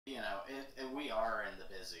we are in the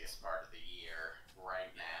busiest part of the year right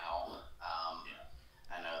now.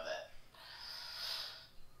 I know that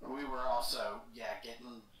we were also,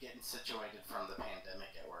 getting situated from the pandemic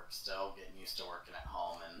at work. Still getting used to working at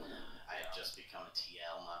home, and I had just become a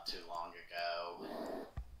TL not too long ago.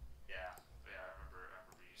 Yeah, yeah. I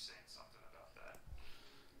remember you saying something about that.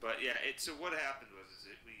 But yeah, so what happened was is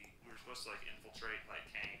it, we were supposed to like infiltrate like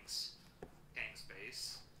Kang's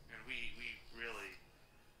base, and we really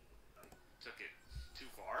like took it too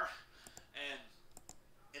far, and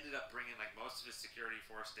ended up bringing like most of his security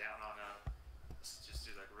force down on a just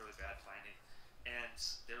through like really bad planning. And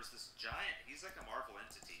there was this giant. He's like a Marvel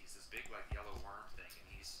entity. He's this big like yellow worm thing, and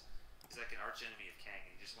he's like an arch enemy of Kang,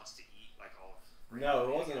 and he just wants to eat like all of No, it reality,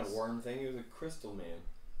 I wasn't a guess. worm thing. It was a crystal man.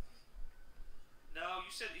 No, you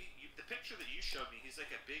said the picture that you showed me. He's like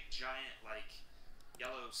a big giant like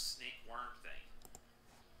yellow snake worm thing.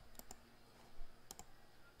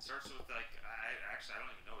 Starts with like I don't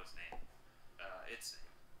even know his name. Its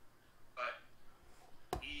name, but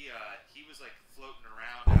he was like floating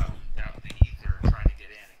around out in the ether trying to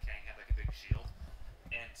get in, and Kang had like a big shield,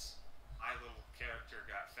 and my little character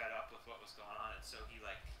got fed up with what was going on, and so he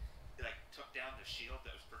took down the shield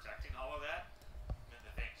that was protecting all of that, and then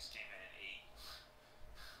the thing just came in and ate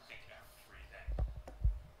like everything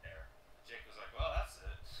there. Jake was like, "Well, that's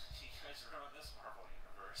it. You guys ruined this Marvel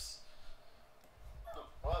universe."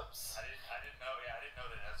 Whoops. I didn't know. Yeah, I didn't know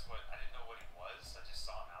that. I didn't know what he was. I just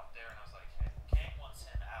saw him out there, and I was like, "Hey, Kang wants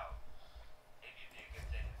him out. Maybe it'd be a good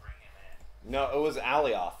thing to bring him in." No, it was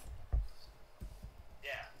Alioth.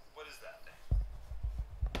 Yeah. What is that thing?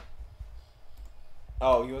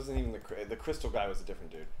 Oh, he wasn't even the crystal guy. Was a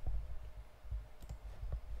different dude.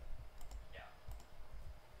 Yeah.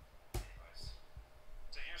 Anyways,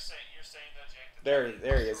 so you're saying though, Jake, that that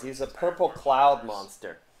There he was is. sort of He's the a entire purple Marvel cloud universe.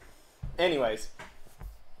 monster. Anyways,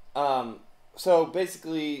 um, so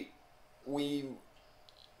basically, we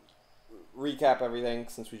recap everything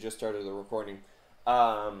since we just started the recording.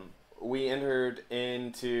 We entered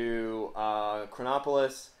into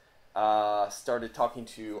Chronopolis, started talking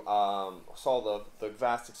to, saw the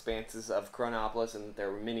vast expanses of Chronopolis, and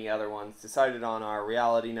there were many other ones. Decided on our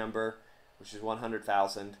reality number, which is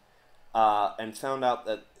 100,000, and found out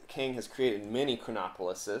that King has created many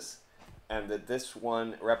Chronopolises, and that this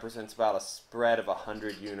one represents about a spread of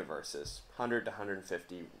 100 universes, 100 to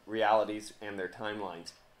 150 realities and their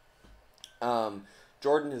timelines. Um,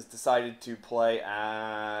 Jordan has decided to play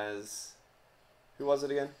as, who was it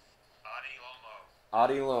again? Adi Lomo,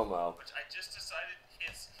 Adi Lomo. which I just decided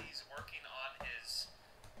he's working on his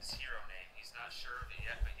hero name. He's not sure of it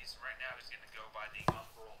yet, but he's right now he's going to go by the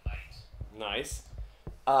Umbral Knight. Nice.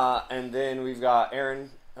 And then we've got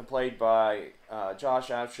Aaron, played by Josh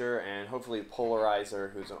Absher, and hopefully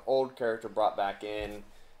Polarizer, who's an old character brought back in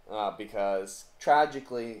because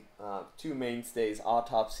tragically, two mainstays,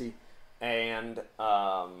 Autopsy and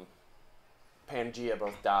Pangea,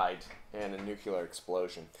 both died in a nuclear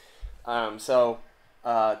explosion. To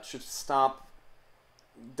stop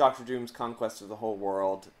Doctor Doom's conquest of the whole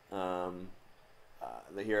world,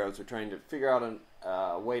 the heroes are trying to figure out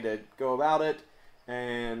a way to go about it.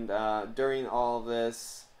 And during all of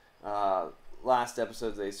this, last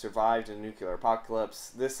episode they survived a nuclear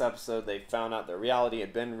apocalypse. This episode they found out their reality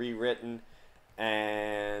had been rewritten,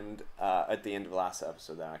 and at the end of the last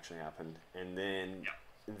episode that actually happened. And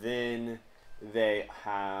then they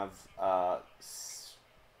have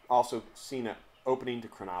also seen an opening to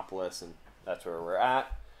Chronopolis, and that's where we're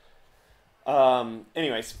at.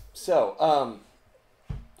 Anyways, so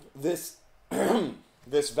this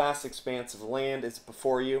this vast expanse of land is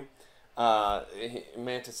before you.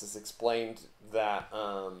 Mantis has explained that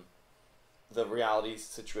the reality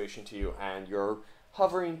situation to you, and your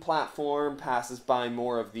hovering platform passes by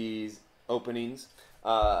more of these openings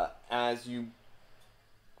as you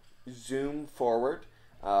zoom forward,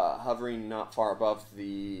 hovering not far above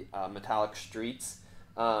the metallic streets,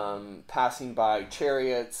 passing by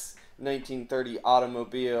chariots, 1930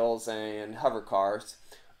 automobiles, and hover cars.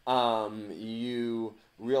 You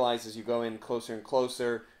realize as you go in closer and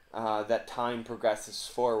closer that time progresses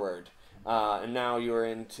forward. And now you're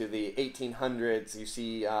into the 1800s. You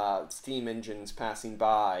see steam engines passing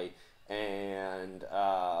by, and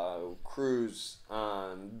crews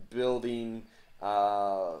building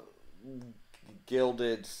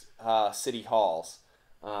gilded city halls.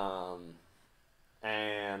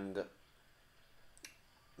 And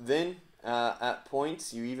then at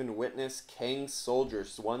points you even witness Kang's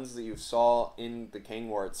soldiers, the ones that you saw in the Kang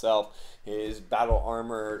War itself. His battle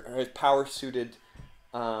armor, his power suited,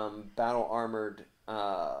 battle armored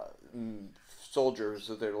soldiers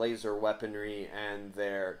with their laser weaponry and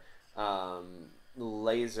their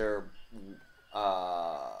laser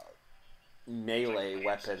melee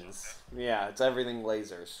weapons. Yeah, it's everything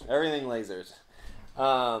lasers. Everything lasers.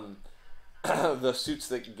 The suits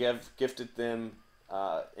that gifted them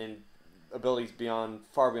in abilities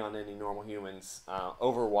far beyond any normal humans,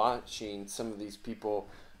 overwatching some of these people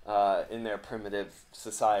in their primitive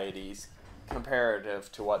societies comparative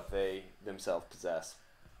to what they themselves possess.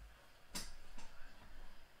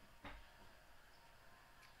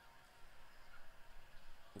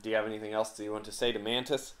 Do you have anything else that you want to say to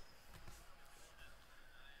Mantis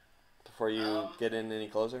before you get in any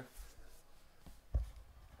closer?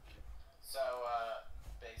 So,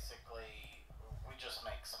 basically, we just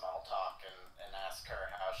make small talk and ask her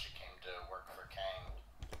how she came to work for Kang.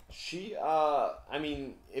 She, I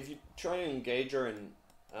mean, if you try to engage her in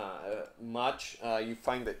much, you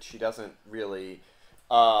find that she doesn't really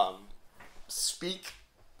speak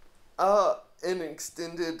in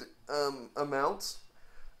extended amounts,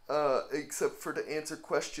 except for to answer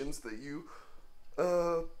questions that you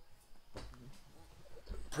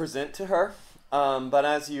present to her. But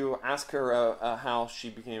as you ask her how she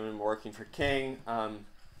became working for King,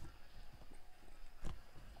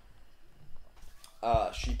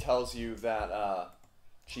 she tells you that,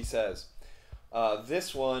 she says,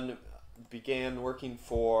 this one began working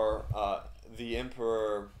for the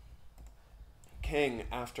Emperor King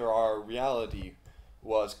after our reality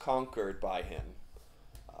was conquered by him.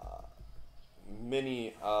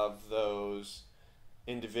 Many of those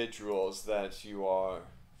individuals that you are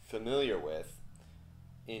familiar with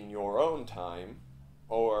in your own time,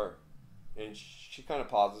 and she kind of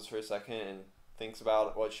pauses for a second and thinks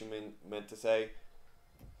about what she meant to say.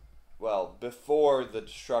 Well, before the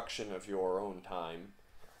destruction of your own time,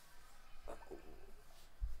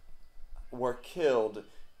 were killed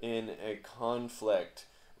in a conflict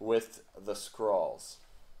with the Skrulls.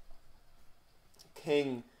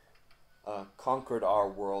 King conquered our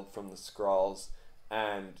world from the Skrulls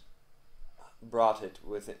and brought it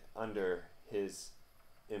under his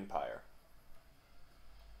empire,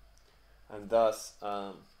 and thus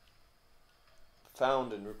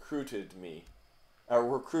found and recruited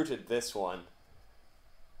this one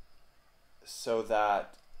so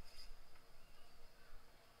that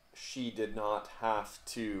she did not have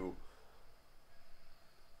to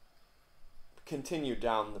continue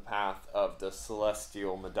down the path of the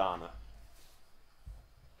celestial Madonna.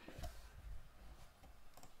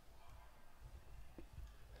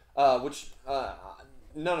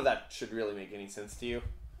 None of that should really make any sense to you,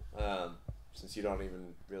 since you don't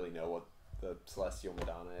even really know what the celestial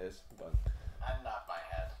Madonna is. But I nod my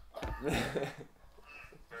head.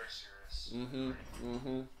 Very serious.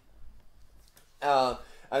 I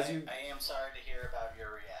am sorry to hear about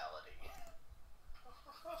your reality.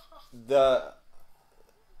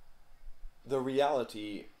 The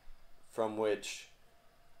reality from which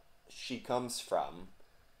she comes from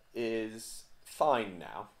is fine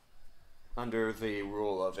now, under the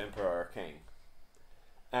rule of Emperor King.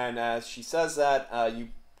 And as she says that, you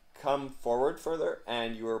come forward further,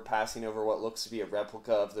 and you are passing over what looks to be a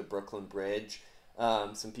replica of the Brooklyn Bridge.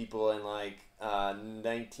 Some people in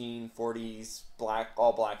 1940s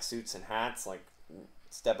all black suits and hats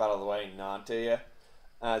step out of the way and nod to you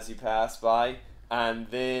as you pass by. And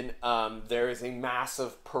then there is a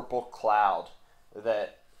massive purple cloud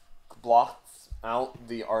that blocks out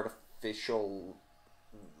the artificial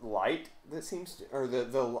light that seems to, or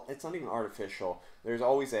it's not even artificial. There's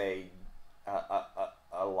always a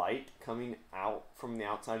light coming out from the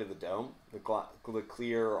outside of the dome, the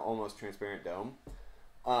clear, almost transparent dome,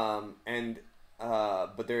 but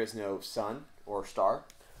there is no sun or star.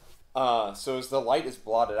 So as the light is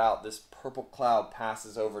blotted out, this purple cloud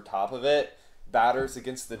passes over top of it, batters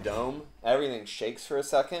against the dome. Everything shakes for a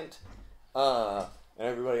second, and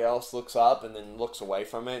everybody else looks up and then looks away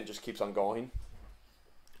from it and just keeps on going.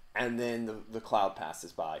 And then the cloud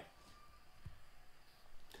passes by.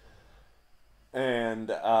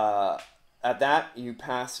 And at that, you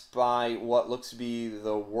pass by what looks to be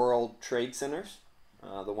the World Trade Centers,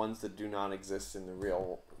 the ones that do not exist in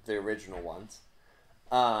the original ones.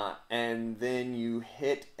 And then you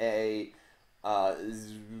hit a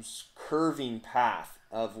curving path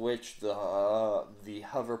of which the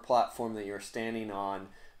hover platform that you're standing on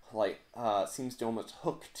seems to almost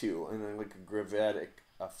hook to, and then like a gravitic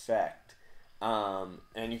effect.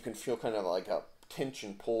 And you can feel kind of like a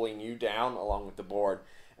tension pulling you down along with the board,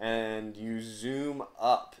 and you zoom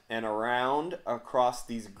up and around across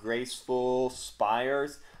these graceful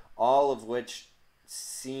spires, all of which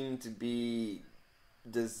seem to be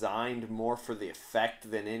designed more for the effect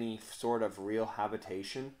than any sort of real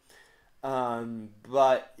habitation.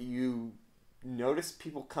 But you notice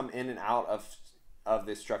people come in and out of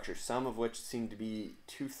this structure, some of which seem to be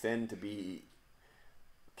too thin to be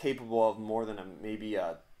capable of more than maybe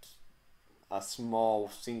a small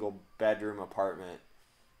single bedroom apartment.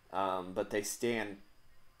 But they stand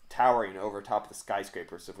towering over top of the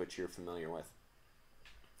skyscrapers of which you're familiar with.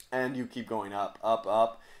 And you keep going up, up,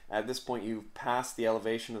 up. At this point, you've passed the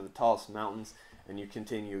elevation of the tallest mountains, and you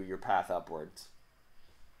continue your path upwards.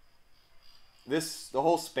 The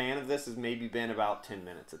whole span of this has maybe been about 10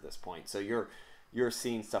 minutes at this point, so you're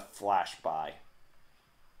seeing stuff flash by.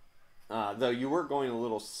 Though you were going a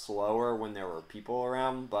little slower when there were people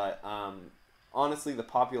around, but honestly, the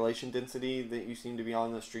population density that you seem to be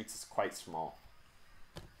on the streets is quite small.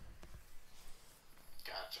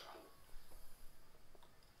 Gotcha.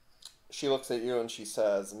 She looks at you and she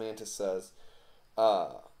says, Mantis says,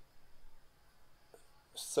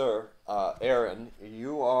 Sir, Aaron,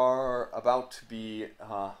 you are about to be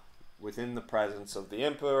within the presence of the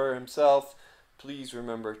Emperor himself. Please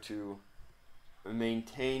remember to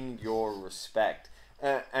maintain your respect.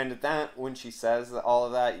 And at that, when she says all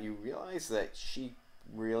of that, you realize that she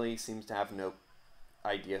really seems to have no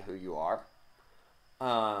idea who you are.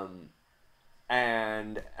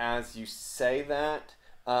 And as you say that,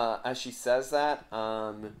 as she says that,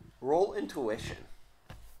 roll intuition.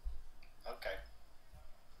 Okay.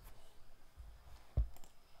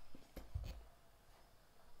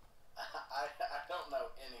 I don't know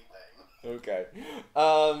anything. Okay.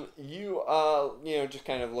 You just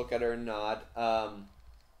kind of look at her and nod,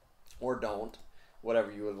 or don't,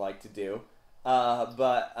 whatever you would like to do.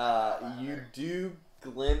 But you do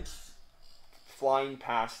glimpse, flying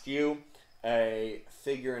past you, a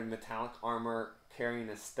figure in metallic armor carrying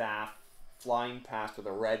a staff, flying past with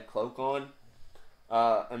a red cloak on.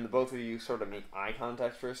 And the both of you sort of make eye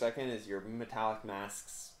contact for a second as your metallic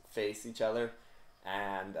masks face each other.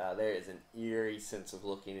 And there is an eerie sense of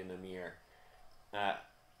looking in a mirror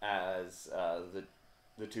as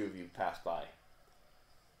the two of you pass by.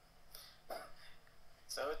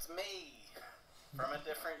 So it's me from a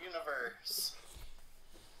different universe.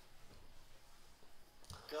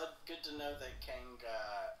 Good to know that Kang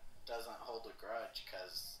doesn't hold a grudge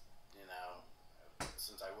because,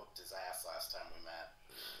 since I whooped his ass last time we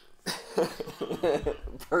met.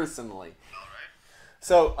 Personally.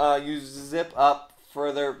 So you zip up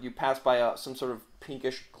further. You pass by some sort of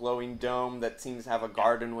pinkish glowing dome that seems to have a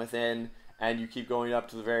garden within, and you keep going up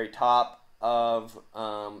to the very top of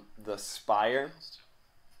the spire,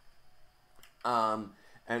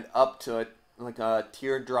 and up to a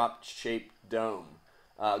teardrop shaped dome,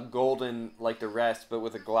 golden like the rest, but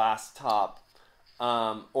with a glass top.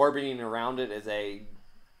 Orbiting around it is a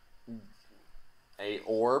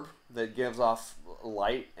orb that gives off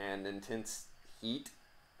light and intense heat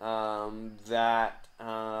that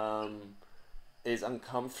is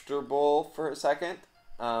uncomfortable for a second,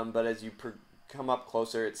 but as you come up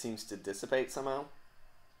closer, it seems to dissipate somehow.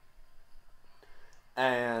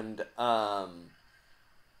 And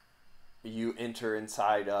you enter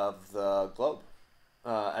inside of the globe.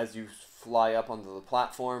 As you fly up onto the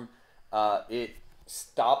platform, it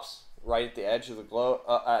stops right at the edge of the globe,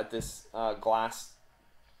 at this glass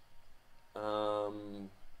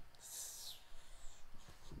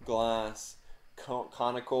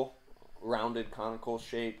conical, rounded conical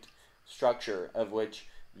shaped structure of which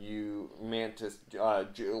Mantis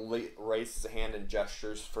raises a hand and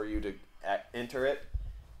gestures for you to enter it,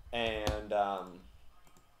 and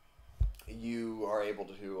you are able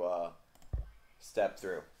to step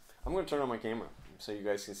through. I'm going to turn on my camera so you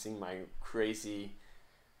guys can see my crazy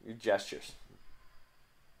gestures.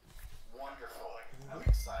 Wonderful. I'm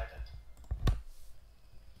excited.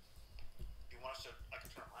 You want us to? I can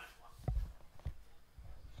turn mine on.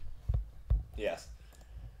 Yes.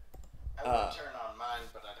 I would turn on mine,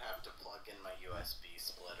 but I'd have to plug in my USB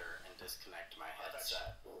splitter and disconnect my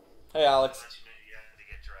headset. Hey, Alex. You have to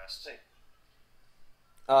get dressed.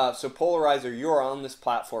 So Polarizer, you are on this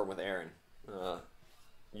platform with Aaron.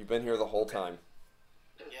 You've been here the whole time.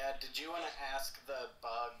 Yeah, did you want to ask the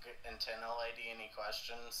bug antenna lady any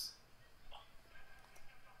questions?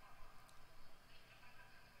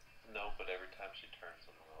 No, but every time she turns,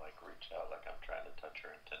 I'm gonna reach out like I'm trying to touch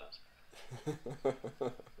her antennas.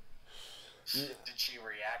 Did she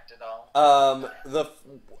react at all?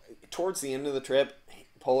 Towards the end of the trip,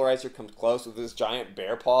 Polarizer comes close with his giant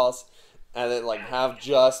bear paws, and they have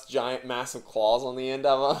just giant massive claws on the end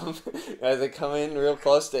of them. As they come in real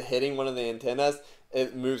close to hitting one of the antennas,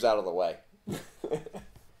 it moves out of the way.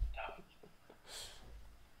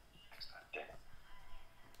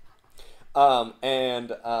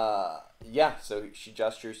 Yeah, so she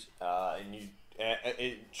gestures,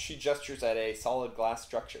 she gestures at a solid glass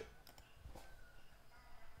structure.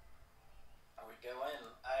 We go in.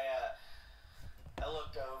 I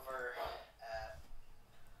look over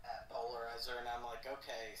at Polarizer and I'm like,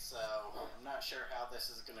 okay, so I'm not sure how this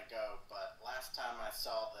is gonna go, but last time I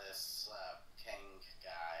saw this Kang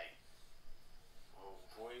guy,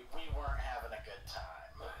 we weren't having a good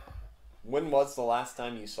time. When was the last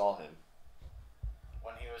time you saw him?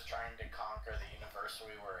 When he was trying to conquer the universe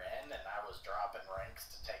we were in, and I was dropping ranks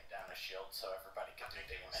to take down a shield so everybody could do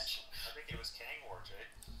damage. I think it was Kang War, Jay.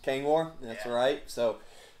 Kang War? That's right. So,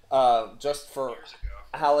 just for Years ago.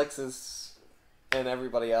 Alex's and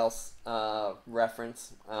everybody else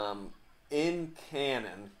reference, in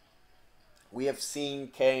canon, we have seen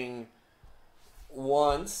Kang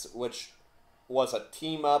once, which was a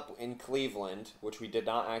team up in Cleveland, which we did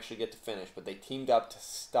not actually get to finish, but they teamed up to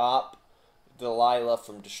stop Delilah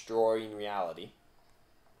from destroying reality,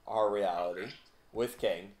 our reality, with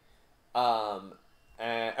Kang, or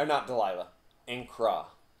not Delilah, Ankra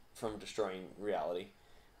from destroying reality.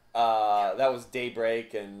 That was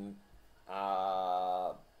Daybreak and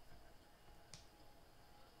I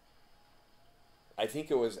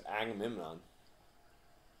think it was Agamemnon.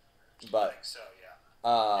 But I think so, yeah.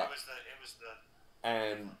 It was the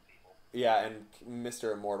and yeah, and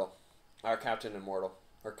Mr. Immortal, our Captain Immortal,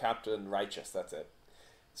 or Captain Righteous. That's it.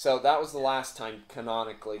 So that was the last time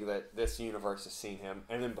canonically that this universe has seen him,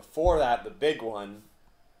 and then before that, the big one.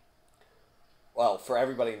 Well, for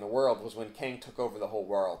everybody in the world, was when Kang took over the whole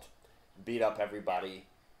world, beat up everybody,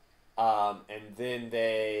 and then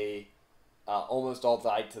they almost all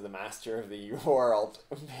died to the master of the world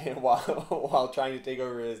while trying to take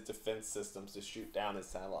over his defense systems to shoot down his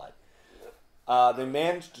satellite. They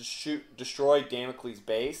managed to destroy Damocles'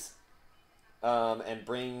 base, and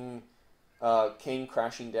bring Kang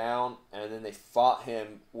crashing down, and then they fought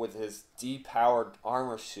him with his depowered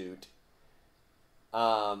armor suit,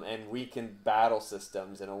 and weakened battle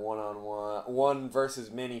systems in a one versus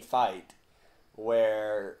many fight,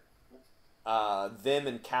 where them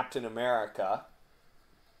and Captain America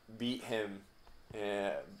beat him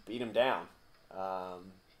down.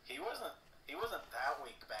 He wasn't that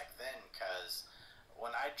weak back then, because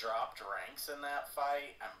when I dropped ranks in that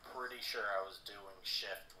fight, I'm pretty sure I was doing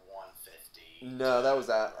shift 150. No, that was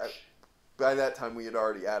that. By that time, we had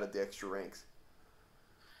already added the extra ranks.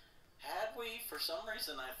 Had we? For some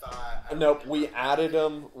reason, I thought. Nope, we added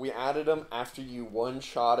them. We added them after you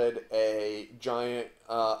one-shotted a giant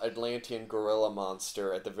Atlantean gorilla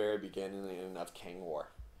monster at the very beginning of Kang War.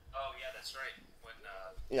 Oh yeah, that's right. When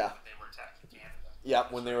they were attacking Canada.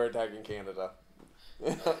 Yep, when they were attacking Canada.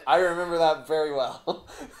 I remember that very well.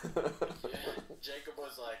 Jacob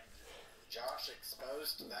was like, Josh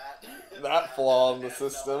exposed that flaw in the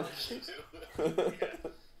system.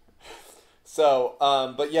 So,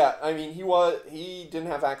 but yeah, I mean, he didn't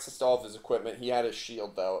have access to all of his equipment. He had his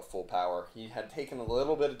shield, though, at full power. He had taken a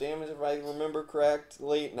little bit of damage, if I remember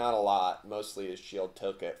correctly. Not a lot. Mostly his shield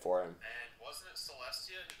took it for him. And wasn't it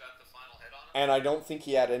Celestia who got the final hit on him? And I don't think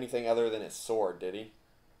he had anything other than his sword, did he?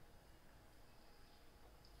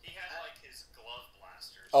 He had, like, his glove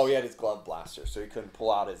blasters. Oh, he had his glove blaster, so he couldn't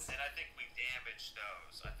pull out his... And I think we damaged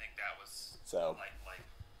those. I think that was, so... like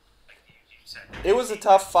you said. It was a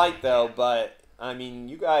tough fight, though, but, I mean,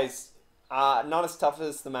 you guys... not as tough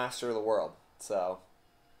as the Master of the World, so...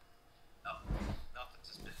 No, nothing's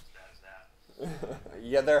as bad as that.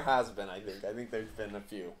 Yeah, there has been, I think. I think there's been a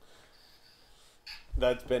few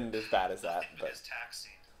that's been as bad as that. But as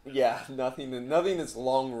taxing. Yeah, nothing is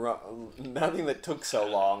long run, nothing that took so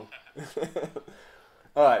long.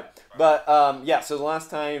 All right, but yeah. So the last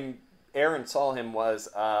time Aaron saw him was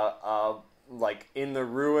like in the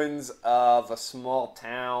ruins of a small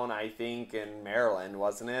town, I think in Maryland,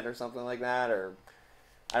 wasn't it, or something like that, or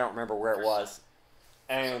I don't remember where it was.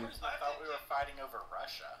 And for some reason I thought we were fighting over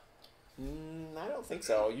Russia. I don't think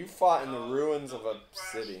so. You fought in the ruins of a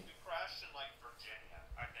city. We crashed in like Virginia.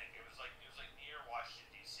 I think it was like near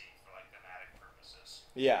Washington D.C. for like thematic purposes.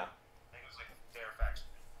 Yeah. I think it was like Fairfax,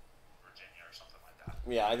 Virginia, or something like that.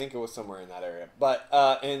 Yeah, I think it was somewhere in that area. But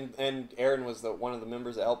and Aaron was one of the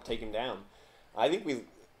members that helped take him down. I think a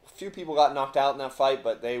few people got knocked out in that fight,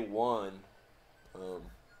 but they won.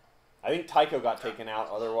 I think Tycho got taken out.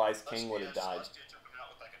 Otherwise, King would have died. Celestia took him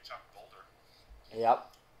out with like a Chuck boulder. Yep.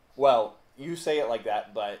 Well, you say it like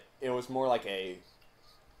that, but it was more like a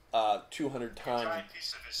 200-ton... A giant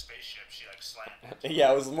piece of his spaceship, she like slammed it.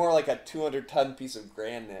 Yeah, it was more like a 200-ton piece of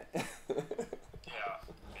granite. Yeah. You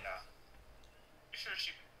sure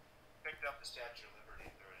she picked up the Statue of Liberty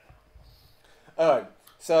and threw it in? Alright,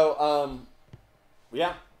 So,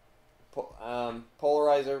 yeah.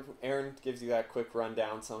 Polarizer, Aaron gives you that quick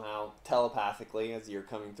rundown somehow, telepathically, as you're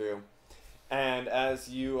coming through. And as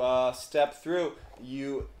you step through,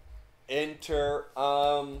 you enter...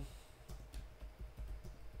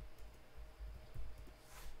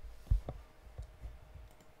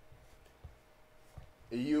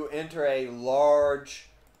 you enter a large...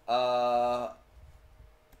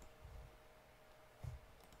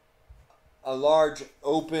 a large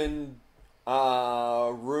open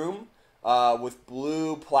room with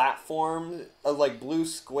blue platform, like blue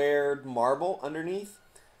squared marble underneath.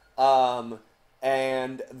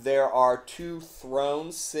 And there are 2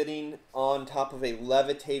 thrones sitting on top of a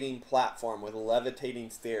levitating platform with levitating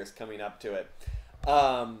stairs coming up to it.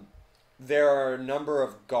 There are a number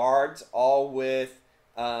of guards, all with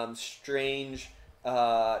strange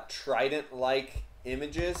trident-like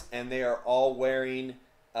images, and they are all wearing...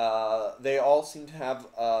 they all seem to have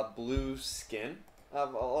blue skin,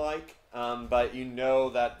 but you know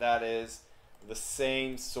that is the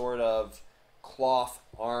same sort of cloth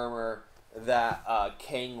armor that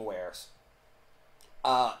Kang wears.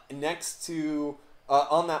 Next to,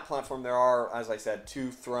 on that platform, there are, as I said,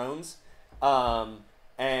 2 thrones, and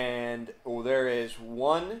there is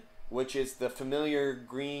one which is the familiar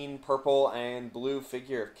green, purple, and blue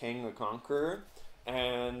figure of Kang the Conqueror,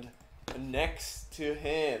 and next to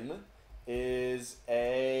him is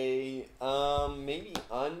a maybe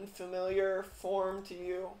unfamiliar form to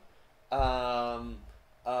you of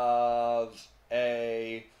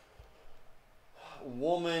a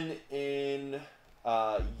woman in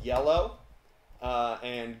yellow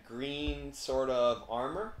and green sort of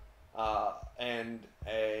armor, and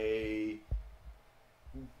a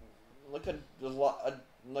like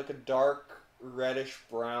a dark reddish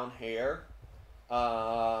brown hair.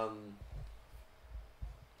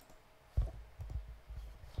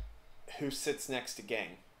 Who sits next to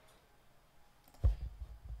Gang. Do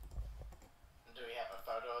we have a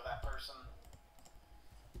photo of that person?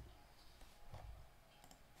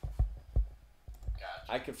 Gotcha.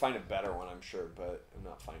 I could find a better one, I'm sure, but I'm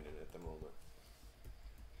not finding it at the moment.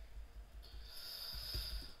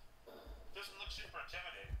 Doesn't look super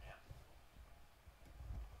intimidating, man.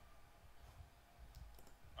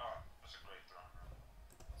 Oh, that's a great throne room.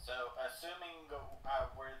 So, assuming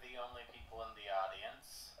we're the only people in the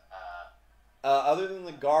audience, other than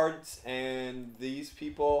the guards and these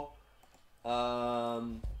people,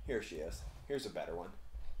 here she is. Here's a better one.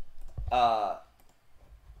 There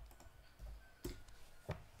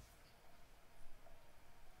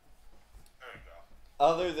you go.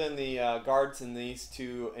 Other than the guards and these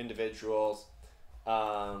 2 individuals,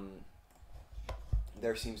 there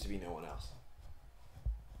seems to be no one else.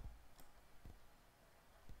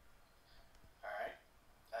 alright.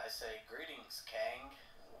 I say, greetings, Kang.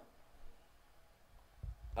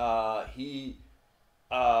 He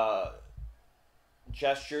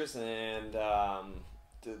gestures and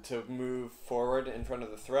to move forward in front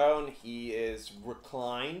of the throne. He is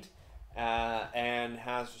reclined and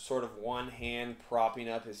has sort of one hand propping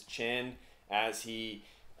up his chin as he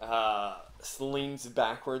leans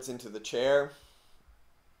backwards into the chair.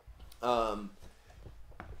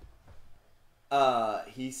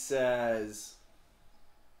 He says...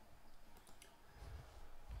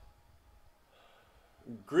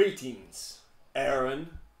 Greetings,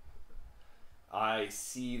 Aaron. I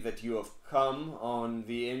see that you have come on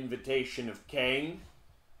the invitation of Kang.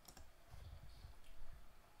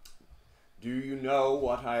 Do you know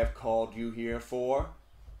what I have called you here for?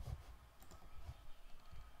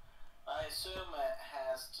 I assume it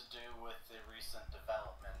has to do with the recent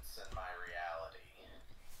developments in my reality.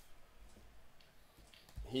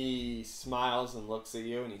 He smiles and looks at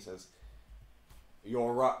you and he says,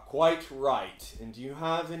 You're quite right. And do you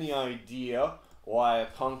have any idea why a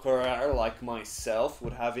conqueror like myself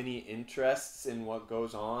would have any interests in what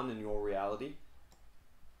goes on in your reality?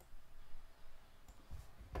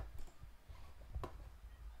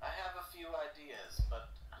 I have a few ideas, but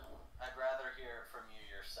I'd rather hear it from you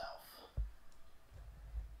yourself.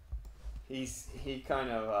 He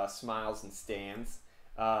kind of smiles and stands.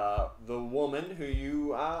 The woman who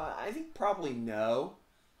you, I think, probably know,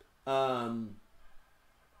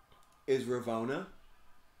 is Ravona.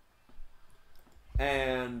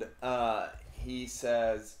 And he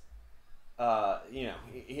says, as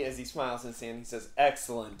he smiles and stands, he says,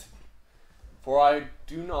 Excellent. For I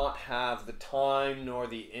do not have the time nor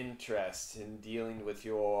the interest in dealing with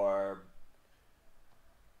your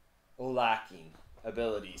lacking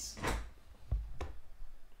abilities.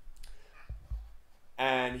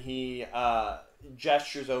 and he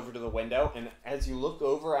gestures over to the window. And as you look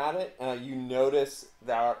over at it, you notice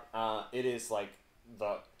that it is like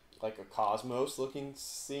a cosmos looking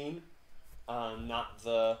scene, not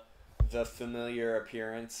the familiar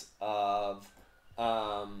appearance of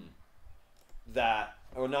that,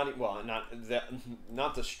 or not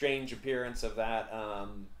not the strange appearance of that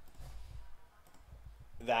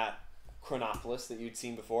that Chronopolis that you'd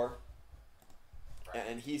seen before. Right.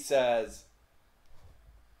 And he says,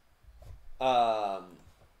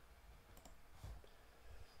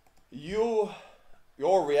 your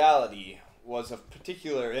reality was of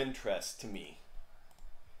particular interest to me.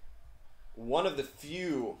 One of the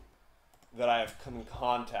few that I have come in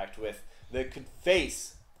contact with that could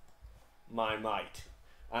face my might.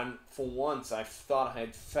 And for once I thought I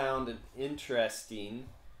had found an interesting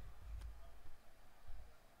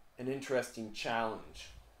challenge.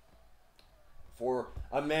 For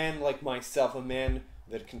a man like myself, a man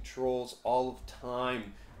that controls all of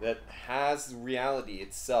time, that has reality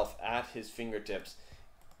itself at his fingertips,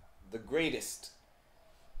 the greatest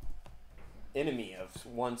enemy of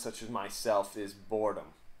one such as myself is boredom.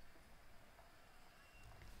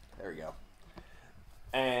 There we go.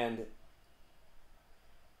 And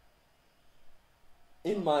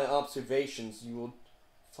in my observations, you will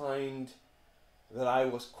find that I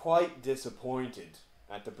was quite disappointed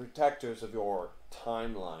at the protectors of your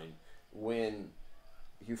timeline when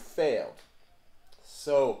you failed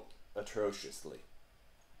so atrociously.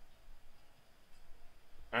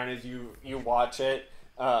 And as you watch it,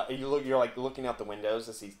 you're like looking out the windows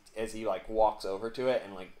as he like walks over to it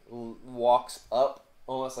and like walks up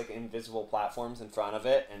almost like invisible platforms in front of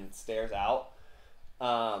it and stares out.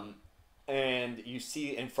 And you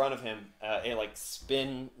see in front of him it like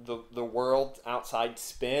spin the world outside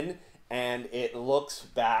spin, and it looks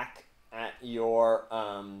back at your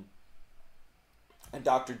and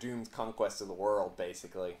Dr. Doom's conquest of the world,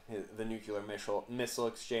 basically the nuclear missile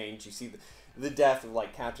exchange. You see the death of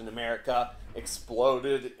like Captain America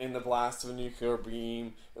exploded in the blast of a nuclear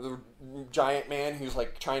beam. The giant man who's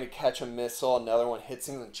like trying to catch a missile, another one hits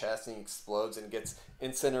him in the chest and he explodes and gets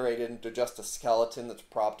incinerated into just a skeleton that's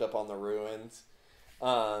propped up on the ruins.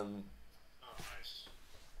 Nice.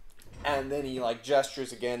 And then he like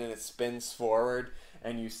gestures again and it spins forward,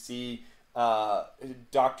 and you see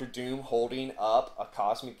Dr. Doom holding up a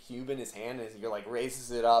cosmic cube in his hand. As he like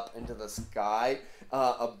raises it up into the sky,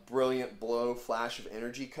 a brilliant blow flash of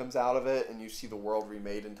energy comes out of it, and you see the world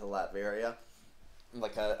remade into Latveria,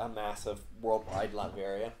 like a massive worldwide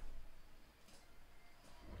Latveria.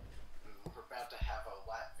 We're about to have a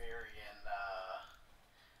Latverian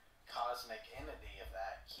cosmic entity if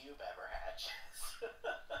that cube ever hatches.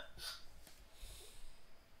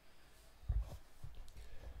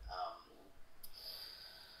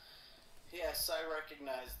 Yes, I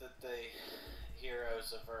recognize that the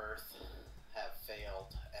heroes of Earth have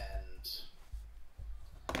failed, and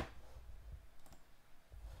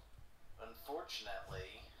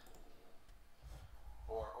unfortunately,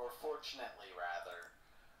 or fortunately rather,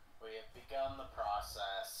 we have begun the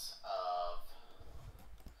process of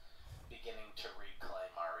beginning to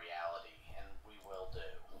reclaim our reality, and we will do.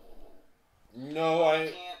 No,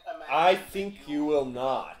 I imagine think that you will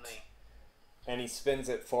not. me. And he spins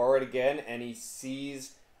it forward again, and he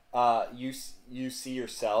sees you see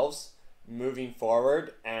yourselves moving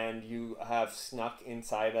forward, and you have snuck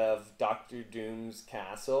inside of Dr. Doom's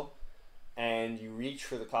castle, and you reach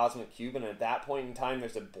for the cosmic cube, and at that point in time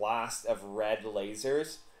there's a blast of red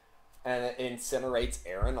lasers, and it incinerates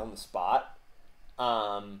Aaron on the spot.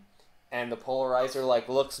 And the polarizer like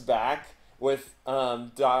looks back with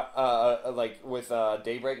Daybreak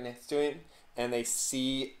next to him, and they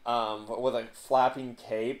see with a flapping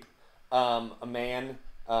cape a man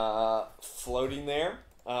floating there,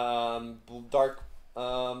 dark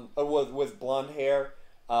with blonde hair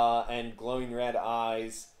and glowing red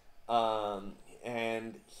eyes,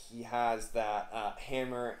 and he has that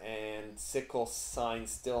hammer and sickle sign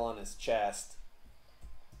still on his chest.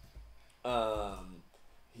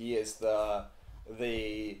 He is the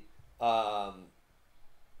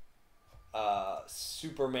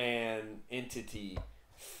Superman entity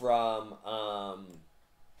from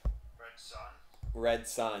Red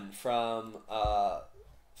Sun from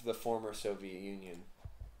the former Soviet Union.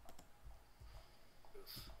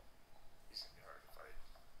 He's gonna be hard to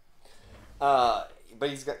fight. But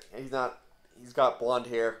he's got blonde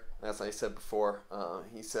hair, as I said before.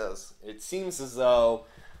 He says, it seems as though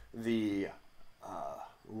the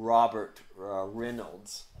Robert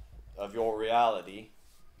Reynolds of your reality,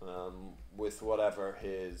 with whatever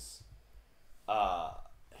his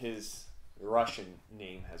Russian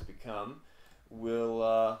name has become,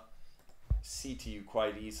 will see to you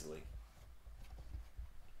quite easily.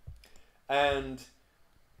 And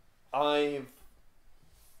I've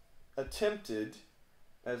attempted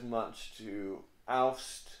as much to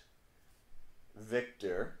oust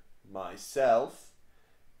Victor myself,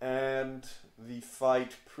 and the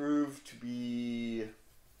fight proved to be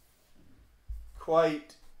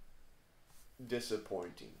quite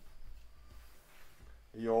disappointing.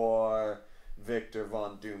 Your Victor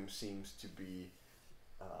Von Doom seems to be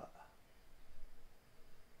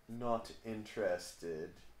not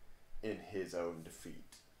interested in his own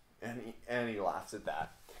defeat, and he laughs at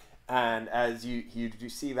that. And as you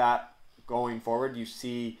see that going forward, you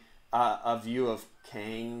see a view of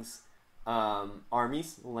Kang's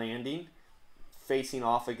armies landing, facing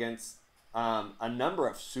off against a number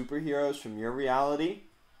of superheroes from your reality,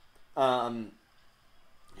 who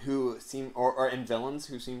seem and villains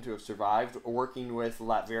who seem to have survived, working with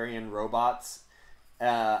Latverian robots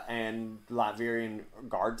and Latverian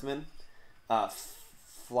guardsmen,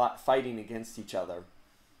 fighting against each other.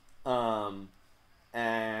 And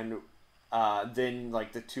then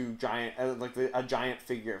like the two giant, a giant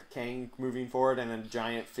figure of Kang moving forward, and a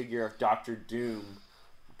giant figure of Doctor Doom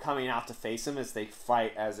coming out to face him as they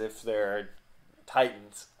fight as if they're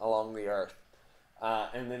titans along the earth.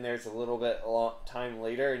 And then there's a little bit time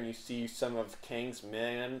later, and you see some of Kang's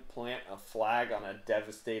men plant a flag on a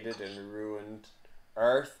devastated and ruined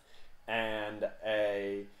earth, and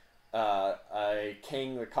a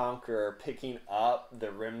Kang the Conqueror picking up the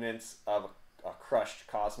remnants of a crushed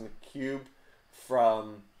cosmic cube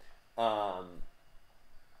from the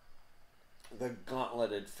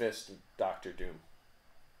gauntleted fist of Doctor Doom,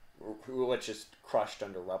 which is crushed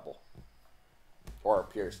under rubble, or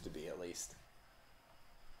appears to be at least.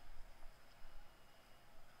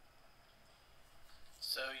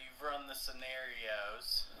 So you've run the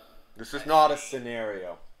scenarios. This is not a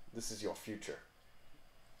scenario. This is your future.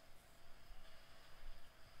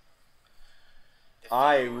 If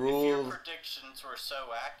your predictions were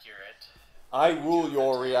so accurate, I rule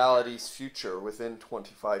your reality's future within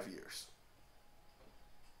 25 years.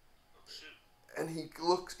 Oh shit. And he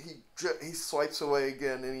looks, he swipes away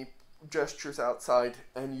again, and he gestures outside,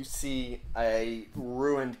 and you see a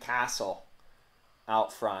ruined castle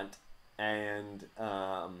out front, and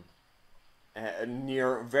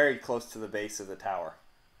near, very close to the base of the tower.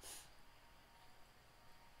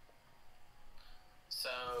 So,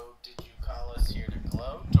 did you call us here to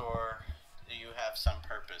gloat, or do you have some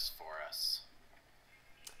purpose for us?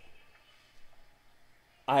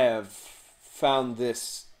 I have found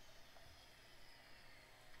this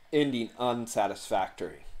ending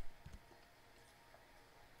unsatisfactory.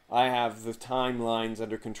 I have the timelines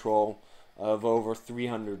under control of over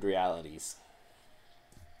 300 realities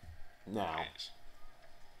now.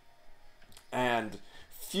 And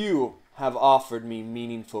few have offered me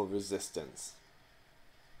meaningful resistance.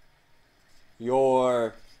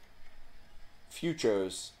 Your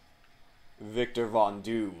future's Victor Von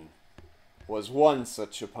Doom was one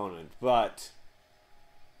such opponent, but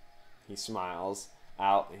he smiles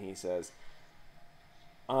out and he says,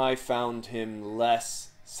 I found him less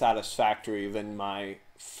satisfactory than my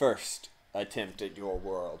first attempt at your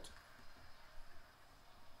world.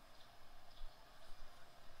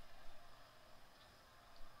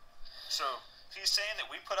 So he's saying that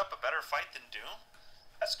we put up a better fight than Doom?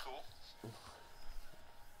 That's cool.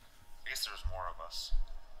 I guess there's more of us.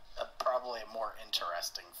 Probably a more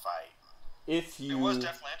interesting fight. It was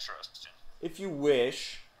definitely interesting. If you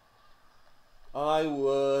wish, I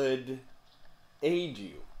would aid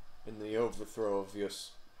you in the overthrow of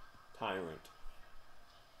this tyrant.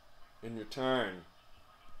 In return,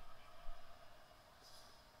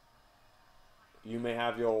 you may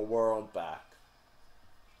have your world back,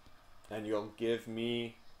 and you'll give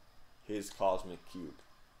me his cosmic cube.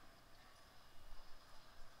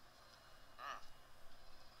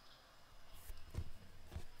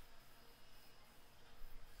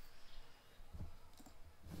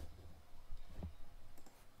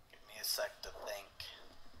 A sec to think.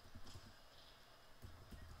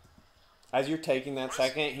 As you're taking that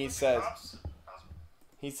second, he says,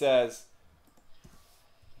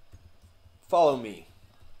 follow me.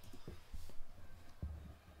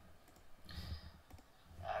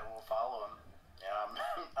 I will follow him. Yeah,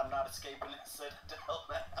 I'm not escaping his citadel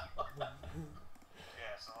now. Yeah,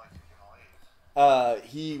 it's not like you can leave.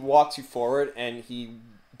 He walks you forward, and he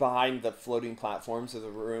behind the floating platforms of the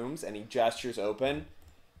rooms, and he gestures open,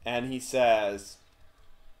 and he says,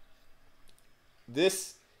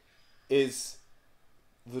 this is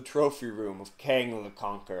the trophy room of Kang the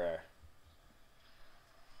Conqueror.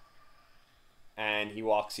 And he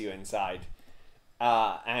walks you inside.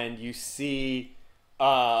 and you see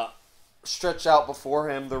stretched out before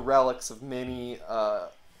him the relics of many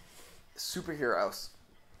superheroes,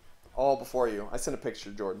 all before you. I sent a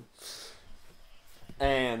picture, Jordan.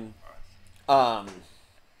 And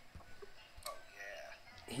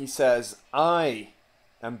he says, I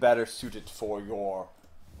am better suited for your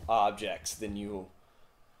objects than you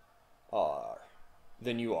are.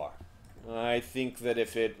 I think that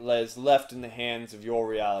if it is left in the hands of your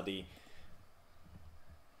reality,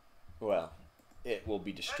 well, it will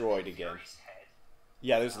be destroyed again.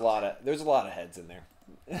 Yeah, there's a lot of heads in there.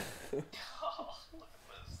 Oh, look at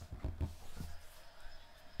this.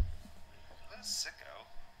 That's sicko.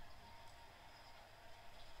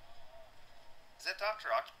 Is that Dr.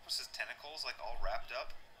 Octopus's tentacles like all wrapped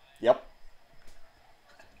up? Yep.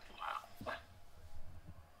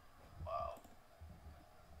 Wow.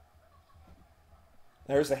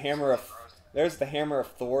 There's the hammer of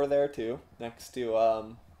Thor there too, next to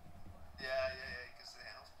Yeah, because the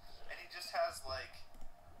handles. And he just has like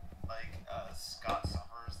Scott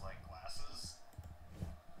Summers like glasses.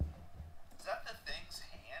 Is that the Thing's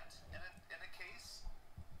hand in a case?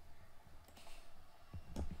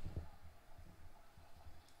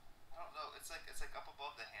 I don't know. It's like up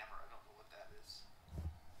above the hammer. I don't know what that is.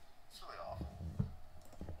 It's really awful.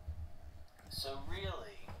 So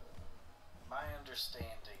really, my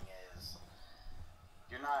understanding is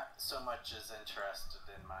you're not so much as interested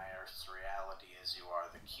in my Earth's reality as you are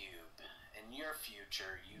the cube. In your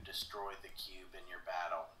future, you destroy the cube in your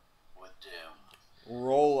battle with Doom.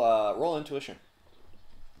 roll intuition.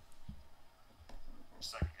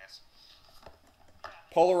 Second guess.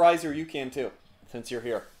 Polarizer, you can too, since you're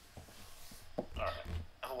here. Alright.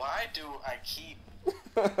 Why do I keep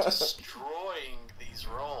destroying these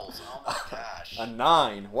rolls? Oh my gosh. A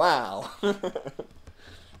 9. Wow.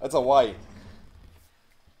 That's a white.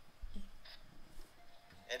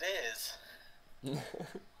 It is.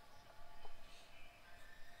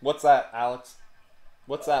 What's that, Alex?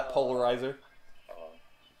 What's that, polarizer?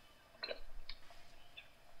 Okay.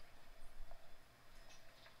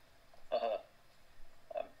 I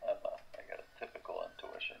got a typical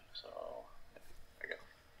intuition, so I got to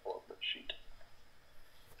pull up the sheet.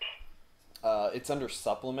 It's under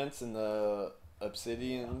supplements in the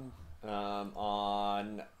Obsidian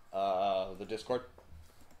on the Discord.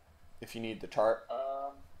 If you need the chart.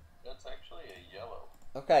 That's actually a yellow.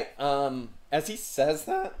 Okay. As he says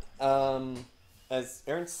that, as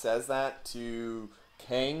Aaron says that to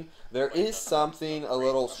Kang, there is something a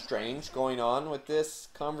little strange going on with this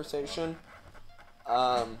conversation.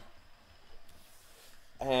 And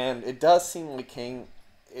it does seem like Kang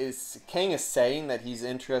is saying that he's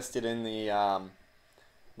interested in the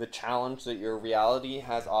challenge that your reality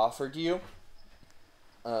has offered you.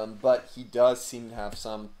 But he does seem to have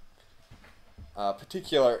some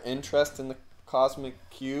particular interest in the cosmic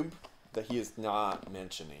cube that he is not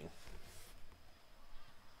mentioning.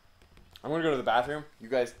 I'm gonna go to the bathroom. You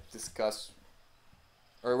guys discuss.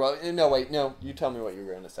 Or well, no, wait, no. You tell me what you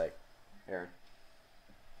were gonna say, Aaron.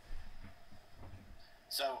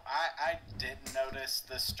 So I didn't notice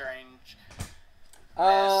the strange. Or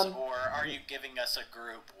are you giving us a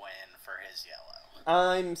group win for his yellow?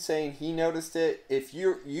 I'm saying he noticed it. If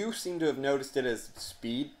you seem to have noticed it as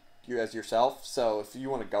speed, you as yourself. So if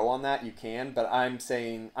you want to go on that, you can. But I'm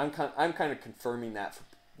saying I'm kind of confirming that for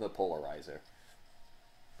the polarizer.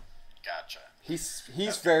 Gotcha. He's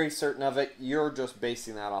very certain of it. You're just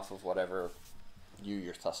basing that off of whatever you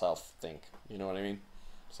yourself think. You know what I mean?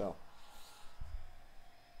 So.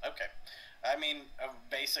 Okay. I mean,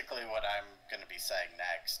 basically what I'm going to be saying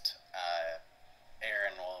next,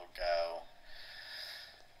 Aaron will go,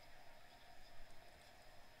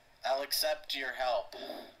 I'll accept your help,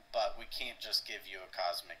 but we can't just give you a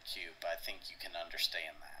cosmic cube. I think you can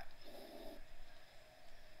understand that.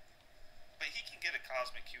 But he can get a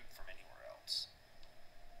cosmic cube from anywhere else.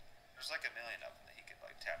 There's like a million of them that he could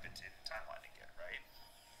like tap into the timeline and get,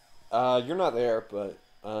 right? You're not there, but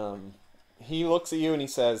he looks at you and he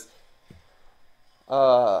says,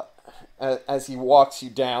 as he walks you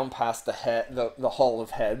down past the hall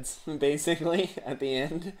of heads, basically at the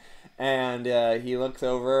end, and he looks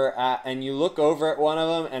over and you look over at one of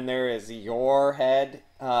them, and there is your head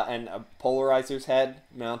and a polarizer's head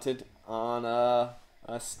mounted on a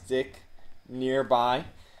stick nearby,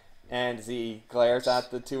 and as he glares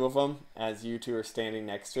at the two of them as you two are standing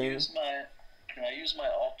next to him. Can I use my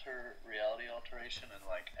reality alteration and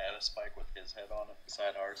like add a spike with his head on it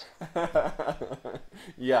beside ours?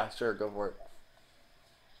 Yeah, sure, go for it.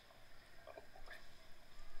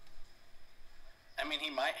 I mean, he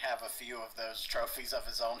might have a few of those trophies of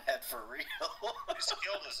his own head for real. He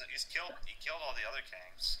killed all the other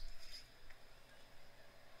Kangs.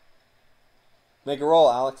 Make a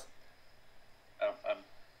roll, Alex. I'm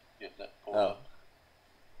getting it pulled Oh. up.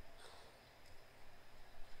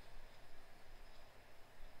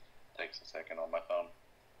 Takes a second on my phone.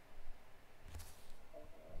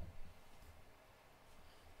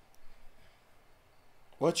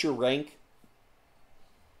 What's your rank?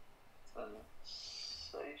 Sensational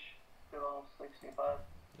 65.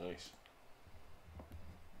 Nice.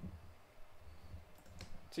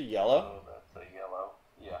 It's a yellow. Oh, that's a yellow.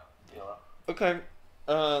 Yeah, yellow. Okay.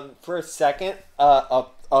 For a second,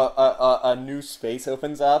 a new space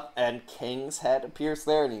opens up, and Kang's head appears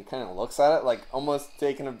there, and he kind of looks at it, like almost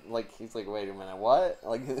taking a he's like, wait a minute, what?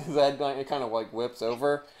 Like his head going, it kind of like whips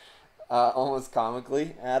over, almost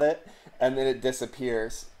comically at it, and then it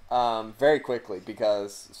disappears very quickly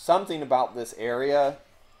because something about this area,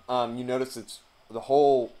 you notice it's the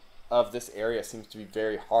whole of this area seems to be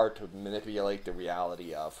very hard to manipulate the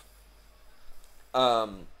reality of.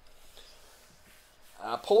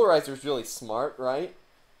 Polarizer's really smart, right?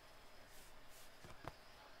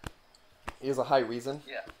 He has a high reason.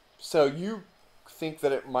 Yeah. So you think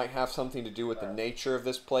that it might have something to do with the nature of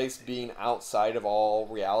this place being outside of all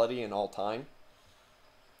reality and all time.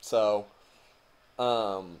 So,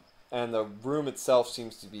 and the room itself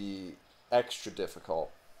seems to be extra difficult.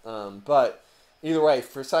 But either way,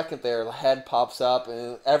 for a second there, the head pops up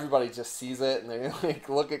and everybody just sees it and they like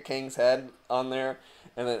look at Kang's head on there,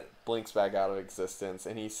 and then it blinks back out of existence,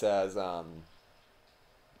 and he says,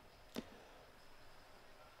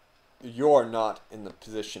 you're not in the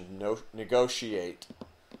position to negotiate.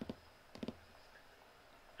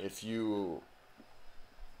 If you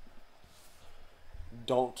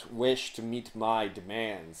don't wish to meet my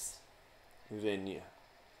demands, then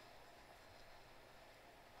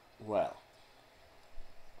well,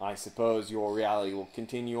 I suppose your reality will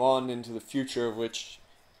continue on into the future of which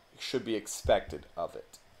should be expected of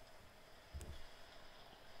it.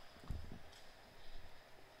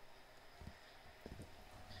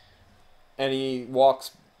 And he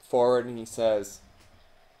walks forward and he says,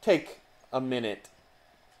 take a minute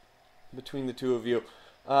between the two of you.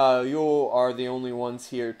 You are the only ones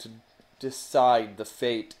here to decide the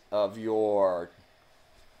fate of your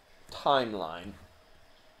timeline.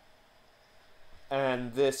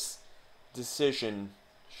 And this decision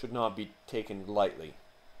should not be taken lightly.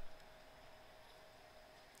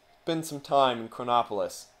 Spend some time in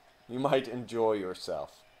Chronopolis. You might enjoy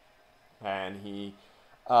yourself. And he,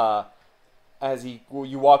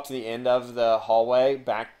 you walk to the end of the hallway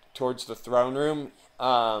back towards the throne room,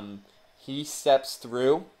 he steps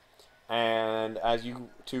through, and as you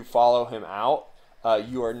two follow him out,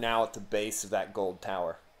 you are now at the base of that gold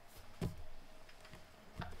tower.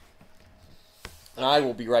 And I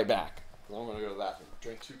will be right back. I'm going to go to the bathroom.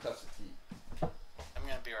 Drink 2 cups of tea. I'm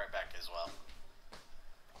gonna be right back as well.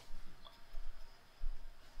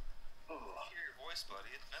 Hear your voice,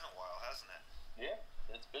 buddy. It's been a while, hasn't it? Yeah,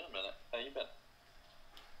 it's been a minute. How you been?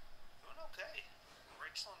 Doing okay.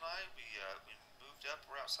 Rachel and I, we moved up.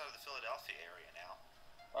 We're outside of the Philadelphia area now.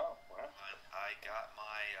 Oh, wow. I got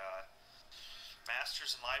my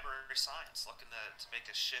master's in library science. Looking to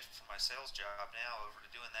make a shift from my sales job now over to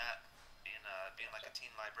doing that, being like a teen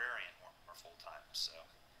librarian more full time. So.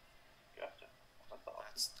 Gotcha. That's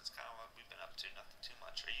awesome. That's kind of what we've been up to. Nothing too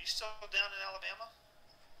much. Are you still down in Alabama?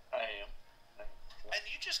 I am. And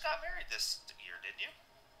you just got married this year, didn't you?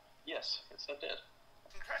 Yes, I did.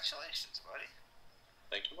 Congratulations, buddy.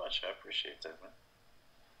 Thank you much. I appreciate that, man.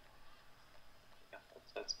 Yeah,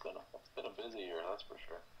 that's been a busy year, that's for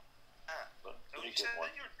sure. Yeah. But So you pretty said good one.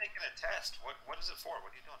 that you were taking a test. What is it for?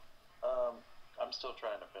 What are you doing? I'm still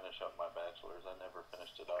trying to finish up my bachelor's. I never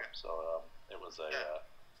finished it up, so it was a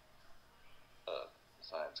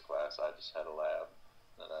science class. I just had a lab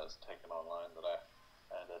that I was taking online that I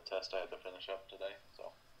had a test I had to finish up today. So.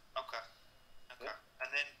 Okay. Yeah. And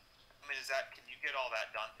then, I mean, can you get all that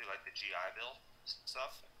done through like the GI Bill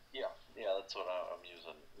stuff? Yeah, that's what I'm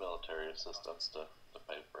using military assistance to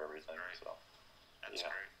pay for everything. Great. So. That's Yeah.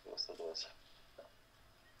 great. Yes, it is.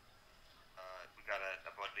 We got a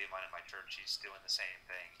buddy of mine in my church. He's doing the same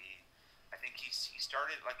thing. I think he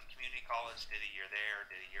started like a community college, did a year there,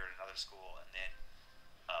 did a year at another school, and then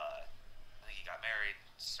I think he got married,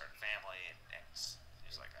 started a family, and he's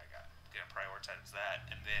like, gonna prioritize that.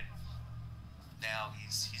 And then now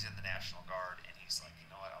he's in the National Guard, and he's like, you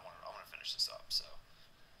know what, I want to finish this up. So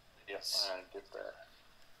Yes, I get that.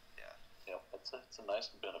 yeah, Yeah, it's a nice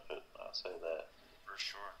benefit. I'll say that. for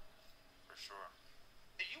sure.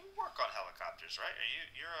 Hey, you work on helicopters, right?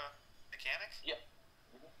 Mechanic? Yep.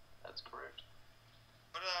 That's correct.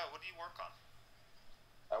 What do you work on?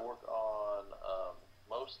 I work on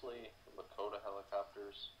mostly Lakota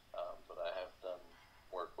helicopters, but I have done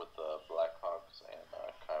work with the Blackhawks and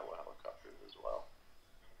Kiowa helicopters as well.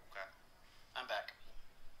 Okay. I'm back.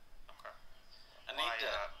 Okay. I need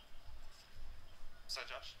to. What's that,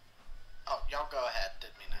 Josh? Oh, y'all go ahead.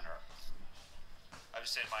 Didn't mean to interrupt. I was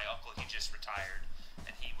saying my uncle, he just retired,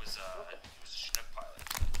 and he was a Chinook pilot.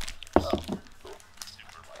 Oh, cool.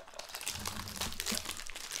 Super like that.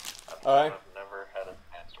 Yeah. Alright. I've never had a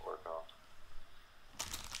chance to work on.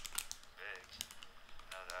 Big.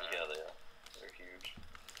 No, that. Yeah, they are. They're huge.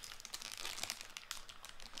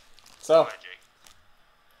 So, Bye, Jake.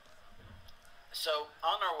 So,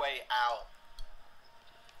 on our way out,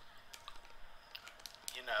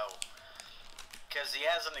 you know, because he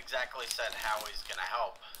hasn't exactly said how he's going to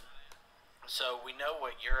help. So, we know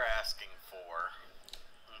what you're asking for,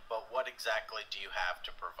 but what exactly do you have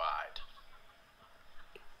to provide?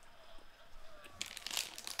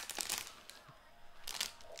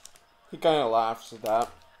 he kind of laughs at that.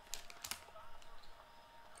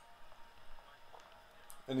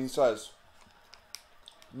 And he says,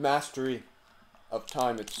 mastery of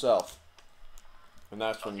time itself. And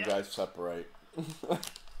that's when you guys separate. Got it.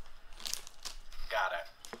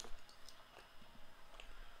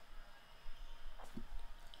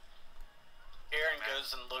 Aaron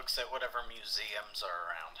goes and looks at whatever museums are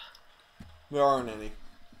around. There aren't any.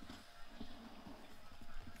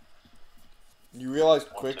 You realize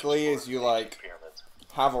quickly as you Pyramids.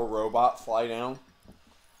 have a robot fly down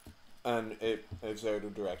and it is there to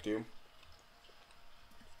direct you,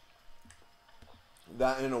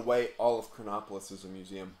 that in a way all of Chronopolis is a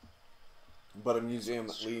museum, but a museum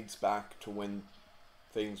that leads back to when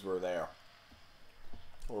things were there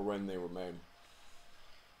or when they were made.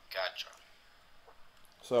 Gotcha.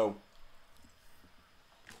 So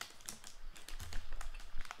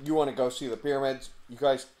you want to go see the pyramids, you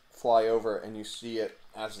guys fly over and you see it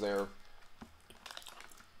as they're,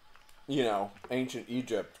 you know, ancient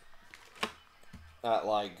Egypt at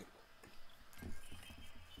like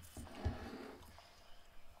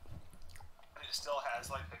It still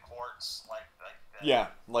has like the quartz, like the, yeah,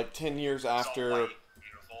 like 10 years it's all after white,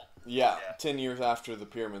 beautiful. yeah, Yeah. 10 years after the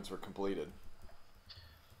pyramids were completed.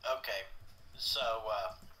 Okay, so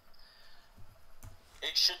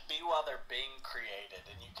it should be while they're being created,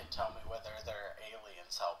 and you can tell me whether there are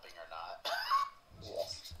aliens helping or not.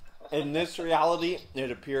 Yes. In this reality, it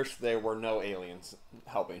appears there were no aliens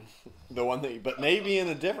helping. The one that, but maybe in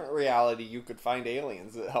a different reality, you could find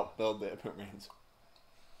aliens that help build the pyramids.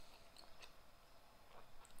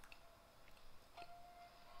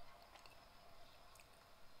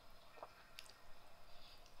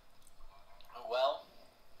 Well,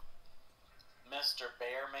 Mr.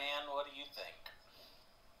 Bearman, what do you think?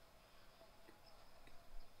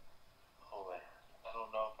 Oh, man. I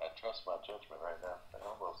don't know if I trust my judgment right now. I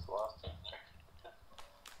almost lost it.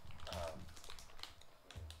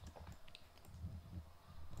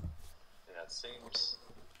 Yeah, it seems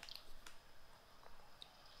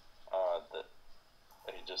odd that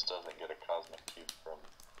he just doesn't get a cosmic cube from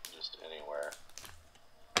just anywhere.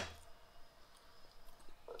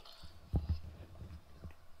 But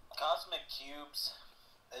Cosmic cubes,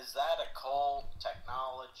 is that a cold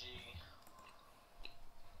technology?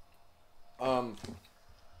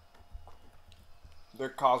 They're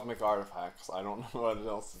cosmic artifacts. I don't know what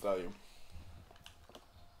else to tell you.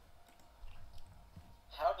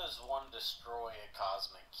 How does one destroy a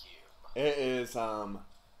cosmic cube? It is,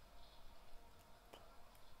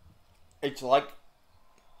 it's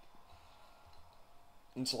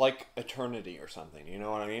like eternity or something, you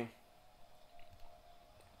know what I mean?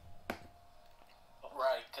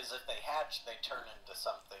 Right, because if they hatch, they turn into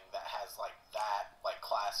something that has like that, like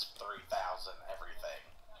class 3000, everything.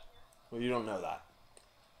 Well, you don't know that.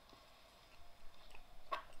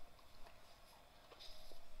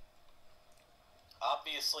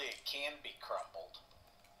 Obviously, it can be crumbled,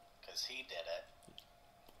 because he did it.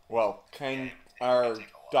 Well, Kang, or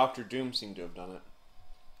Dr. Doom seemed to have done it.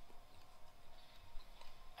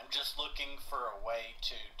 I'm just looking for a way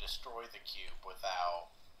to destroy the cube without...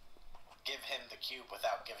 give him the cube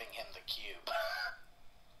without giving him the cube.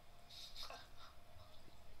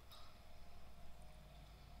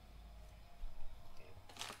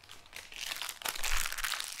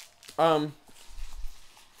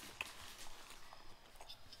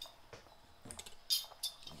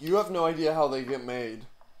 You have no idea how they get made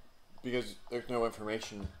because there's no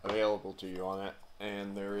information available to you on it,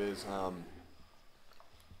 and there is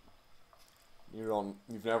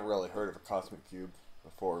you've never really heard of a cosmic cube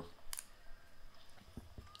before.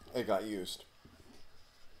 it got used.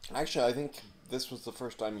 Actually, I think this was the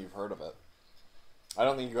first time you've heard of it. I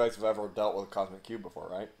don't think you guys have ever dealt with a cosmic cube before,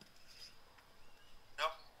 right? No.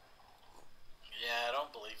 Yeah, I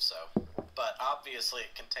don't believe so. But obviously,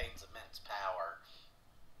 it contains immense power.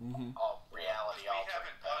 Mm-hmm. All reality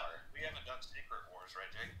altering power. We haven't done Secret Wars, right,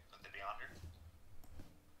 Jake? With the Beyonder.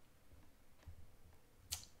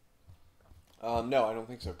 No, I don't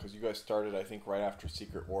think so, because you guys started, I think, right after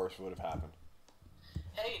Secret Wars would have happened.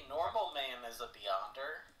 Hey, Normal Man is a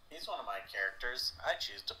Beyonder. He's one of my characters. I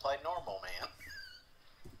choose to play Normal Man.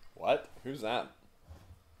 What? Who's that?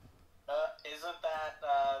 Isn't that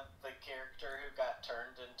the character who got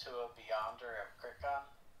turned into a Beyonder of Krikon?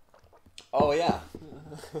 Oh, yeah.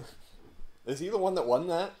 Is he the one that won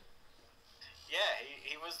that? Yeah,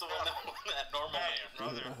 he was the one that won that Normal Man. Your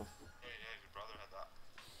brother. Yeah, your brother had that.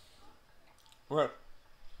 Right.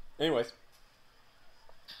 Anyways.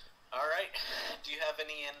 Alright, do you have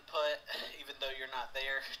any input, even though you're not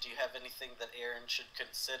there? Do you have anything that Aaron should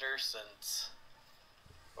consider since...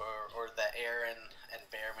 Or that Aaron and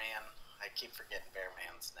Bearman... I keep forgetting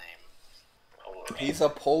Bearman's name. He's a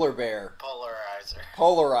polar bear. Polarizer.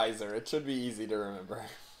 Polarizer. It should be easy to remember.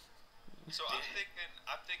 So I'm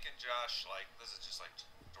thinking, Josh, like, this is just like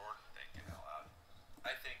Jordan thinking out loud.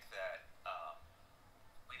 I think that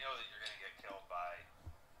we know that you're going to get killed by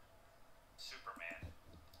Superman.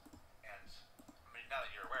 And, I mean, now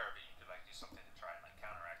that you're aware of it, you could, like, do something to try and, like,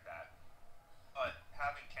 counteract that. But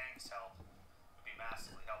having Kang's help would be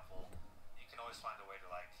massively helpful. You can always find a way to,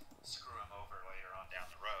 like, screw him over later on down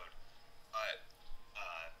the road. But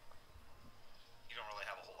you don't really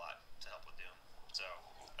have a whole lot to help with Doom. So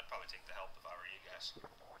I'd probably take the help if I were you guys.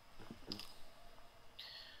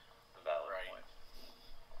 Valid Right. point.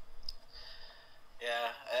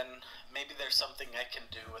 Yeah, and maybe there's something I can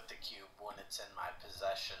do with the cube when it's in my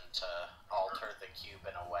possession to alter the cube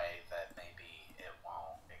in a way that maybe it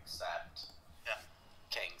won't accept Yeah.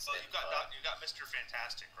 Kang's Well, input. you got Mr.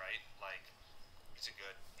 Fantastic, right? Like, he's a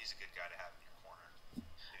good guy to have in your corner.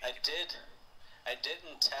 I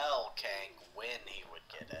didn't tell Kang when he would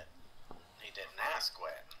get it. He didn't ask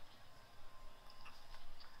when.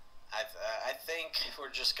 I think we're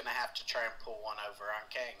just gonna have to try and pull one over on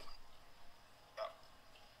Kang.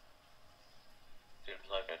 Seems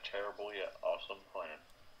like a terrible yet awesome plan.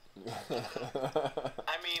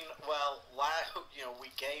 I mean, well, we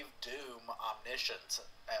gave Doom omniscience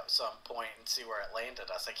at some point and see where it landed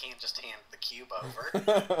us. I can't just hand the cube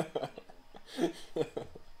over.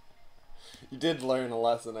 You did learn a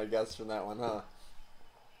lesson, I guess, from that one, huh?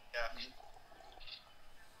 Yeah.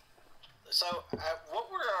 So,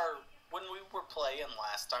 when we were playing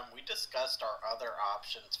last time, we discussed our other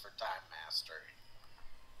options for time mastery.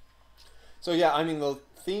 So yeah, I mean, the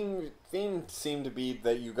theme seemed to be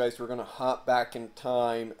that you guys were going to hop back in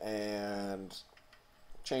time and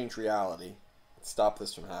change reality. Stop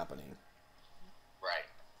this from happening. Right.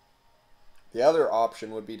 The other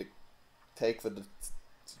option would be to take the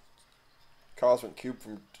cosmic cube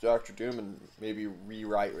from Dr. Doom and maybe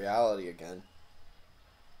rewrite reality again.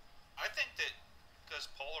 I think that because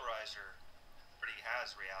Polarizer already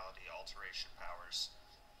has reality alteration powers,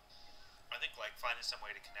 I think, like, finding some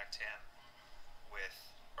way to connect him with,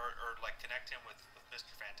 or like, connect him with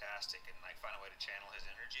Mr. Fantastic and, like, find a way to channel his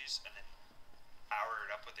energies and then power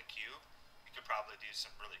it up with the cube, you could probably do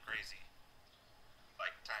some really crazy,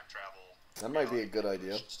 like, time travel. That might be a good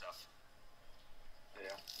idea. Stuff.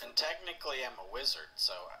 Yeah. And technically, I'm a wizard,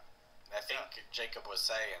 so I think Jacob was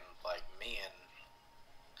saying, like, me and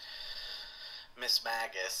Miss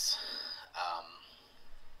Magus,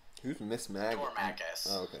 Who's Miss Mag? Dormagus.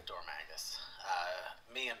 Oh, okay. Dormagus.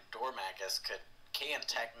 Me and Dormagus can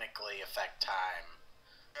technically affect time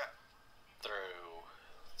through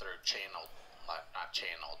channeled, not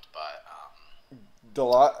channeled, but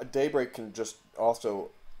Daybreak can just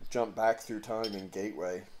also jump back through time in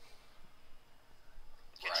Gateway.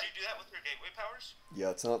 Can you do that with your gateway powers?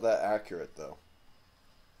 Yeah, it's not that accurate though.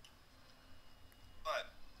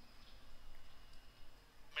 But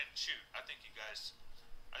I mean, shoot, I think you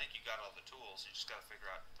got all the tools. You just got to figure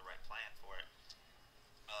out the right plan for it.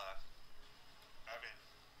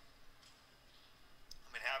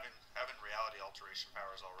 Having reality alteration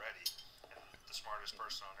powers already, and the smartest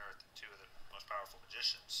person on earth, and two of the most powerful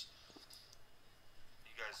magicians.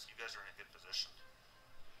 You guys are in a good position.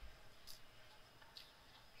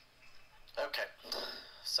 okay.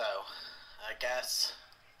 So, I guess,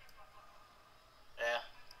 yeah.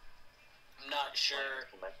 I'm not sure.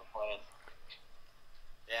 Make a plan.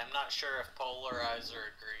 Yeah, I'm not sure if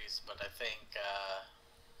Polarizer agrees, but I think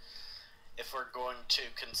if we're going to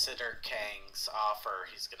consider Kang's offer,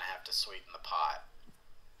 he's going to have to sweeten the pot.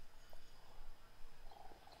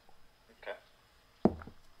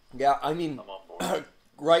 Yeah, I mean, I'm on board.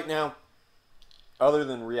 right now, other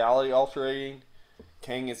than reality altering,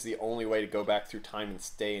 Kang is the only way to go back through time and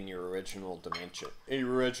stay in your original dimension,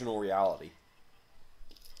 your original reality.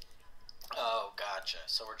 Oh, gotcha.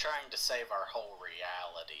 So we're trying to save our whole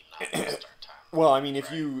reality, not just our time. Well, I mean, if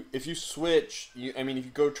Right. you switch, if you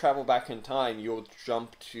go travel back in time, you'll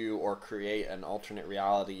jump to or create an alternate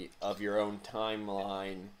reality of your own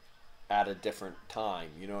timeline at a different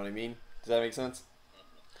time. You know what I mean? Does that make sense?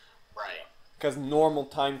 Right. Because normal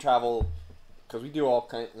time travel, because we do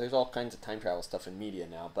there's all kinds of time travel stuff in media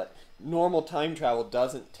now, but normal time travel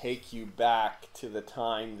doesn't take you back to the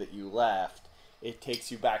time that you left. It takes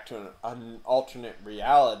you back to an alternate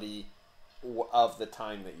reality of the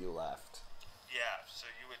time that you left. Yeah, so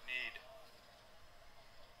you would need,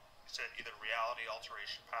 you said either reality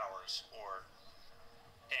alteration powers or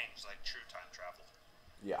things like true time travel.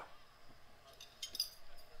 Yeah.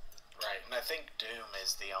 Right. And I think Doom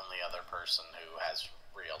is the only other person who has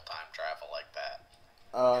real time travel like that.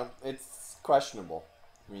 It's questionable.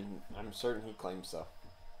 I mean, I'm certain he claims so.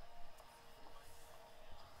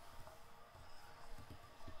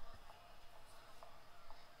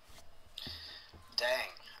 Dang.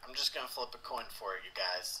 I'm just gonna flip a coin for it, you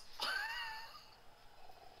guys.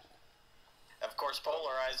 Of course,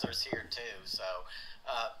 Polarizer's here too, so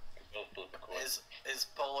We'll flip a coin. is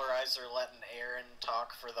Polarizer letting Aaron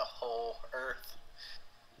talk for the whole Earth?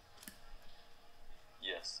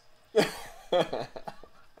 Yes. No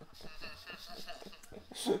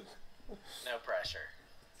pressure.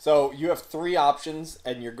 So you have three options,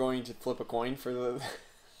 and you're going to flip a coin for the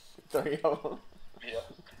three of them.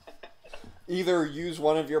 Yep. Either use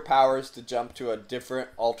one of your powers to jump to a different,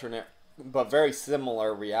 alternate, but very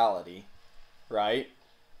similar reality, right?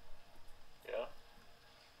 Yeah.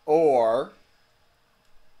 Or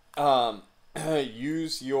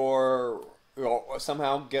use your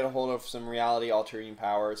somehow get a hold of some reality altering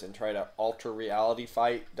powers and try to alter reality,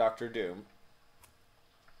 fight Doctor Doom.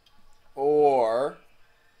 Or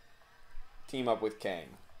team up with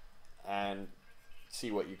Kang and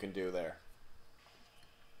see what you can do there.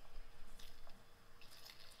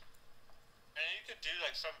 And you could do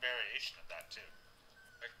like some variation of that too.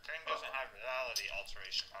 Like Kang doesn't have reality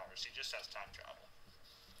alteration powers; he just has time travel.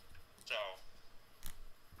 So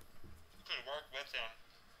you could work with him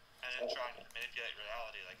and then try and manipulate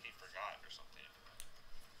reality like he forgot or something.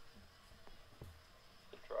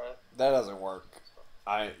 Could try it. That doesn't work.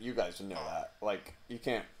 You guys know that. Like, you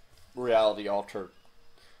can't reality alter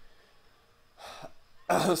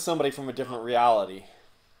somebody from a different reality.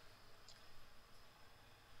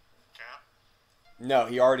 Can't? No,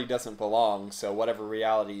 he already doesn't belong, so whatever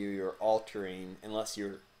reality you're altering, unless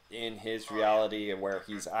you're in his reality and where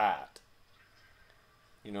he's at.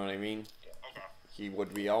 You know what I mean? Okay. He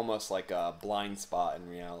would be almost like a blind spot in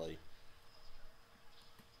reality.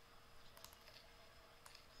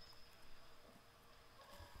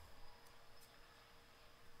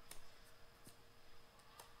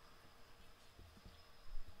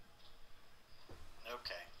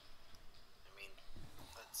 Okay. I mean,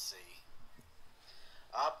 let's see.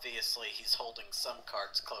 Obviously, he's holding some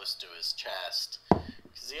cards close to his chest,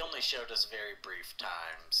 because he only showed us very brief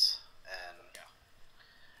times, and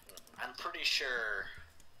I'm pretty sure,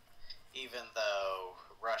 even though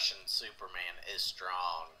Russian Superman is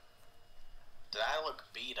strong, did I look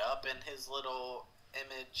beat up in his little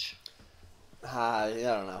image? I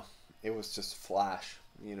don't know. It was just Flash.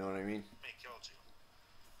 You know what I mean? He killed you.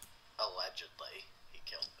 Allegedly, he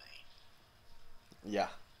killed me. Yeah,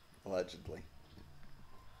 allegedly.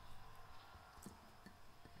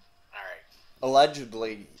 Alright.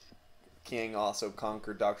 Allegedly, King also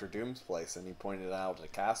conquered Doctor Doom's place, and he pointed out a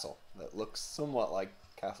castle that looks somewhat like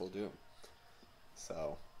Castle Doom.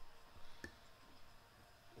 So,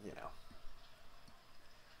 you know.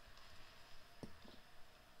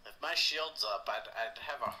 If my shield's up, I'd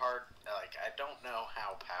have a hard, like, I don't know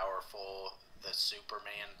how powerful the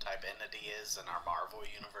Superman type entity is in our Marvel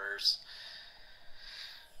universe,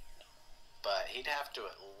 but he'd have to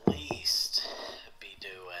at least be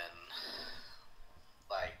doing,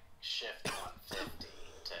 like, shift 150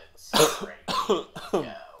 to separate me and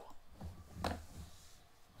go.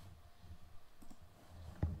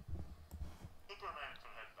 Superman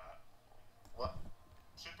can hit that. What?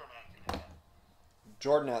 Superman can hit that.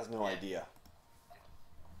 Jordan has no idea.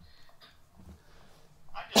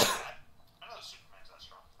 I get that. I know Superman's that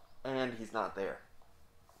strong. And he's not there.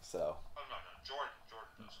 So, Oh no, Jordan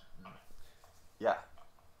does. I mean, yeah.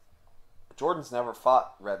 Jordan's never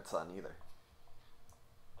fought Red Sun either.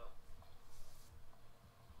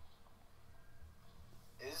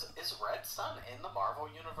 Is Red Sun in the Marvel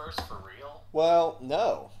universe for real? Well,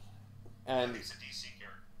 no. And he's a DC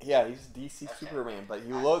character. yeah, he's DC Superman, but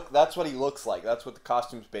that's what he looks like. That's what the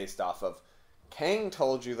costume's based off of. Kang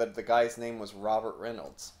told you that the guy's name was Robert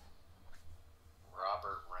Reynolds.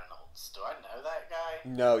 Robert Reynolds. Do I know that guy?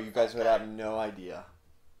 No, you guys would have no idea.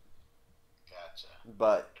 Gotcha.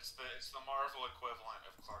 But It's the Marvel equivalent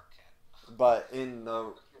of Clark Kent. But in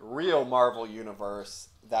the real Marvel universe,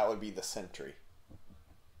 that would be the Sentry.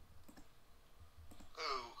 Who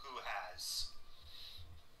has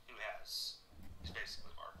he's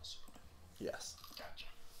basically Marvel Superman. Yes. Gotcha.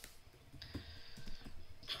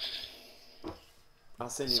 I'll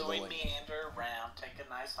send you So the we link. meander around, take a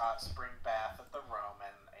nice hot spring bath at the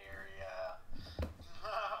Roman area.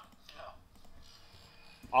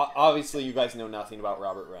 Obviously, you guys know nothing about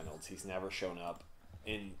Robert Reynolds. He's never shown up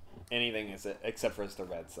in anything except for as the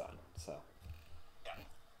Red Sun. So. Yeah.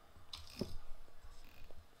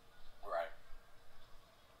 Right.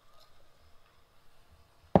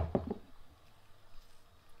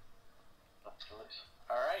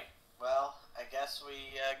 Alright, well, I guess we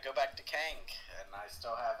go back to Kang, and I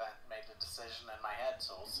still haven't made a decision in my head,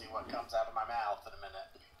 so we'll see what comes out of my mouth in a minute.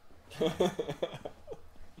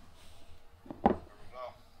 There we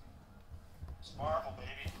go. It's Marvel,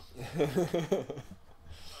 baby. This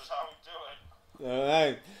is how we do it.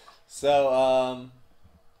 Alright. So,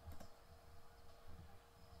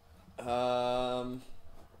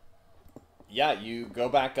 yeah, you go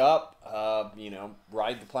back up,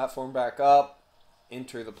 ride the platform back up,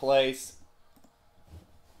 enter the place.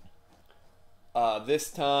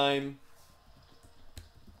 This time,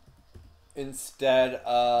 instead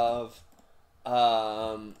of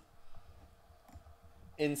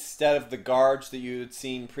the guards that you had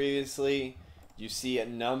seen previously, you see a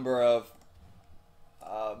number of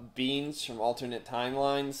beings from alternate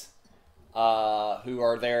timelines who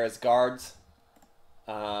are there as guards.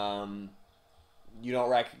 You don't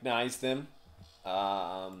recognize them,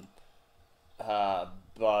 but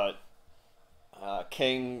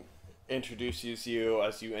King introduces you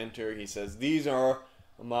as you enter. He says, "These are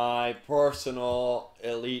my personal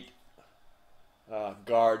elite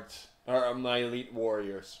guards, or my elite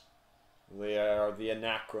warriors. They are the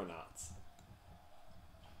Anachronauts.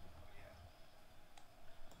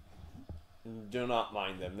 Do not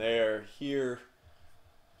mind them. They are here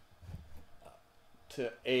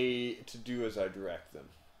to do as I direct them."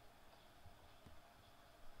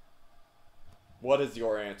 What is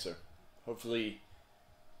your answer? Hopefully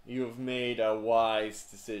you have made a wise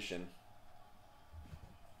decision.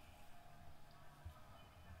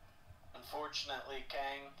 Unfortunately,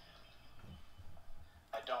 Kang,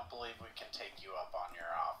 I don't believe we can take you up on your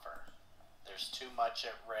offer. There's too much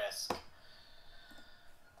at risk.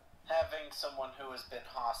 Having someone who has been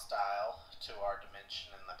hostile to our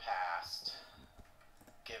dimension in the past,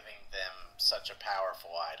 giving them such a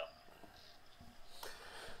powerful item.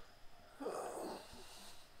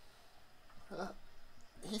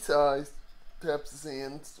 He sighs, taps his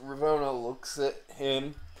hands. Ravonna looks at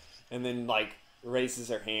him and then, raises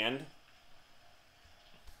her hand.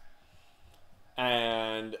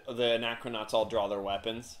 And the Anachronauts all draw their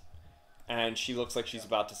weapons. And she looks like she's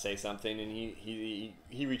about to say something, and he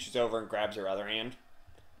reaches over and grabs her other hand.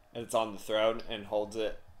 And it's on the throne, and holds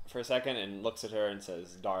it for a second, and looks at her and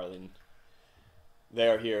says, "Darling, they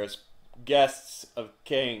are here as guests of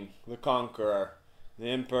King, the Conqueror, the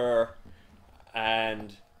Emperor,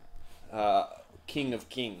 and King of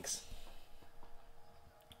Kings.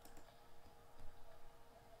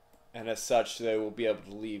 And as such, they will be able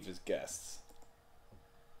to leave as guests."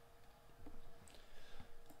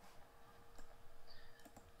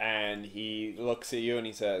 And he looks at you and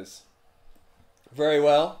he says, "Very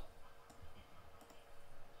well.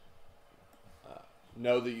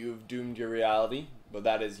 Know that you have doomed your reality, but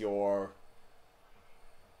that is your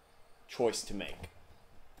choice to make."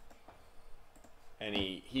 And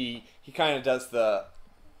he kind of does the,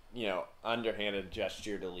 underhanded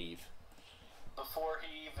gesture to leave. Before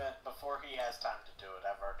he has time to do it,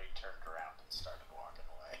 I've already turned around and started walking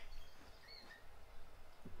away.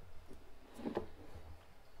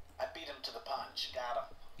 I beat him to the punch. Got him.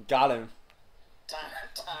 Got him.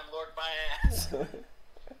 Time Lord my ass.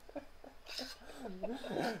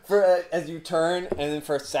 As you turn, and then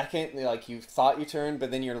for a second, you thought you turned,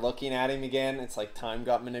 but then you're looking at him again. It's like time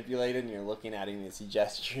got manipulated, and you're looking at him as he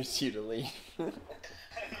gestures you to leave. Close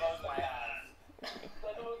my eyes.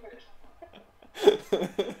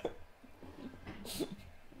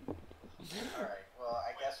 Alright, well,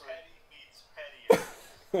 I guess Petty meets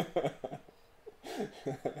pettier.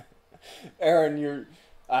 Aaron,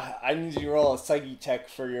 I need you to roll a psyche check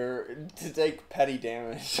to take petty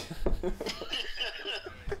damage.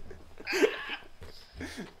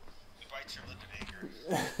 If I your limited anger.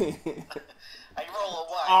 I roll a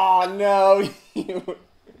 1. Oh no!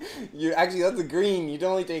 You actually, that's a green. You'd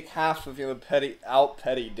only take half of your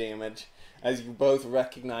petty damage, as you both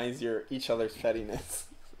recognize each other's pettiness.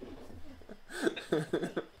 Perfect.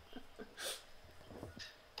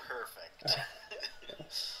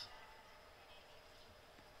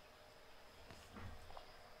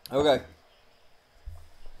 Okay.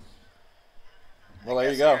 Well, there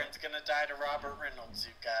you guess go. Aaron's gonna die to Robert Reynolds,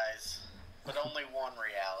 you guys. But only one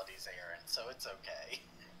reality's Aaron, so it's okay.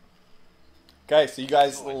 Okay, so you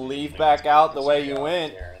guys leave back out the way you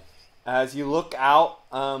went. As you look out,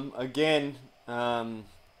 again,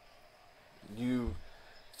 you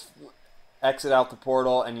exit out the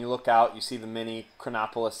portal and you look out. You see the mini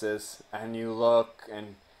Chronopolises, and you look,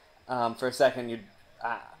 and for a second, you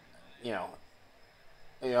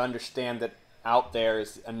understand that out there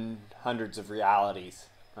is hundreds of realities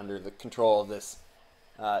under the control of this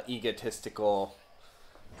egotistical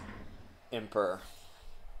emperor.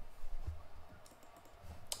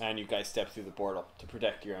 And you guys step through the portal to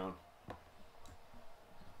protect your own.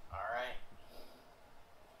 Alright.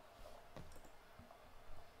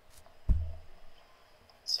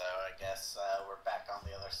 So I guess we're back on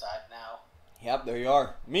the other side now. Yep, there you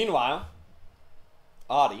are. Meanwhile,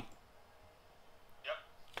 Audie.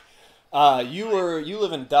 Yep. You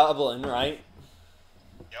live in Dublin, right?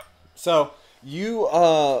 Yep. So you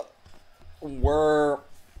were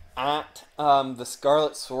at the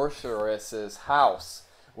Scarlet Sorceress's house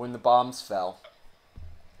when the bombs fell.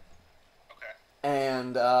 Okay.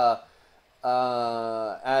 And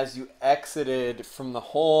as you exited from the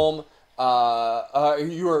home,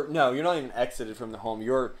 you're not even exited from the home.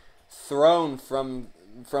 You're thrown from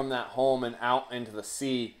that home and out into the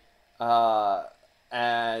sea.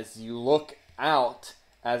 As you look out,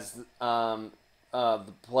 as the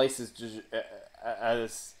place is just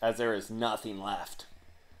as there is nothing left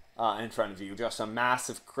in front of you, just a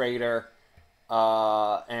massive crater.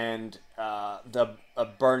 And a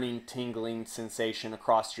burning, tingling sensation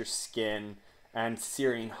across your skin, and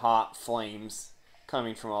searing hot flames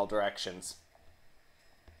coming from all directions.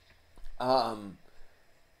 What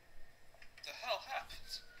the hell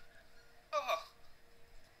happened? Oh,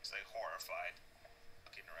 he's like horrified,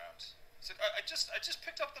 looking around. He's like, I just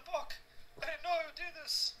picked up the book. I didn't know I would do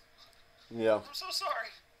this. Yeah. I'm so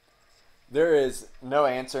sorry. There is no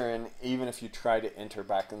answer, and even if you try to enter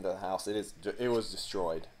back into the house, it was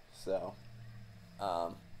destroyed. So,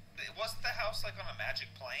 wasn't the house like on a magic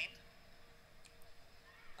plane?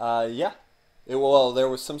 yeah. There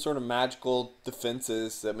was some sort of magical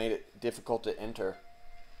defenses that made it difficult to enter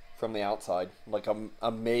from the outside, like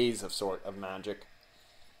a maze of magic.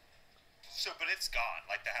 So, but it's gone.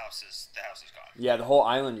 Like the house is gone. Yeah, the whole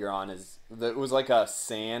island you're on it was like a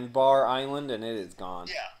sandbar island, and it is gone.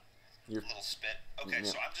 Yeah. You're, a little spit. Okay, yeah.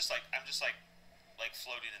 so I'm just like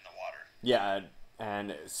floating in the water. Yeah,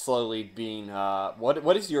 and slowly being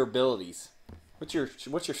what is your abilities? What's your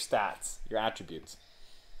stats? Your attributes?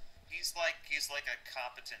 He's like a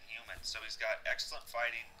competent human. So he's got excellent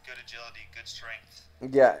fighting, good agility, good strength.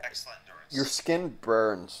 Yeah. Excellent endurance. Your skin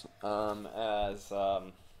burns as Yeah,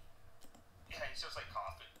 he's just like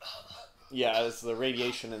coughing. yeah, as the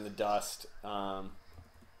radiation and the dust. He's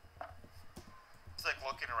like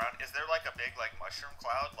looking around. Is there like a big like mushroom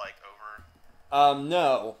cloud like over?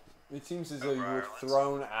 No. It seems as though you were Ireland?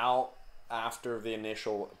 thrown out after the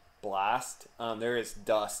initial blast. There is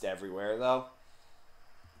dust everywhere though.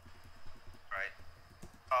 Right.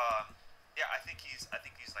 Yeah, I think he's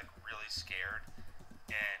like really scared.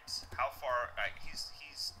 And how far? He's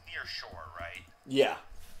near shore, right? Yeah.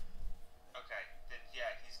 Okay. Then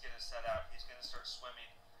yeah, he's gonna set out. He's gonna start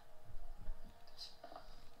swimming.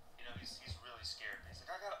 You know, he's really scared. He's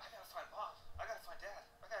like, I gotta find Mom. I gotta find Dad.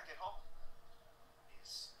 I gotta get home.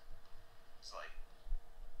 He's like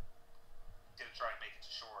gonna try and make it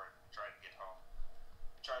to shore and try to get home.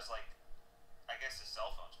 He tries like, I guess his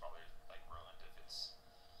cell phone's probably like ruined if it's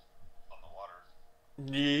on the water.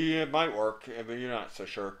 Yeah, it might work, but you're not so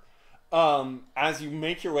sure. As you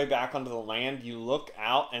make your way back onto the land, you look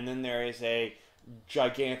out, and then there is a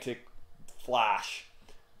gigantic flash.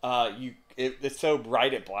 It's so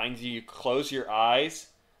bright it blinds you. You close your eyes,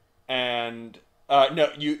 and no,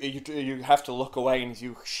 you have to look away, and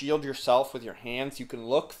you shield yourself with your hands. You can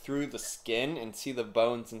look through the skin and see the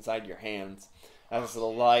bones inside your hands, as the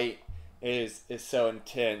light is so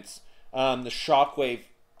intense. The shockwave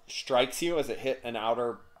strikes you as it hit an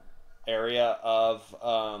outer area of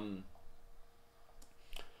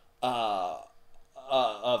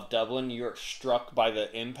Dublin. You're struck by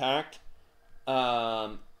the impact,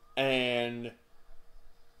 and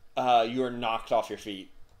you are knocked off your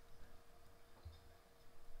feet.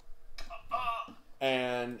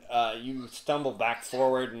 you stumble back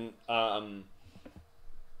forward, and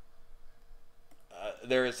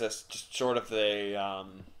there is this just sort of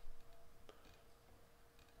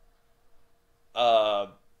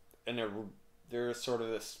there's sort of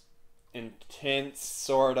this intense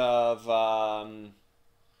sort of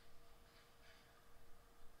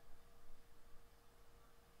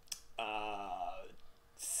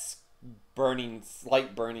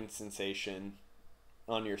slight burning sensation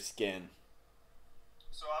on your skin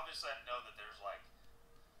So obviously I know that there's like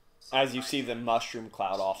as you see the mushroom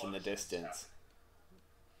cloud off in the distance.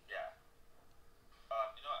 Yeah.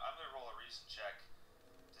 You know what? I'm gonna roll a reason check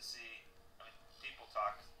to see. I mean, people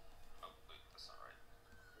talk. Oh wait, that's not right.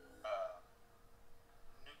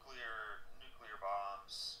 Nuclear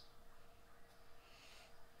bombs.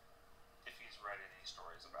 If he's read any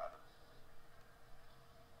stories about them.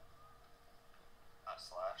 Not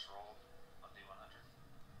slash roll on D100.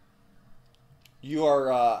 You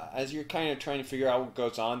are, as you're kind of trying to figure out what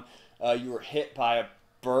goes on, you were hit by a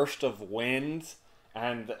burst of wind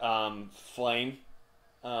and flame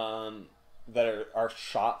that are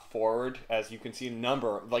shot forward. As you can see, a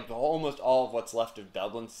number, like almost all of what's left of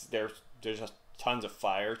Dublin, there's just tons of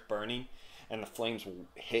fires burning, and the flames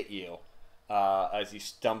hit you as you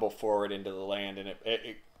stumble forward into the land, and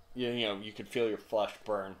it you could feel your flesh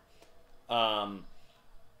burn.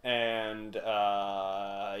 And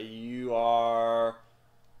you are. I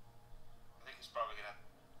think he's probably gonna have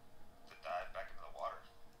to dive back into the water.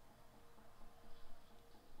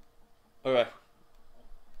 Okay.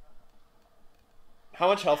 How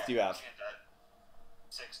much health do you have?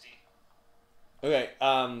 60. Okay.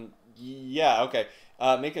 Yeah. Okay.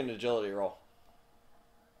 Make an agility roll.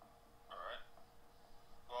 All right.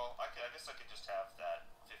 Well, I guess I could just have that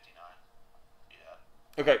 59. Yeah.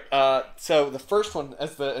 Okay. So the first one,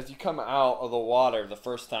 as you come out of the water the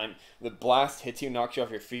first time, the blast hits you, knocks you off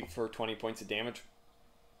your feet for 20 points of damage,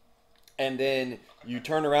 and then you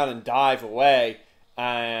turn around and dive away,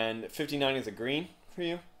 and 59 is a green for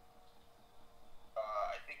you.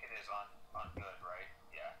 I think it is on good, right?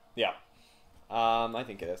 Yeah. I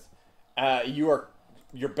think it is.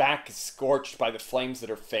 Your back is scorched by the flames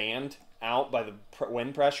that are fanned out by the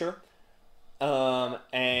wind pressure,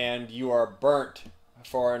 and you are burnt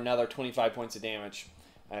for another 25 points of damage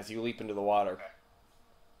as you leap into the water.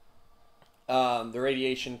 Okay. The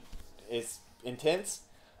radiation is intense,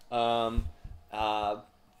 but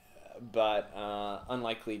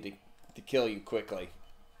unlikely to kill you quickly.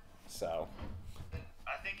 So.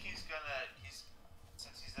 I think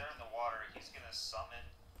since he's there in the water, he's gonna summon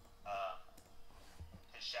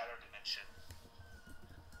his shadow dimension.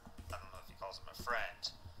 I don't know if he calls him a friend,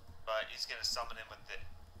 but he's gonna summon him with the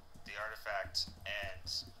artifact and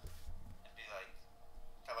be like,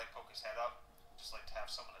 kind of like poke his head up, just like to have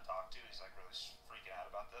someone to talk to. He's like really freaking out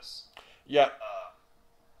about this. Yeah.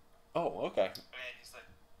 Oh, okay. And he's like,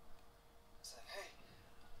 hey,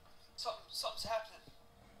 something's happening.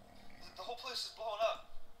 The whole place is blowing up.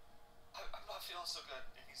 I'm not feeling so good.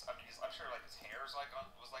 And I'm sure like his hair's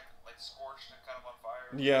was scorched and kind of on fire.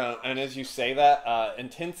 Yeah, and as you say that,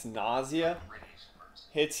 intense nausea Radiation burns.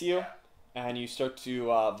 hits you, Yeah. and you start to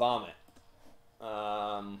vomit.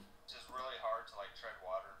 It's just really hard to like tread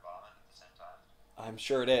water and vomit at the same time. I'm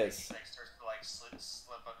sure it is. He like starts to like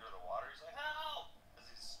slip under the water. He's like, help! As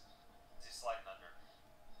he's sliding under.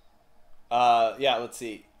 Yeah, let's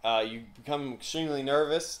see. You become extremely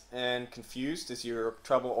nervous and confused as you have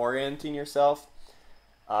trouble orienting yourself.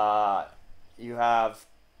 You have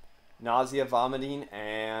nausea, vomiting,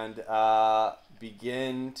 and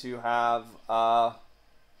begin to have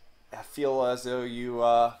feel as though you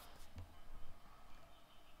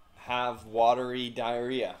have watery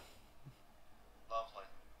diarrhea. Lovely.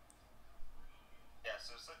 Yeah,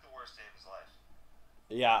 so it's like the worst day of his life.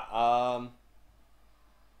 Yeah.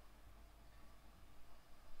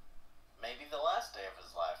 Maybe the last day of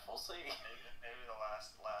his life. We'll see. Maybe the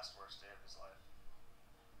last worst day of his life.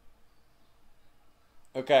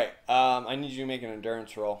 Okay. I need you to make an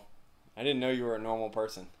endurance roll. I didn't know you were a normal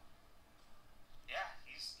person. Yeah,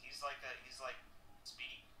 he's like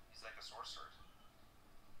speedy. He's like a sorcerer.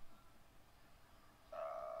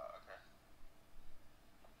 Okay.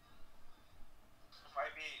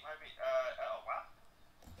 Might be. Oh wow.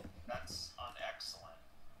 That's unexcellent.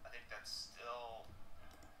 I think that's still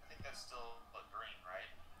a green,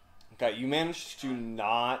 right? Okay, you managed to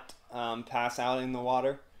not pass out in the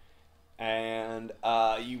water, and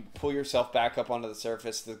you pull yourself back up onto the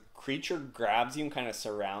surface. The creature grabs you and kind of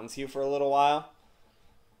surrounds you for a little while,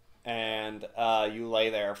 and you lay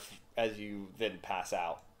there as you then pass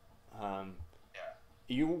out. Yeah.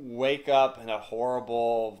 You wake up in a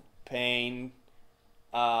horrible pain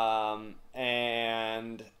and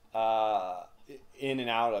in and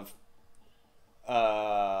out of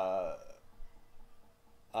uh,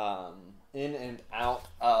 in and out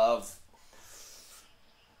of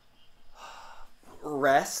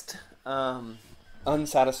rest,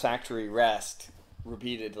 unsatisfactory rest,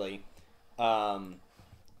 repeatedly,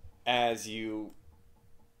 as you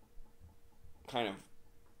kind of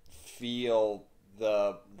feel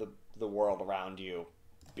the world around you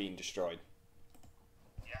being destroyed.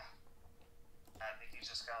 Yeah. I think he's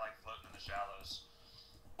just kind of like floating in the shallows.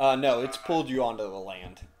 No, it's pulled you onto the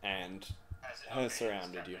land and has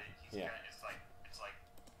surrounded you. Yeah. It's like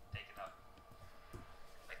taking up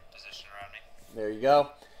like position around me. There you go.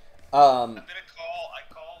 I'm gonna call. I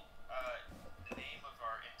call the name of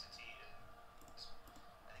our entity.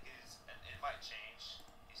 I think it is. It might change.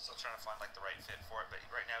 He's still trying to find like the right fit for it, but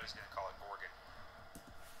right now he's gonna call it Gorgon.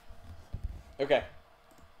 Okay.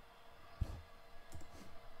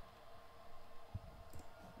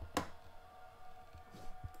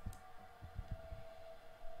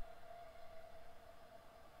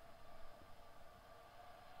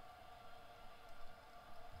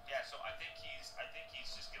 Yeah, so I think he's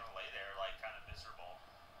just gonna lay there like kind of miserable,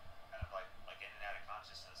 kind of like in and out of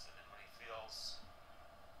consciousness, and then when he feels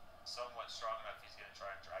somewhat strong enough, he's gonna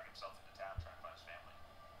try and drag himself into town, try and find his family.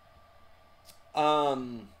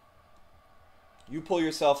 You pull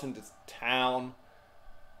yourself into town,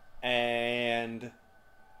 and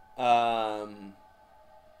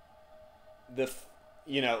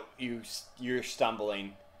you're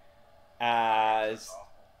stumbling as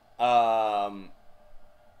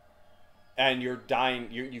and you're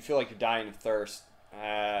dying. You feel like you're dying of thirst,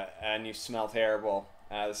 and you smell terrible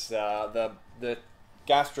as the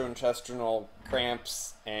gastrointestinal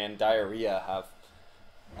cramps and diarrhea have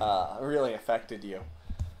really affected you.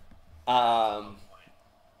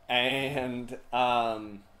 And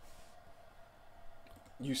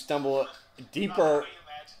you stumble deeper.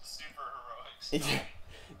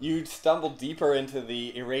 You stumble deeper into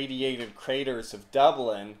the irradiated craters of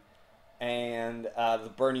Dublin, and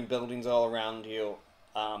the burning buildings all around you.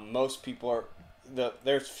 Most people are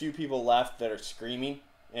there's few people left that are screaming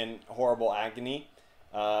in horrible agony.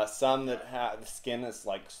 Some that have the skin is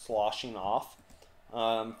like sloshing off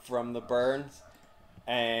from the burns,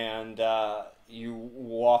 and you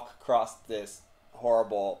walk across this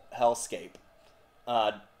horrible hellscape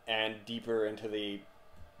and deeper into the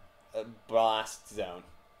blast zone.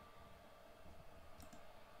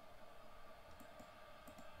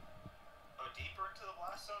 Oh, deeper into the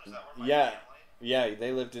blast zone? Is that where my family? Yeah,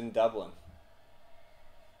 they lived in Dublin.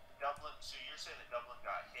 Dublin. So you're saying that Dublin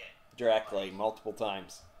got hit directly, multiple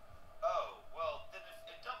times. Oh, well, then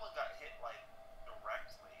if Dublin got hit, like,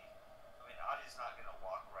 directly, I mean, Adi's not going to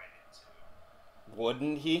walk right into...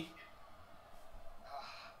 Wouldn't he?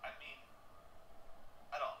 I mean,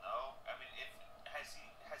 I don't know. I mean, has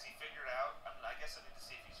he figured out... I mean, I guess I need to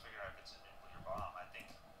see if he's figured out if it's a nuclear bomb. I think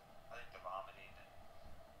the vomiting and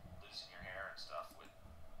losing your hair and stuff would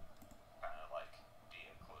kind of, like, be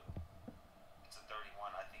a clue. It's a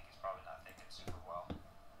 31. I think he's probably not thinking super well.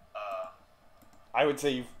 I would say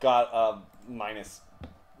you've got a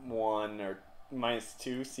 -1 or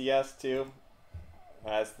 -2 CS too,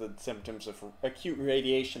 as the symptoms of acute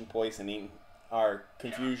radiation poisoning are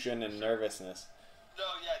confusion and nervousness. No,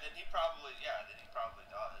 then he probably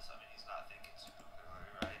does. I mean, he's not thinking super clearly,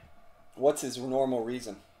 right? What's his normal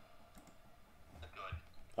reason? Good.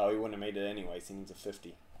 Oh, he wouldn't have made it anyways. He needs a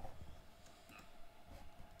 50.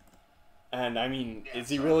 And I mean, is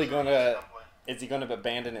he really gonna? Is he gonna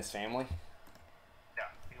abandon his family? No,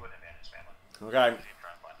 he wouldn't abandon his family. Okay.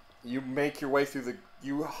 You make your way through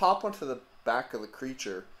you hop onto the back of the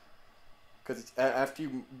creature, because after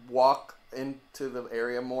you walk into the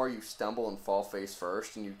area more, you stumble and fall face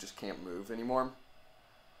first, and you just can't move anymore.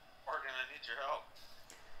 Morgan, I need your help.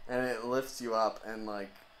 And it lifts you up and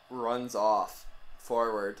like runs off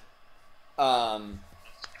forward.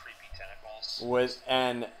 Creepy tentacles.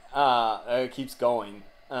 It keeps going.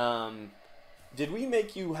 Did we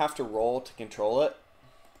make you have to roll to control it?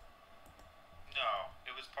 No,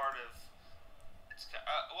 it was part of.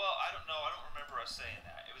 Well, I don't know. I don't remember us saying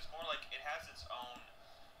that. It was more like it has its own,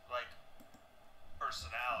 like,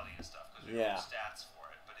 personality and stuff because we rolled stats for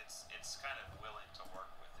it. But it's kind of willing to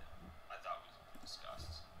work with him. I thought we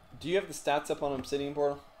discussed. Do you have the stats up on Obsidian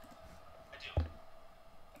Portal? I do.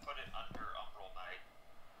 I put it under Umbral Knight.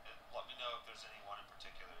 Let me know if there's anyone in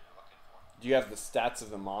particular you're looking for. Do you have the stats of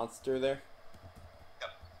the monster there?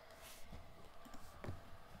 Yep.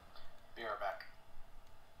 Be right back.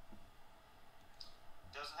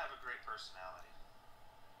 Doesn't have a great personality.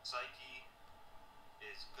 Psyche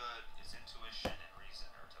is good. His intuition and he's in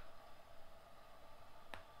Naruto.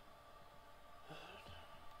 And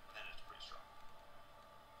then it's pretty strong.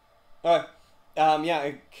 Alright. Yeah,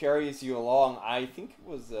 it carries you along. I think it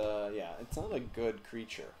was, yeah, it's not a good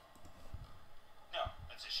creature. No,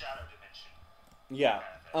 it's a shadow dimension. Yeah.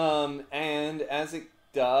 Kind of And as it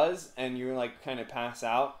does, and you like kind of pass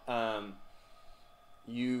out,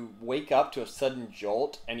 you wake up to a sudden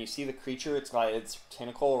jolt, and you see the creature. It's got its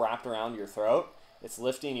tentacle wrapped around your throat. It's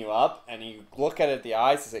lifting you up, and you look at it at the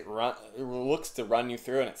eyes as it looks to run you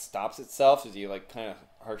through, and it stops itself as you like kind of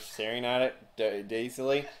are staring at it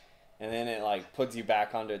dazedly, and then it like puts you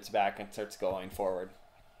back onto its back and starts going forward.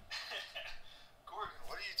 Gordon,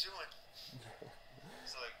 what are you doing?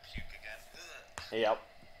 So like puke again. Yep.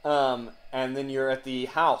 And then you're at the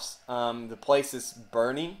house. The place is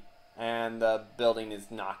burning, and the building is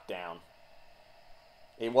knocked down.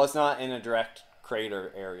 It was not in a direct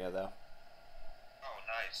crater area, though. Oh,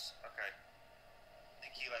 nice. Okay. I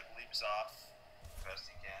think he like leaps off as best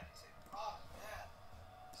he can and say, "Mom, Dad."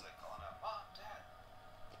 He's like calling out, "Mom, Dad."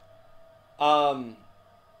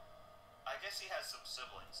 I guess he has some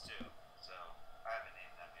siblings too, so I haven't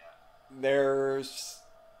named them yet. There's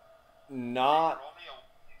not. Roll me a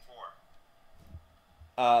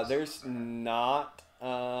 4. There's not.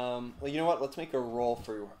 Well, you know what? Let's make a roll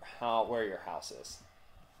for where your house is.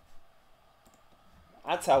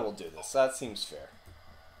 That's how we'll do this. That seems fair.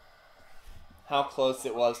 How close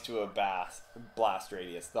it was to a blast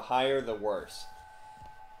radius. The higher, the worse.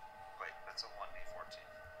 Wait, that's a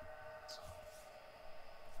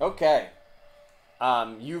 1d14. Okay.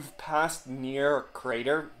 You've passed near a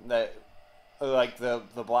crater that, like the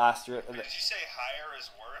blaster. Did you say higher is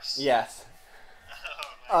worse? Yes.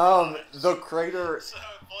 Oh, my The crater. So it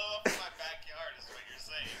blew up in my backyard is what you're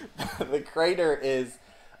saying. The crater is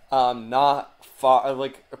not far,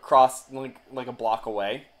 like across, like a block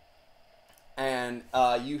away, and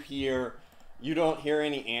you don't hear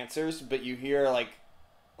any answers, but you hear like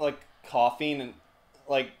coughing and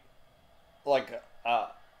like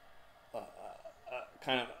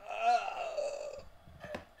kind of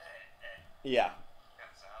yeah. Kind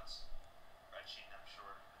of sounds retching, I'm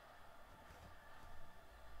sure.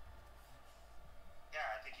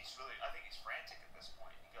 Yeah, I think he's frantic at this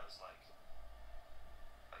point. He goes like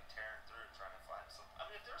tearing through, trying to find something. I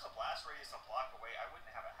mean, if there was a blast radius a block away, I wouldn't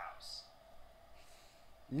have a house.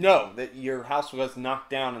 No, that your house was knocked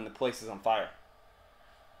down and the place is on fire.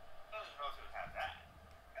 I don't even know if it would have that.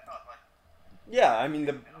 I thought like. Yeah, I mean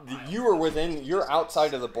you're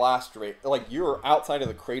outside of the blast rate, like you're outside of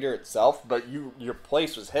the crater itself, but your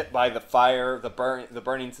place was hit by the fire, the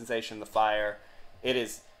burning sensation, the fire. It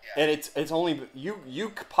is, Yeah. and it's only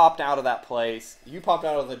you popped out of that place. You popped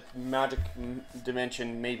out of the magic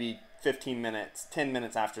dimension maybe 10 minutes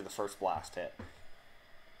after the first blast hit.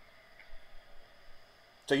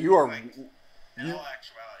 So you are Like, in all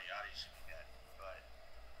actuality, Adi should be dead, but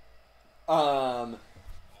we'll roll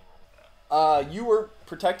with that. You were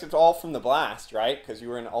protected all from the blast, right? Because you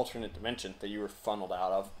were in an alternate dimension that you were funneled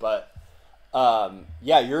out of. But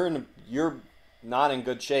yeah, you're not in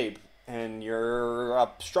good shape, and you're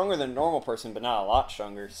stronger than a normal person, but not a lot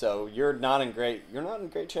stronger. So you're not in great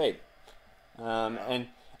shape.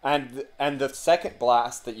 And the second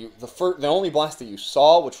blast that the only blast that you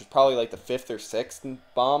saw, which was probably like the 5th or 6th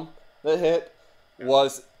bomb that hit,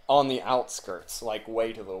 was on the outskirts, like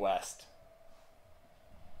way to the west.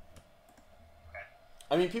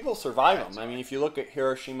 I mean, people survive them. I mean, if you look at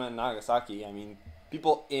Hiroshima and Nagasaki, I mean,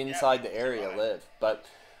 people inside the area live. But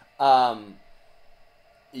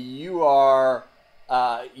you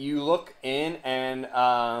look in, and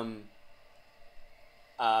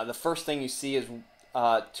the first thing you see is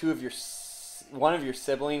one of your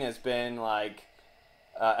sibling has been like,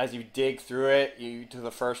 as you dig through it, to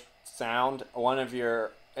the first sound,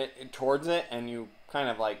 towards it, and you kind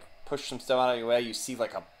of like push some stuff out of your way. You see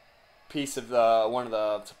like a piece of one of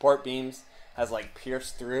the support beams has like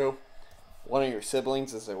pierced through one of your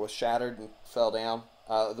siblings as it was shattered and fell down.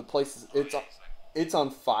 The place it's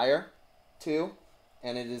on fire too,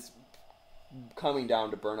 and it is coming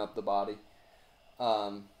down to burn up the body.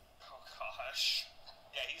 Oh gosh.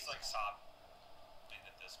 Yeah, he's like sobbing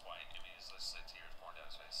at this point. I mean, he's just like tears pouring down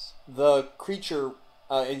his face. The creature,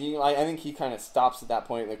 I think he kind of stops at that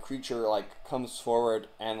point. The creature like comes forward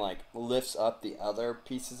and like lifts up the other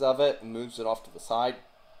pieces of it and moves it off to the side,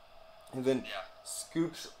 and then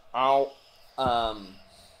scoops out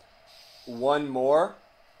one more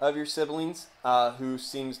of your siblings who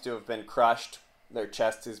seems to have been crushed. Their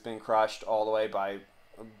chest has been crushed all the way by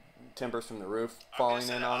timbers from the roof falling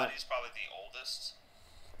in on it. He's probably the oldest.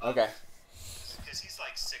 Okay. Because he's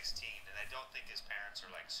like 16, and I don't think his parents are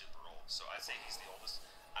like super old, so I'd say he's the oldest.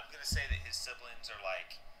 I'm gonna say that his siblings are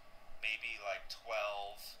like maybe like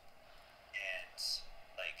 12 and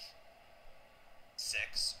like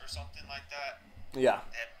 6 or something like that. Yeah.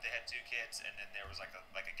 They had 2 kids, and then there was like a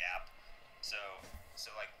gap. So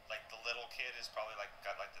like the little kid is probably like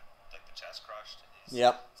got like the chest crushed.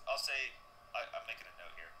 Yep. I'll say I'm making a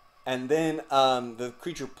note here. And then the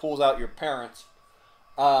creature pulls out your parents.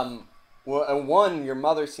 One, your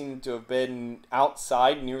mother seemed to have been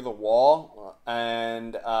outside near the wall,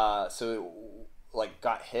 and so like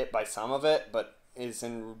got hit by some of it, but is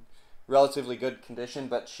in relatively good condition.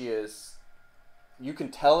 But she is, you can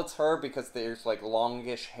tell it's her because there's like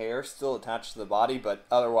longish hair still attached to the body, but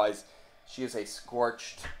otherwise she is a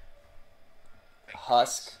scorched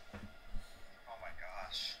husk. Oh my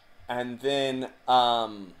gosh. And then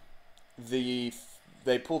they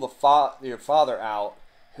pull your father out,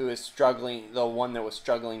 who is struggling, the one that was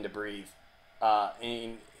struggling to breathe,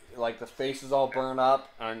 and like the face is all burned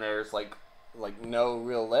up, and there's like no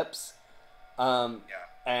real lips, and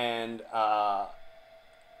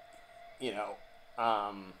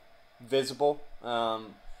visible.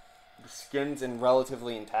 The skin's in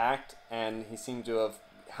relatively intact, and he seemed to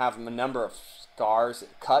have a number of scars,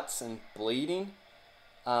 cuts, and bleeding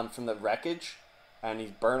from the wreckage, and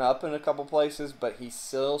he's burnt up in a couple places, but he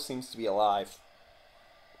still seems to be alive.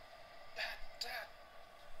 Dad,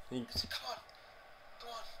 come on,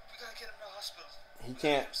 we gotta get him to the hospital. He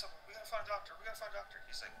can't. We gotta find a doctor.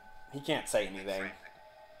 He's like. He can't say anything. No,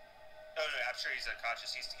 I'm sure he's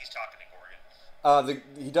unconscious. He's talking to Gorgon.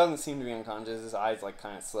 He doesn't seem to be unconscious. His eyes like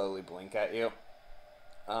kind of slowly blink at you.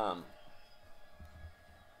 Dad,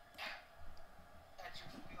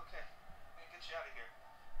 you'll be okay. I'm gonna get you out of here.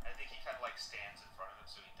 I think he kind of like stands in front of him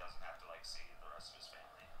so he doesn't have to like see the rest of his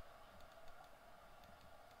family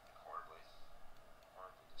horribly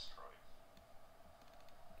destroyed.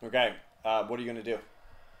 Okay. What are you gonna do?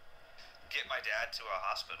 Get my dad to a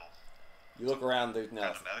hospital. You look around. There's Kind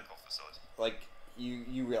nothing. of medical facility. Like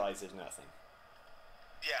you realize there's nothing.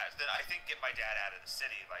 Yeah, then I think get my dad out of the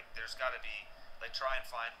city. Like, there's got to be like try and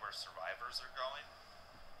find where survivors are going,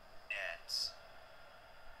 and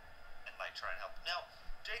like try and help. Now,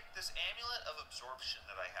 Jake, this amulet of absorption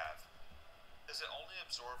that I have, does it only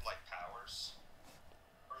absorb like powers,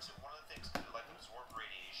 or is it one of the things that like absorb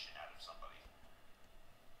radiation out of somebody?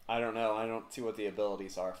 I don't know. I don't see what the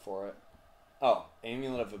abilities are for it. Oh,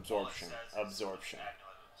 amulet of absorption. Absorption.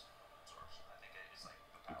 Amulet of absorption. I think it is like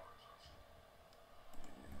the power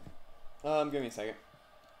absorption. Give me a second.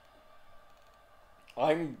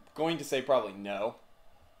 I'm going to say probably no.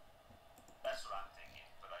 That's what I'm thinking,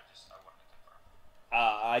 but I wanted to confirm.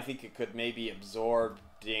 I think it could maybe absorb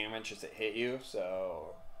damage as it hit you,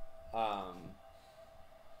 so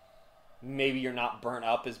maybe you're not burnt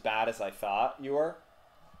up as bad as I thought you were.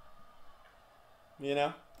 You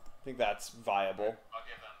know? I think that's viable. I'll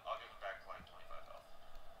give him back like 25 health.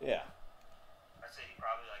 Yeah. I'd say he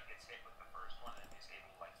probably like gets hit with the first one and is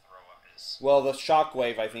able to like throw up his. Well, the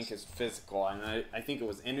shockwave I think is physical, and I think it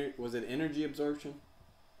was energy absorption?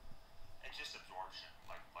 It's just absorption,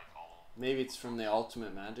 like hollow. Maybe it's from the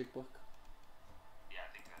Ultimate Magic book. Yeah,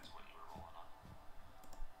 I think that's what you were rolling on.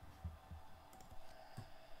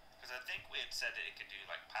 Because I think we had said that it could do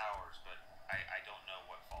like powers, but I don't know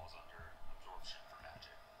what falls under absorption for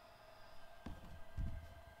magic.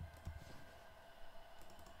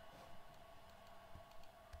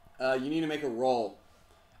 You need to make a roll.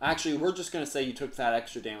 Actually, we're just going to say you took that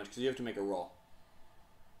extra damage because you have to make a roll.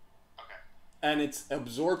 Okay. And it's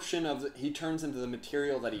absorption of he turns into the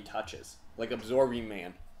material that he touches. Like Absorbing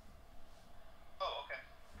Man. Oh, okay.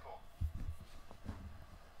 Cool.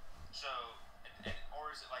 So,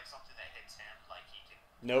 or is it like something that hits him, like he can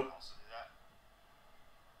Nope. also do that?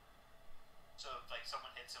 So, if like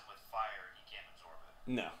someone hits him with fire, he can't absorb it?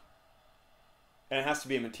 No. And it has to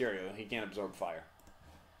be a material. He can't absorb fire.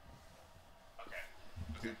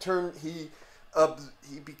 He's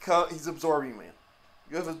Absorbing Man.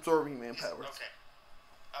 You have Absorbing Man powers. Okay.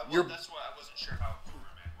 That's why I wasn't sure how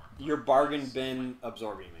Absorbing Man worked. Your bargain bin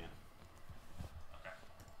Absorbing Man.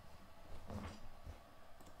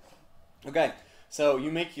 Okay, so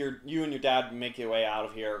you and your dad make your way out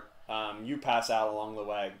of here. You pass out along the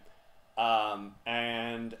way,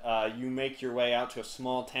 and you make your way out to a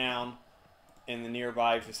small town in the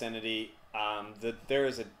nearby vicinity. There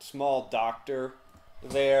is a small doctor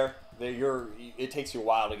there. It takes you a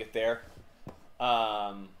while to get there,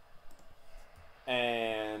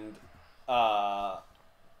 and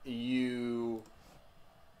you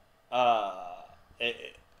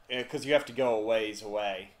because you have to go a ways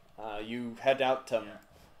away. You head out to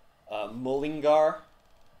Mullingar,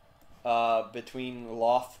 between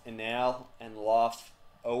Lof Inal and Lof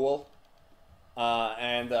Owel.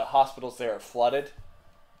 And the hospitals there are flooded.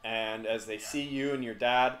 And as they see you and your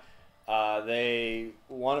dad,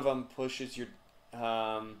 one of them pushes your,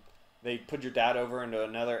 they put your dad over into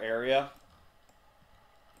another area,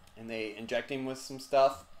 and they inject him with some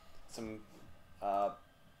stuff, some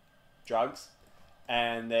drugs,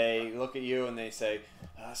 and they look at you and they say,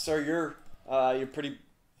 "Sir, you're pretty,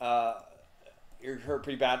 you're hurt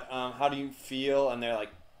pretty bad. How do you feel?" And they're like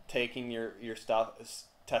taking your stuff,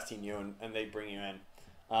 testing you, and they bring you in.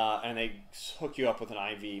 And they hook you up with an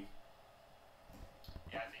IV. Yeah,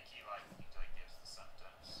 I think he gives the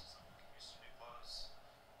symptoms. Some used to be close.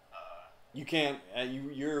 You can't.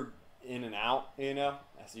 You're in and out. You know,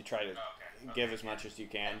 as you try to give as much as you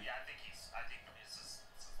can. Yeah, I think this is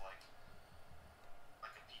like a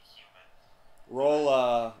peak human.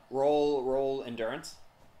 Roll endurance.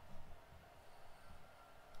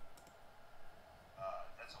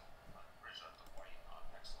 That's a white on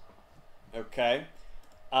excellent. Okay.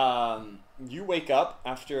 You wake up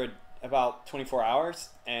after about 24 hours,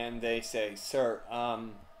 and they say, "Sir,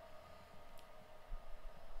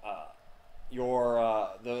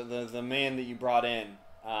 the man that you brought in."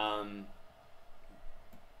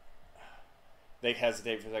 They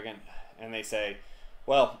hesitate for a second, and they say,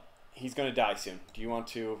 "Well, he's going to die soon. Do you want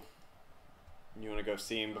to go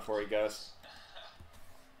see him before he goes?"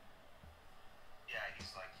 Yeah,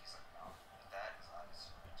 he's like, no, that is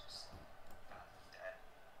obviously just dead.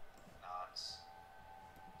 Nods.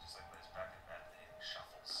 Just lays back in bed and he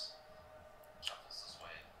shuffles his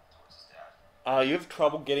way towards his dad. You have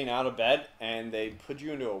trouble getting out of bed, and they put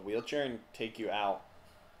you into a wheelchair and take you out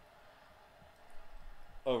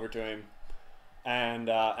over to him. And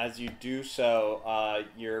as you do so,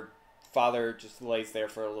 your father just lays there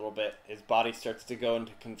for a little bit. His body starts to go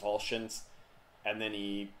into convulsions, and then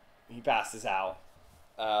he passes out.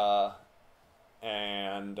 I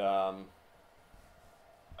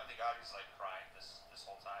think Audie's like crying this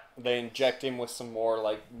whole time. They inject him with some more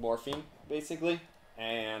like morphine, basically,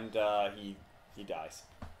 and he dies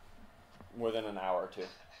within an hour or two. And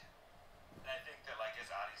I think that like as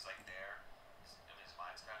Audie's like there, his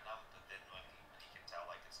mind's kind of numb, but then when he can tell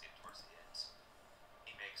like it's getting towards the end,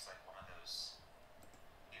 he makes like one of those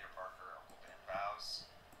Peter Parker Uncle Ben vows.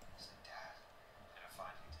 He's like, "Dad, I'm gonna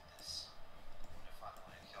find who did this. I'm gonna find the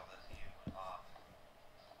one who killed you and Mom,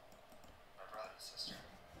 my brother and sister. I'm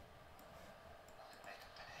gonna make them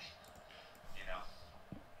pay." You know,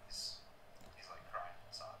 he's like crying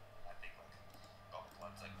inside. I think like all the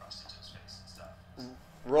blood's like rushed into his face and stuff.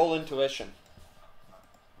 Roll intuition.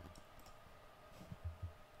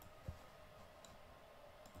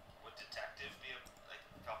 Would detective be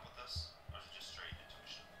help with this, or is it just straight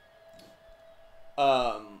intuition?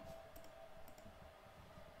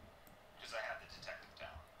 Because I have the detective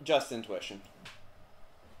down. Just intuition.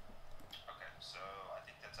 Okay, so I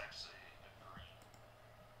think that's actually a green.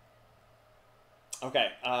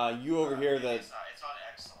 Okay. You overhear the. It's on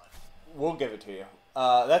excellent. We'll give it to you.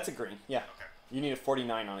 That's a green. Yeah. Okay. You need a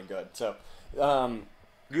 49 on a good. So,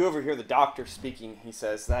 you overhear the doctor speaking. He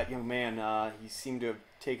says, "That young man, he seemed to have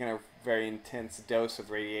taken a very intense dose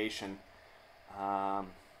of radiation.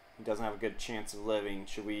 He doesn't have a good chance of living.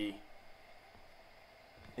 Should we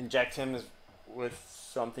inject him with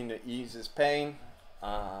something to ease his pain?"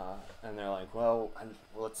 And they're like, "Well,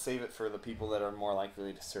 let's save it for the people that are more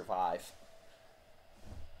likely to survive."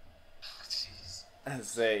 Jeez.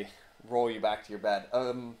 As they roll you back to your bed.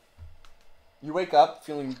 You wake up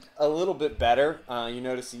feeling a little bit better. You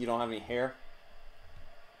notice that you don't have any hair.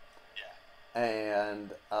 Yeah.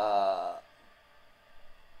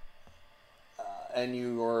 And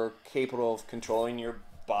you are capable of controlling your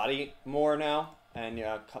body more now, and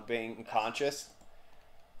being conscious.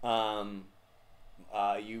 You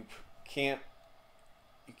can't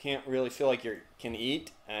really feel like you can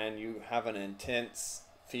eat, and you have an intense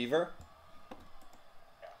fever.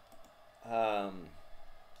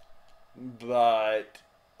 But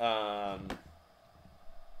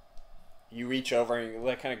you reach over and you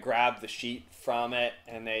kind of grab the sheet from it,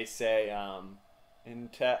 and they say,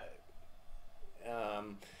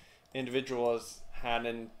 individual has had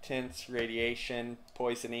intense radiation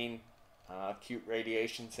poisoning, acute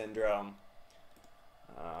radiation syndrome.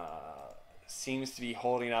 Seems to be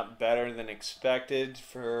holding up better than expected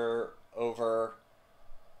for over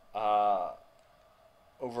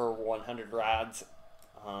 100 rads.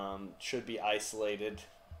 Should be isolated.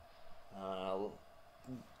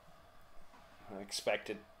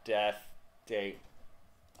 Expected death date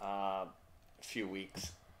a few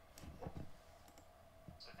weeks.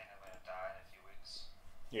 So I think I'm gonna die in a few weeks.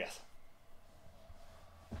 Yes.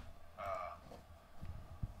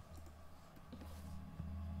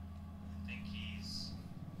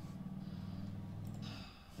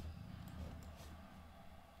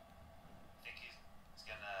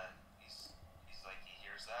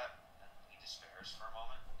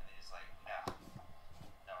 like, no,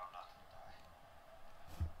 I'm not gonna die.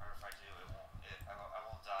 Or if I do, I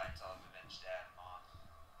won't die until I've avenged Dad and Mom,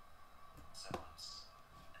 siblings.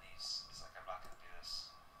 And he's like, I'm not gonna do this.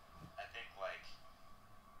 I think like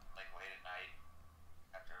late at night,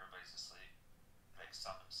 after everybody's asleep, Vic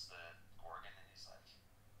summons the Gorgon, and he's like,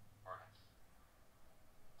 Gorgon,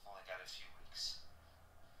 I've only got a few weeks,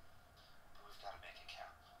 but we've got to make it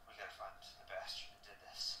count. We got to find the bastard that did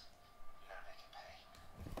this. We got to make it pay.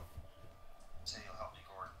 Say you'll help me,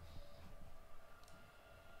 Gordon.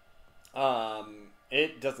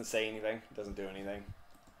 It doesn't say anything. It doesn't do anything.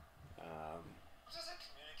 What does it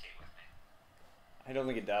communicate with me? I don't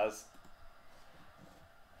think it does.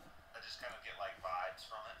 I just kind of get like vibes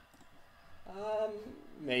from it.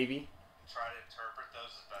 Maybe. Try to interpret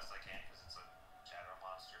those as best I can because it's a shadow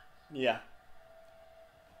monster. Yeah.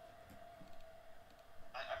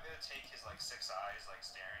 I'm gonna take his like 6 eyes like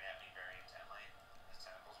staring at me very intently, his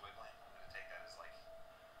tentacles wiggling. I'm gonna take that as like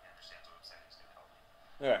he understands what I'm saying. He's gonna help me.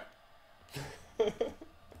 Okay.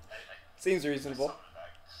 Seems reasonable.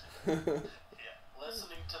 Yeah.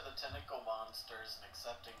 Listening to the tentacle monsters and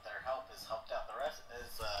accepting their help has helped out the rest.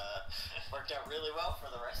 Has worked out really well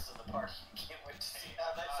for the rest of the party. Can't wait to see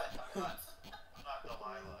how they set up. I'm not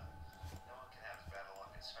Delilah. No one can have as bad a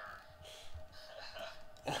luck as her.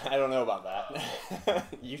 I don't know about that.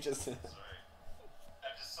 You just. Sorry.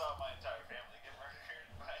 I just saw my entire family get murdered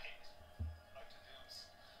by Dr. Doom's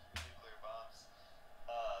nuclear bombs.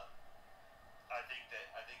 I think that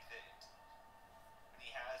when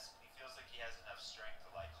he feels like he has enough strength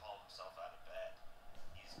to like haul himself out of bed,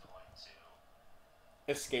 he's going to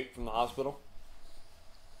Escape from the hospital?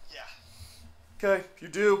 yeah. Okay, you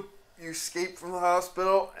do. You escape from the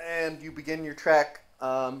hospital and you begin your trek.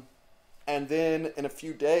 And then in a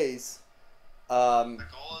few days, The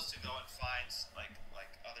goal is to go and find like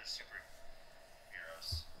other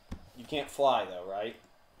superheroes. you can't fly though, right?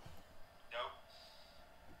 Nope.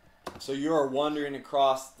 So you are wandering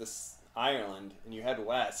across this Ireland and you head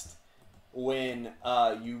west when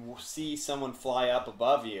you see someone fly up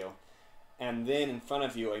above you, and then in front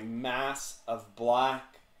of you a mass of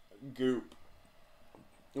black goop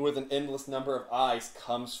with an endless number of eyes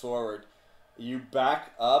comes forward. You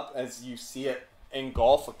back up as you see it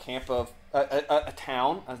engulf a camp of a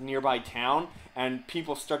town, a nearby town, and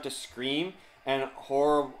people start to scream and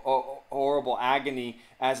horrible agony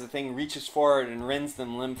as the thing reaches forward and rends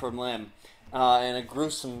them limb from limb, in a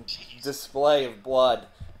gruesome display of blood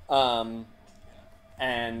and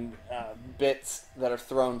bits that are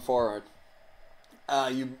thrown forward.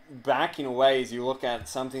 You backing away as you look at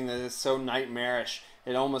something that is so nightmarish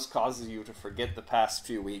it almost causes you to forget the past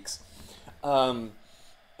few weeks. It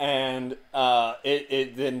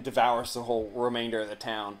then devours the whole remainder of the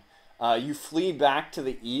town. You flee back to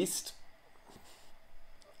the east,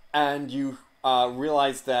 and you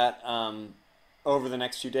realize that over the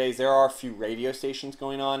next few days there are a few radio stations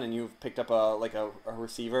going on, and you've picked up a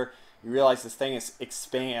receiver. You realize this thing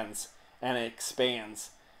expands, and it expands,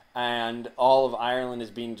 and all of Ireland is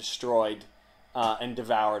being destroyed and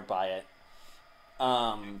devoured by it. Do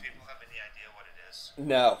people have any idea what it is?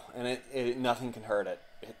 No, and it nothing can hurt it.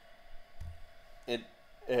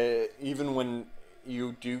 Even when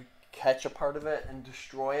you do catch a part of it and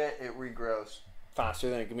destroy it, it regrows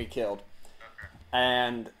faster than it can be killed. Okay.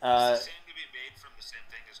 And Is the sand gonna be made from the same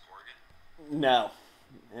thing as Gorgon? no,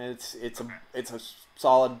 it's a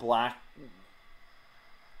solid black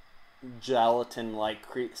gelatin-like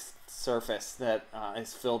surface that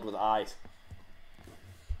is filled with eyes.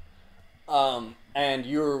 And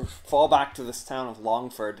you fall back to this town of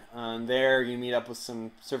Longford. There you meet up with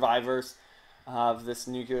some survivors of this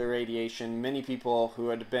nuclear radiation. Many people who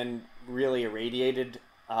had been really irradiated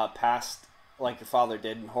passed like your father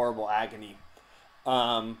did in horrible agony.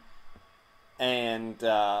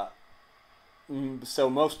 So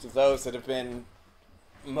most of those that have been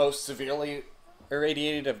most severely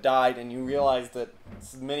irradiated have died, and you realize that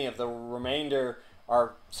many of the remainder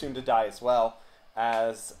are soon to die as well,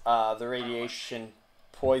 as the radiation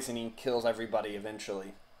poisoning kills everybody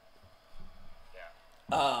eventually.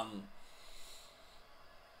 Yeah.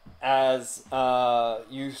 As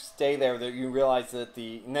you stay there, that you realize that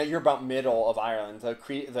now you're about middle of Ireland. The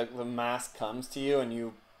mass comes to you, and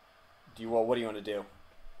what do you want to do?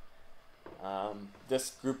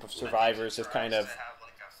 This group of survivors have kind of. To have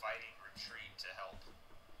like a fighting retreat to help.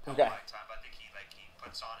 Okay. Time. I think he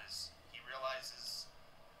puts on he realizes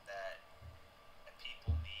that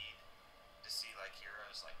people need to see like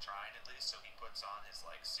heroes like trying at least, so he puts on his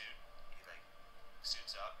like suit. He like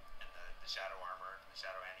suits up in the shadow armor, the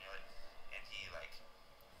shadow amulet, and he like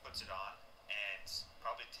puts it on and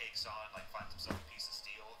probably takes on finds himself a piece of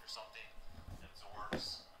steel or something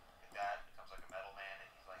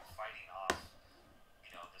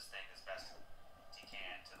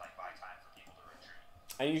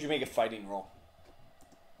I need you to make a fighting roll.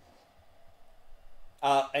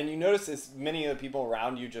 And you notice as many of the people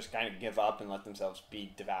around you just kind of give up and let themselves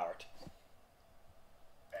be devoured.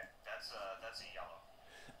 Okay, that's a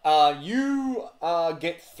yellow. You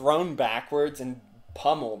get thrown backwards and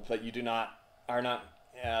pummeled, but you are not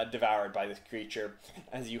devoured by this creature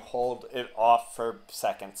as you hold it off for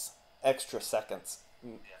seconds, extra seconds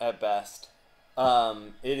at best.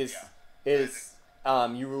 It is.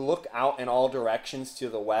 You look out in all directions to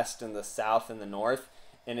the west and the south and the north,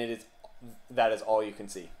 and that is all you can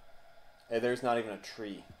see. There's not even a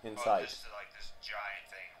tree in sight. Just like this giant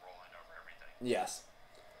thing rolling over everything. Yes.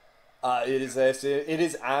 It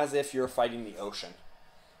is as if you're fighting the ocean.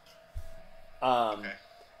 Okay.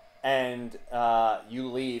 And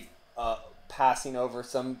you leave, passing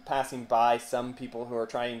by some people who are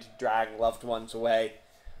trying to drag loved ones away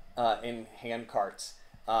in hand carts,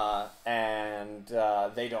 and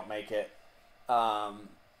they don't make it.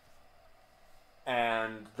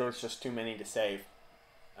 And there's just too many to save,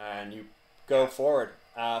 and you go forward.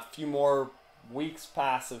 A few more weeks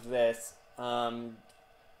pass of this, and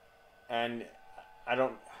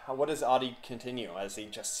what does Audie continue as he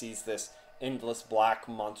just sees this endless black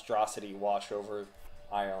monstrosity wash over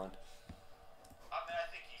Ireland? I mean, I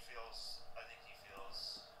think he feels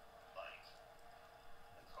like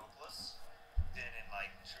hopeless. Then, in like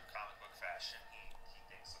true comic book fashion, he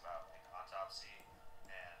thinks about like Autopsy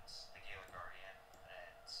and the Gala Guardian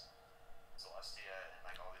and Celestia and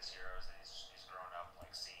like all these heroes that he's grown up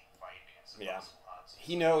like seeing fight against the possible odds.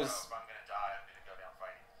 He knows. If I'm gonna die, I'm gonna go down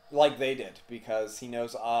fighting. Like they did, because he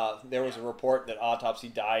knows there was a report that Autopsy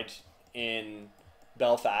died in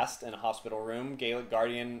Belfast in a hospital room. Gaelic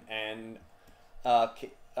Guardian and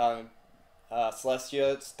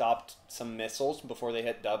Celestia stopped some missiles before they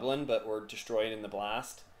hit Dublin, but were destroyed in the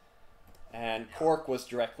blast. And Cork was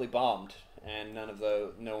directly bombed, and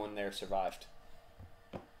no one there survived.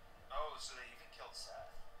 Oh, so they even killed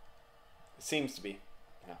Seth. It seems to be.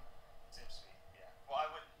 Yeah. Seems to be. Yeah. Well, I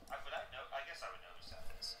guess I would know who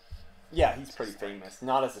Seth is. Yeah, he's pretty famous.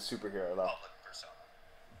 Not as a superhero though. Public persona.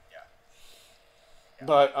 Yeah.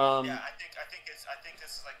 But yeah, I think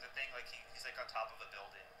this is like the thing. Like he's like on top of a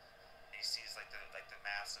building. And he sees like the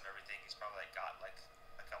mass and everything. He's probably like got like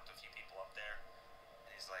helped a few people up there. And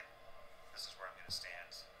he's like, this is where I'm gonna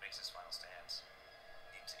stand. Makes his final stand.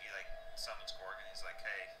 He like summons Gorgon. He's like,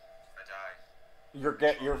 hey, if I die.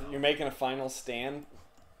 you're making a final stand,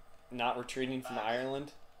 not retreating from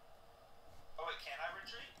Ireland. Oh wait, can I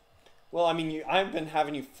retreat? Well, I mean, I've been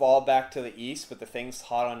having you fall back to the east, but the thing's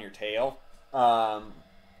hot on your tail. Oh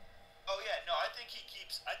yeah, no, I think he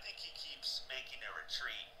keeps making a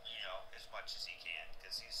retreat, as much as he can,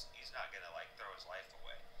 because he's not gonna like throw his life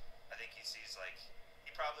away. I think he sees like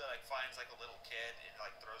he probably like finds like a little kid and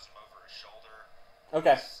like throws him over his shoulder.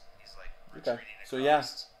 Okay. He's like retreating So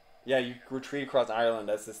across. yeah, you retreat across Ireland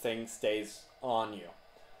as this thing stays on you.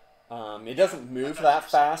 It doesn't move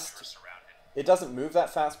that fast. It doesn't move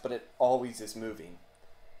that fast, but it always is moving.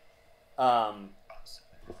 So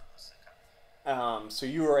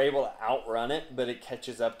you were able to outrun it, but it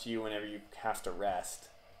catches up to you whenever you have to rest.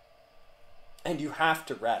 And you have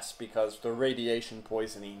to rest because the radiation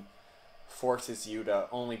poisoning forces you to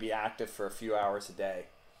only be active for a few hours a day.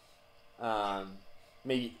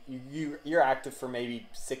 Maybe you're active for maybe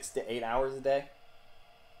 6 to 8 hours a day,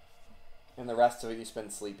 and the rest of it you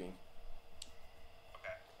spend sleeping.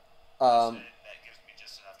 Okay. So that gives me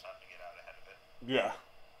just enough time to get out ahead of it.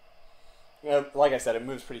 Yeah, like I said, it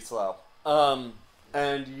moves pretty slow.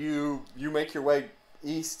 And you make your way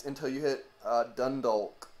east until you hit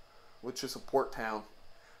Dundalk, which is a port town.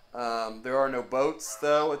 There are no boats,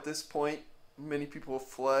 though, at this point. Many people have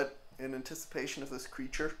fled in anticipation of this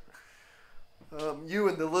creature. You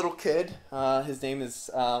and the little kid, his name is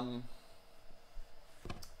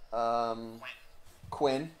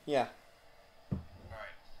Quinn, yeah,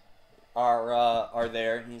 are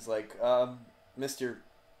there. And he's like, Mr.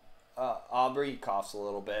 Aubrey coughs a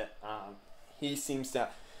little bit. He seems to.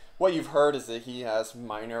 What you've heard is that he has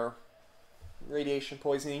minor radiation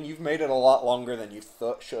poisoning. You've made it a lot longer than you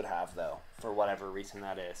should have, though, for whatever reason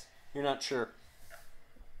that is. You're not sure.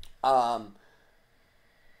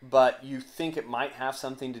 But you think it might have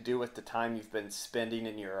something to do with the time you've been spending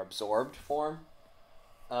in your absorbed form.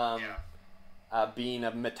 Being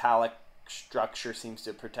a metallic structure seems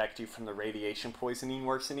to protect you from the radiation poisoning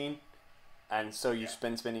worsening. And so you've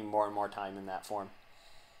been spending more and more time in that form.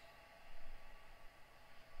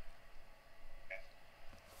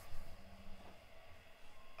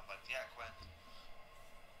 I'm like, yeah, Quinn.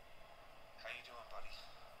 How you doing,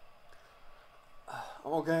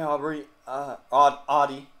 buddy? Okay, Aubrey.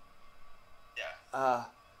 Audie. Yeah.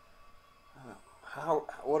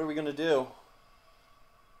 what are we gonna do?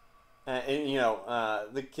 And you know,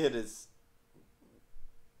 the kid is,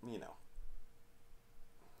 you know,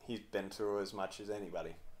 he's been through as much as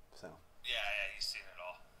anybody. So Yeah, he's seen it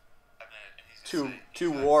all. I mean, and he's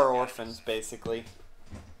two war orphans basically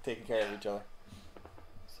taking care of each other.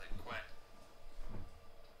 It's like, Quinn,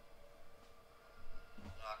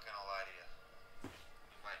 I'm not gonna lie to you.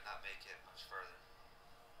 You might not make it much further,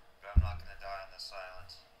 but I'm not gonna die on this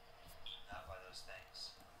island. Not by those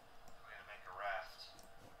things. We're gonna make a raft.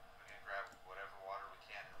 We're gonna grab whatever water we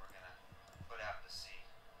can, and we're gonna put out to sea.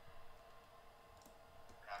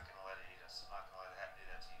 We're not gonna let it eat us. I'm not gonna let it do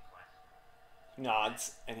that to you, Quinn. He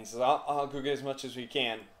nods and he says, I'll go get as much as we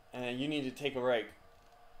can, and you need to take a break.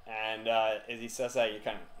 And as he says that, you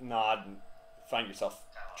kind of nod and find yourself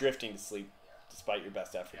drifting to sleep, despite your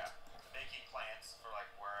best efforts. Yeah. Making plans for like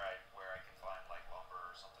where I can find like lumber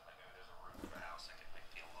or something. Like maybe there's a roof of a house I can like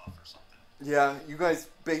peel off or something. Yeah, you guys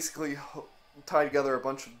basically tie together a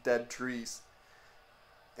bunch of dead trees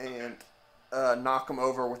and knock them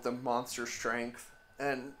over with the monster strength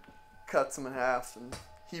and cuts them in half. And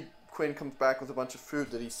Quinn comes back with a bunch of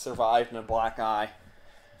food that he survived and a black eye.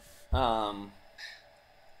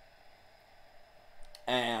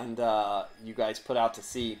 And you guys put out to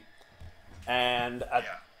sea. And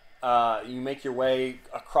you make your way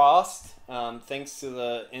across, thanks to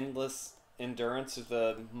the endless endurance of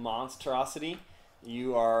the monstrosity.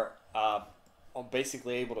 You are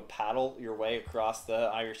basically able to paddle your way across the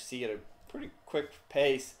Irish Sea at a pretty quick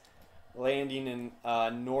pace, landing in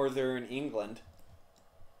northern England.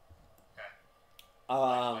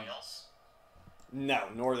 Like Wales? No,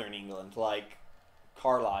 northern England, like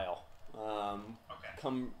Carlisle,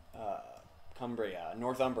 Cumbria,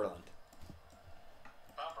 Northumberland.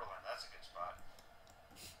 Cumberland, that's a good spot.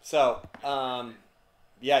 So,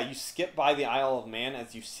 yeah, you skip by the Isle of Man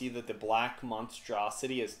as you see that the black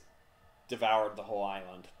monstrosity has devoured the whole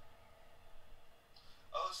island.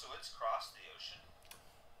 Oh, so it's crossed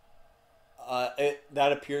the ocean?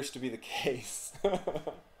 That appears to be the case.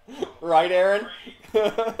 Right, Aaron?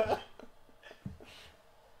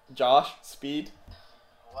 Josh, speed?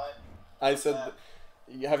 What? I said,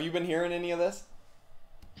 have you been hearing any of this?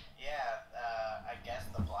 Yeah, I guess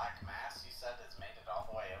the Black Mass you said has made it all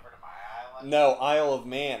the way over to my island? No, Isle of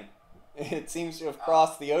Man. It seems to have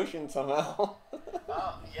crossed the ocean somehow.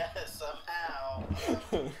 Oh, yes, somehow.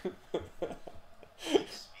 Speedy.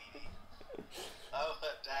 Oh,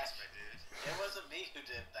 That's my dude. it wasn't me who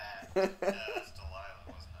did that. Yeah, that's Delilah,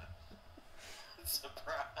 wasn't it?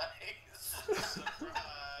 Surprise.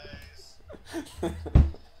 Surprise. Who knew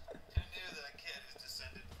that a kid is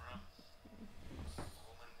descended from a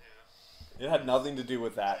woman who It had nothing to do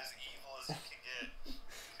with that. is as evil as you can get?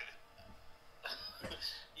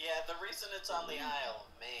 Yeah, the reason it's on the Isle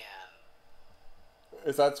of Man.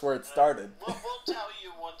 Is that's where it started. We'll tell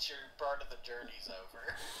you once your part of the journey's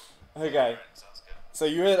over. Okay. Alright, sounds good. So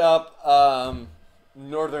you hit up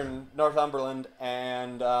Northumberland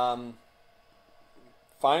and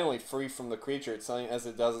finally free from the creature. It's something as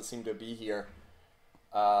it doesn't seem to be here.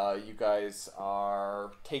 You guys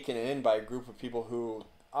are taken in by a group of people who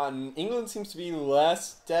England seems to be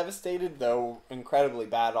less devastated, though incredibly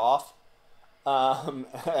bad off, and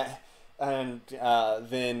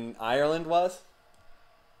than Ireland was.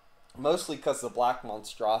 Mostly because of the black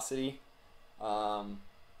monstrosity. Didn't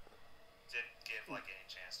give like any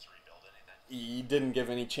chance to rebuild anything. He didn't give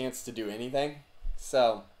any chance to do anything.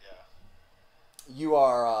 So Yeah. you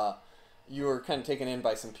are kind of taken in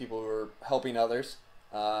by some people who are helping others,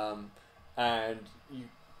 and you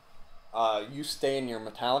stay in your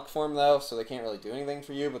metallic form though, so they can't really do anything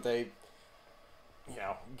for you. But they,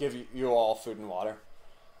 give you all food and water,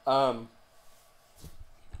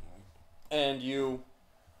 and you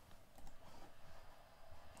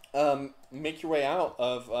make your way out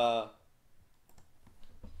of.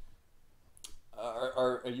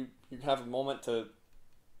 Are you have a moment to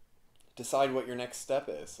decide what your next step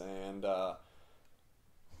is, and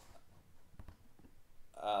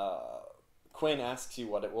Quinn asks you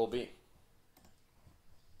what it will be.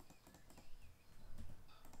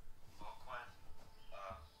 Well, Quinn,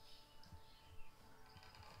 I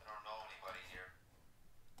don't know anybody here,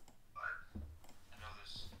 but I know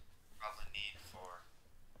there's probably need for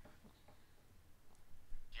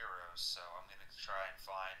heroes, so I'm gonna try and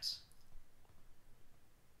find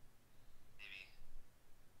maybe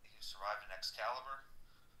who survived an Excalibur,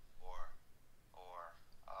 or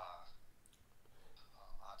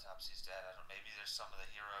Autopsy's dead. I don't. Maybe there's some of the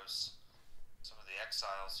heroes, some of the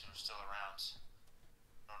exiles who are still around.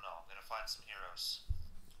 I don't know. I'm gonna find some heroes.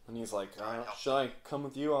 And he's like, Try and help should I come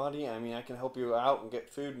with you, Audie? I mean, I can help you out and get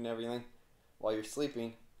food and everything while you're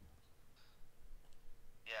sleeping.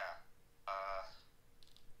 Yeah.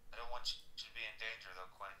 I don't want you to be in danger,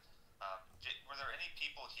 though, Quinn. Were there any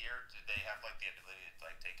people here? Did they have like the ability to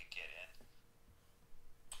like take a kid in?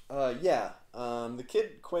 Yeah. The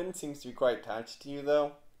kid Quinn seems to be quite attached to you,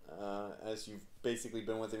 though, as you've basically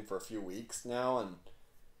been with him for a few weeks now and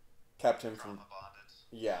kept him from. Trauma bonded.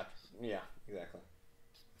 Yeah. Yeah. Exactly.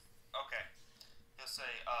 Okay. He'll say,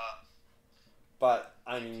 But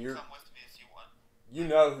I you mean, can you're. come with me if you want. You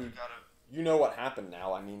know who. You gotta. You know what happened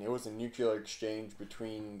now. I mean, it was a nuclear exchange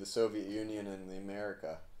between the Soviet Union and the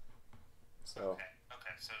America. So.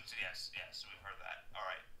 Okay. So yes, we've heard that. All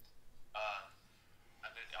right.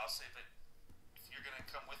 I'll say, but if you're gonna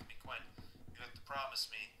come with me, Quinn, you have to promise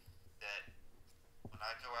me that when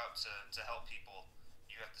I go out to help people,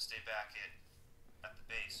 you have to stay back at the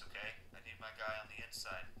base. Okay? I need my guy on the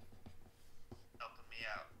inside helping me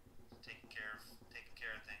out, taking care of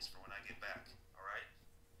things for when I get back. All right?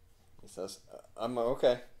 He says, "I'm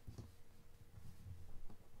okay."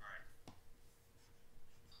 All right.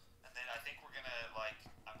 And then I think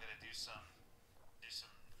I'm gonna do some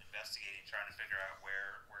investigating, trying to figure out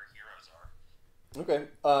where heroes are. Okay.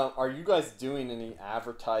 Are you guys doing any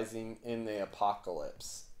advertising in the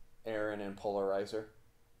apocalypse, Aaron and Polarizer?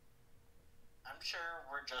 I'm sure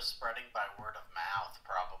we're just spreading by word of mouth,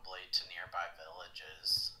 probably to nearby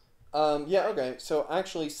villages. Yeah, okay. So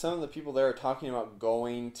actually, some of the people there are talking about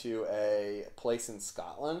going to a place in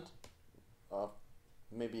Scotland.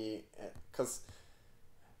 Maybe, because,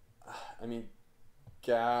 I mean,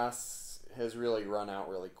 gas has really run out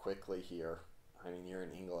really quickly here. I mean, you're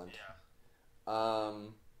in England. Yeah.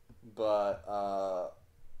 But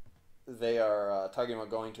they are talking about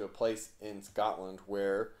going to a place in Scotland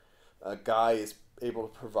where a guy is able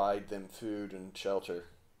to provide them food and shelter.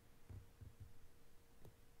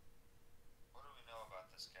 What do we know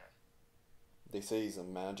about this guy? They say he's a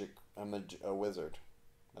wizard.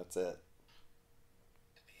 That's it.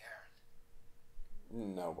 Could be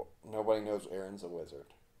Aaron. No, nobody knows Aaron's a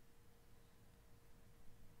wizard.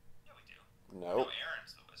 Yeah, we do. No, No,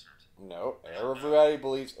 Aaron's the wizard. no. Everybody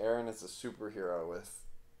believes Aaron is a superhero with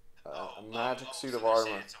a magic suit so of they're armor.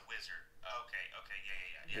 saying it's a wizard. Okay,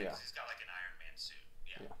 yeah. Yeah. 'Cause he's got like an Iron Man suit.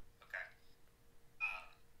 Yeah. Okay.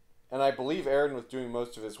 And I believe Aaron was doing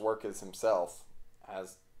most of his work as himself.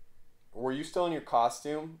 Were you still in your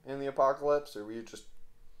costume in the apocalypse, or were you just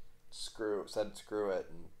screw it?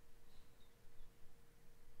 And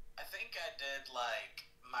I think I did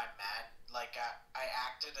I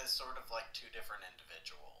acted as sort of like two different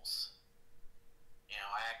individuals. You know,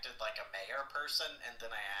 I acted like a mayor person, and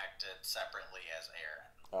then I acted separately as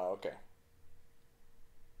Aaron. oh, okay.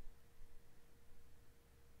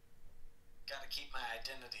 Gotta keep my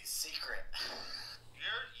identity secret.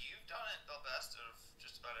 You've done it the best of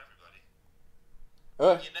just about everybody.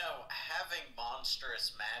 You know, having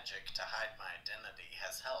monstrous magic to hide my identity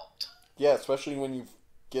has helped. Yeah, especially when you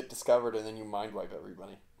get discovered and then you mind wipe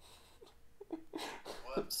everybody.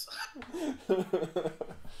 Whoops.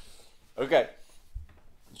 Okay.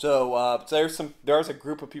 So there's a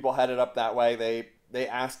group of people headed up that way. They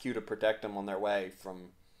ask you to protect them on their way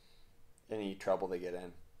from any trouble they get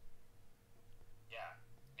in. Yeah,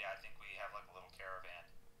 I think we have like a little caravan,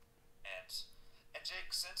 and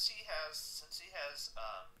Jake, since he has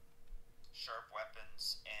sharp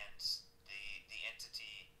weapons and the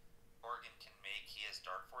entity Oregon can make, he has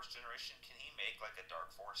Dark Force generation. Can he make like a Dark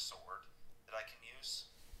Force sword that I can use,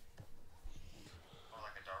 or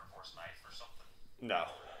like a Dark Force knife or something? No.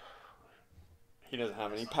 He doesn't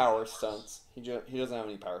have any power stunts. He doesn't have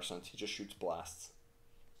any power stunts. He just shoots blasts.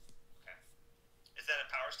 Okay. Is that a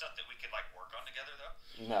power stunt that we could like work on together though?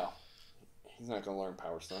 No. He's not gonna learn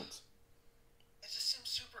power stunts. It just seems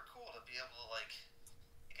super cool to be able to like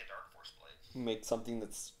make a Dark Force blade. Make something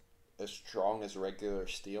that's as strong as regular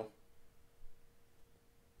steel.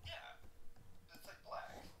 Yeah, it's like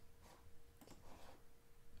black.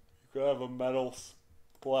 You could have a metal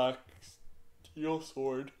black steel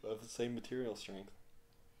sword of the same material strength.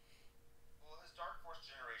 Well, his Dark Force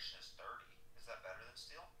generation is 30. Is that better than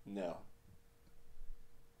steel? No.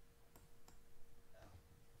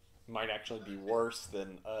 Might actually be worse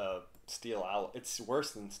than steel alloy. It's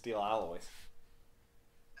worse than steel alloys.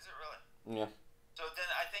 Is it really? Yeah. So then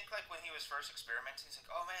I think like when he was first experimenting, he's like,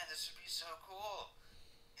 "Oh man, this would be so cool."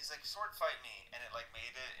 He's like, "Sword fight me," and it like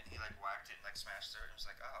made it, and he like whacked it and like smashed through it. And he was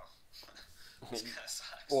like, "Oh, this kind of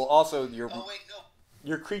sucks." Well, also oh wait, no.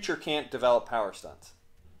 your creature can't develop power stunts.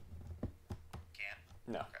 Can't.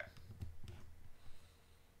 No. Okay.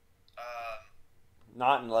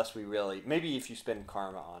 Not unless we really... Maybe if you spend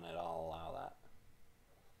karma on it, I'll allow that.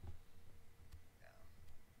 Yeah.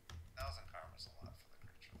 1,000 karma's a lot for the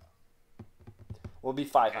creature, though. Will be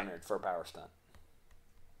 500 for a power stunt.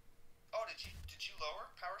 Oh, did you lower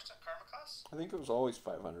power stunt karma costs? I think it was always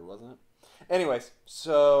 500, wasn't it? Anyways,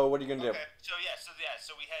 so what are you gonna do? Okay, so I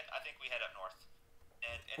think we head up north,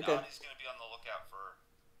 and Okay. Audie's gonna be on the lookout for.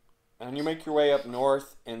 And you make your way up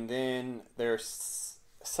north, and then there's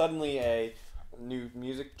suddenly a new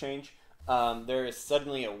music change. There is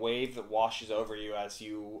suddenly a wave that washes over you as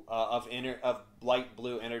you of light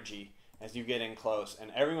blue energy as you get in close,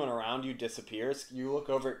 and everyone around you disappears. You look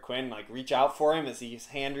over at Quinn, like reach out for him as his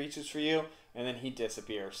hand reaches for you, and then he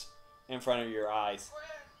disappears in front of your eyes.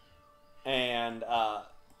 And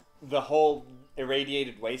the whole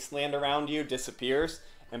irradiated wasteland around you disappears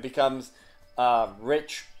and becomes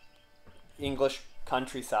rich English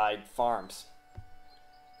countryside farms.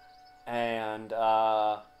 And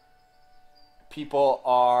people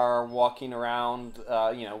are walking around,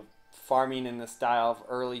 farming in the style of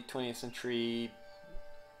early 20th century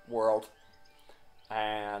world,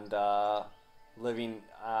 and living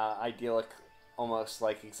idyllic, almost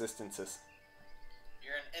like existences.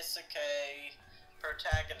 You're an isekai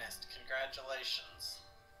protagonist. Congratulations.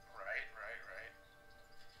 Right.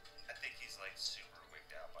 I think he's like super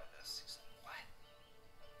wigged out by this. He's like, what?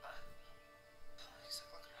 Huh? He's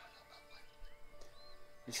like, look around. What?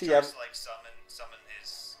 You He see, tries to like summon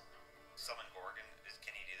Gorgon.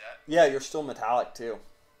 Can he do that? yeah, you're still metallic too.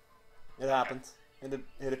 It happens.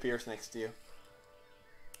 It appears next to you.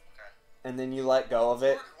 Okay. And then you let go of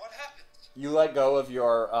it. Gorgon, what happened? You let go of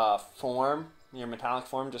your form, your metallic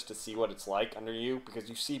form, just to see what it's like under you, because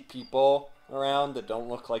you see people around that don't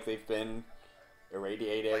look like they've been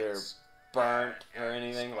irradiated Like or burnt or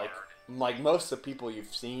anything. scarred. Like most of the people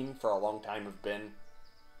you've seen for a long time have been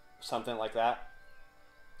something like that.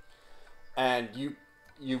 And you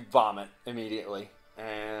vomit immediately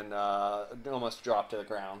and almost drop to the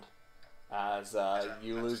ground as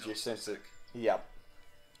you I'm lose still your sense of... sick. Yep.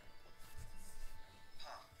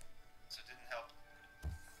 Huh. So it didn't help.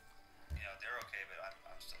 They're okay, but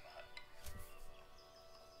I'm still not.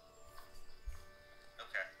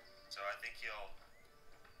 Okay. So I think he'll.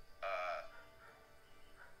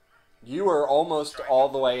 You were almost Sorry. all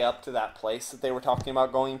the way up to that place that they were talking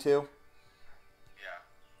about going to. Yeah.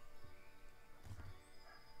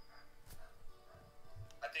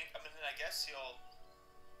 I guess he'll.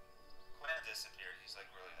 Quinn disappeared. He's like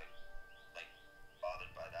really like bothered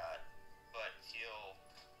by that, but he'll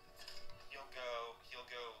go.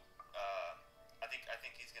 I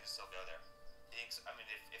think he's gonna still go there. He thinks. I mean,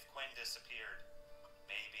 if Quinn disappeared,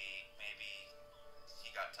 maybe he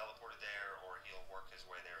got teleported there, or he'll work his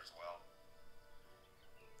way there as well.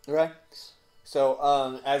 Okay.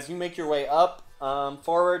 So as you make your way up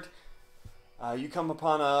forward, you come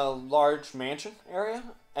upon a large mansion area,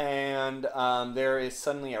 and there is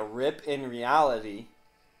suddenly a rip in reality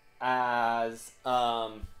as a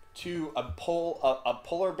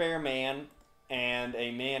polar bear man and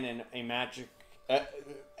a man in a magic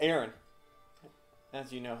Aaron,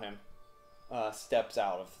 as you know him, steps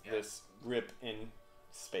out of this rip in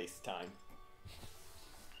space-time.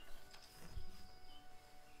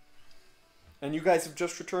 And you guys have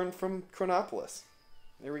just returned from Chronopolis.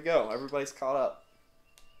 There we go. Everybody's caught up.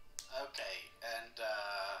 Okay, and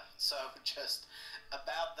so just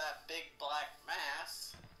about that big black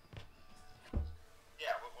mass.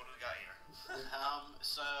 Yeah. What do we got here?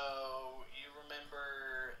 So you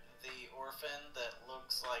remember the orphan that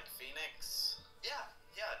looks like Phoenix? Yeah.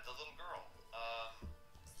 The little girl.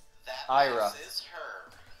 That Ira. mass is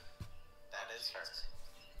her. That is her.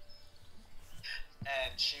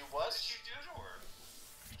 And she What was. did you do to her?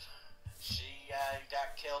 She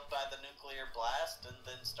got killed by the nuclear blast and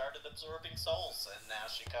then started absorbing souls, and now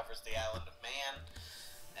she covers the island of Man.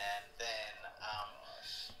 And then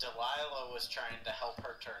Delilah was trying to help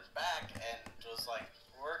her turn back and was like,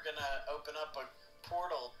 we're gonna open up a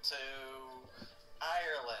portal to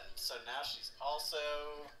Ireland. So now she's also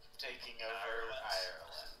taking over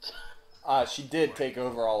Ireland. She did take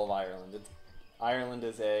over all of Ireland. Ireland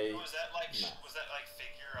is a... Was that like No.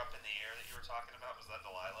 figure up in the air that you were talking about? Was that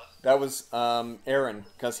Delilah? That was Aaron,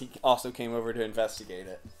 because he also came over to investigate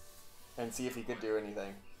it and see if he could do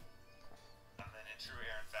anything. And then in true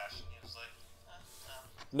Aaron fashion, he was like,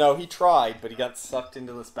 No, he tried, but he got sucked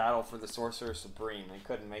into this battle for the Sorcerer Supreme and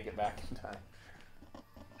couldn't make it back in time.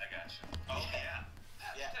 I got you. Oh, yeah.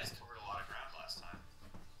 Yeah. You guys covered a lot of ground last time.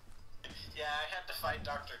 Yeah, I had to fight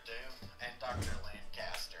Dr. Doom and Dr.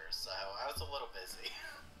 Lancaster, so I was a little busy.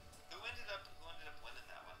 Who ended up winning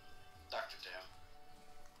that one? Dr. Doom.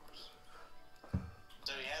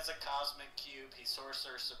 Cosmic Cube. He's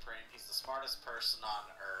Sorcerer Supreme. He's the smartest person on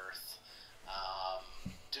Earth.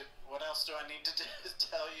 What else do I need to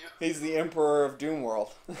tell you? He's the Emperor of Doomworld.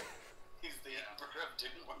 He's the Emperor of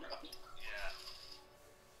Doomworld. Yeah.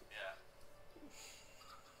 Yeah.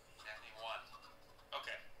 Definitely one.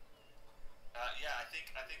 Okay. Yeah, I think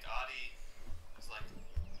Adi is like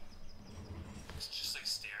just like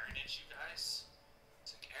staring at you guys.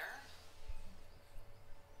 It's like, Aaron?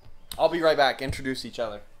 I'll be right back. Introduce each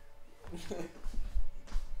other.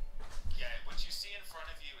 Yeah, what you see in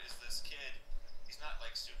front of you is this kid. He's not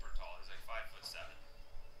like super tall. He's like 5'7".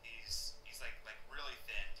 He's like really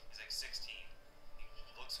thin. He's like 16. He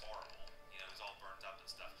looks horrible. You know, he's all burnt up and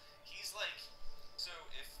stuff. He's like, so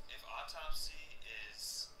if Autopsy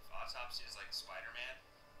is like Spider-Man,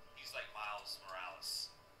 he's like Miles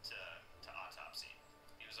Morales to Autopsy.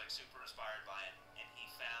 He was like super inspired by him, and he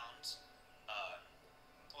found,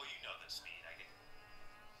 well, you know the speed, I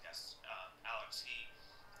guess, Alex. He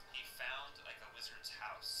found like a wizard's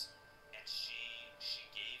house, and she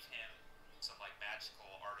gave him some like magical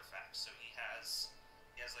artifacts. So he has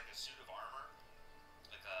like a suit of armor,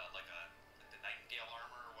 like the Nightingale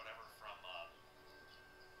armor or whatever from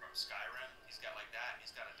Skyrim. He's got like that.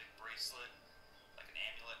 He's got a big bracelet, like an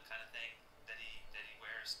amulet kind of thing that he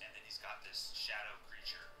wears, and then he's got this shadow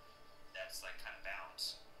creature that's like kind of bound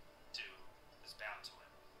to him.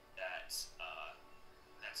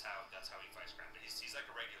 That's how he fights crime. But he's like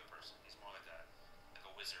a regular person. He's more like a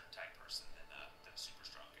wizard type person than a super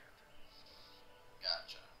strong character.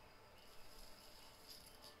 Gotcha.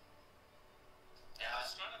 Yeah, I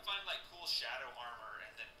was trying to find like cool shadow armor,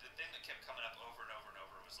 and then the thing that kept coming up over and over and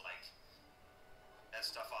over was like that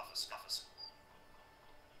stuff off of Scuffus.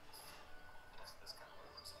 That's kind of what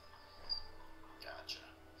it looks like. Gotcha.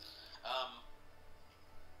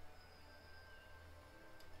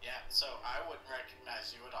 Yeah, so I wouldn't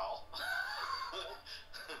recognize you at all.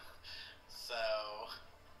 So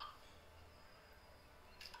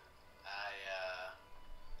I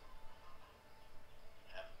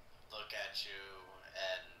look at you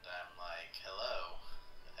and I'm like, hello,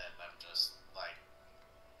 and I'm just like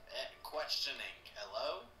questioning.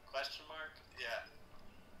 Hello? Question mark? Yeah.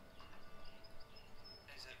 And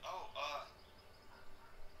he's like, oh,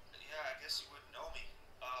 yeah, I guess you wouldn't know me.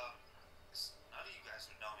 None of you guys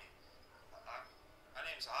would know me. My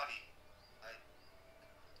name's Adi.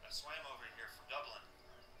 I swam over here from Dublin.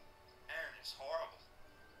 Aaron, it's horrible.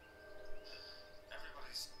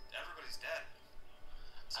 Everybody's dead.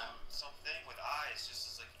 Something with eyes just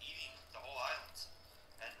is like eating the whole island.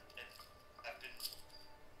 And I've been,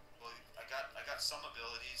 well, I got some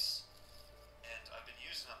abilities, and I've been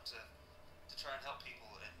using them to try and help people.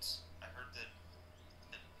 And I heard that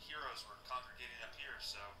heroes were congregating up here,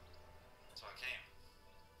 so I came.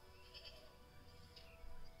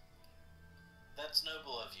 That's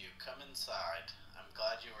noble of you. Come inside. I'm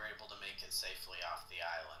glad you were able to make it safely off the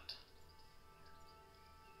island.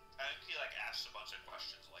 I think he like asked a bunch of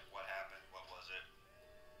questions, like what happened, what was it?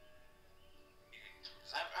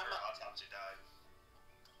 I heard Autopsy died.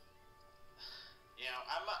 You know,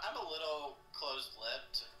 I'm a little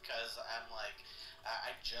closed-lipped because I'm like,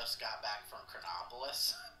 I just got back from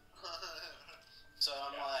Chronopolis. So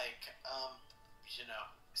I'm like, you know,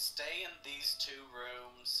 stay in these 2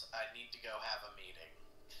 rooms. I need to go have a meeting.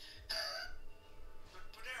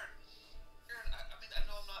 But Aaron, I mean, I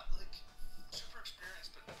know I'm not like super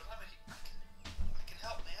experienced, but I can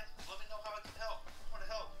help, man. Let me know how I can help. I want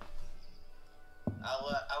to help.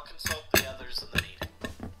 I'll consult the others in the meeting.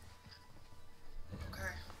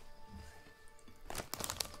 Okay.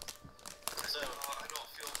 So I don't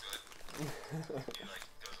feel good. He like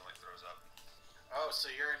goes and like throws up. oh, so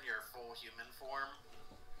you're in your full human form?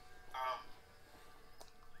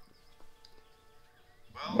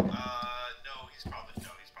 Well, no, he's probably in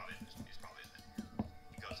it.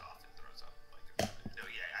 He goes off and throws up. Like, no,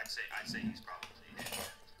 yeah, I'd say he's probably in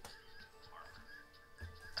armor.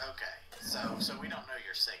 Okay, so we don't know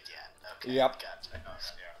you're sick yet. Okay, Yep. Gotcha.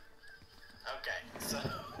 Yeah. Okay, so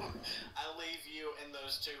I leave you in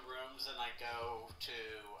those 2 rooms and I go to,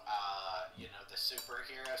 you know, the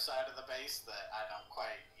superhero side of the base that I don't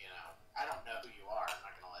quite, you know, I don't know who you are. I'm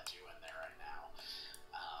not going to let you in there right now.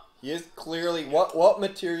 He is clearly. What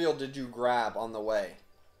material did you grab on the way?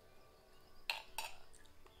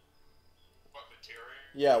 What material?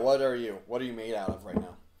 Yeah, what are you? What are you made out of right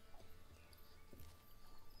now?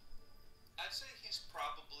 I'd say he's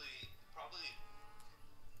probably.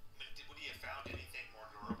 Would he have found anything more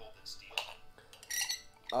durable than steel?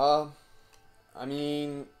 I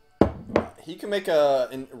mean, he can make a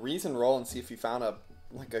reason roll and see if he found a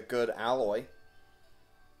good alloy.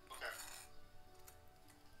 Okay.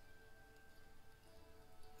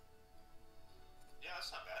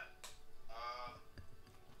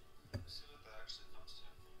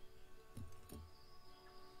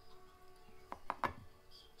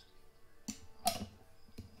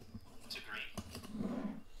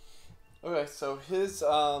 Okay, so his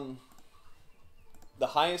the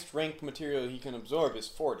highest ranked material he can absorb is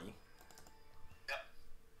 40.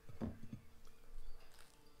 Yep.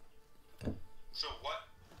 So what?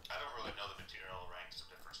 I don't really know the material ranks of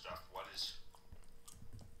different stuff. What's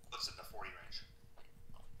in the 40 range?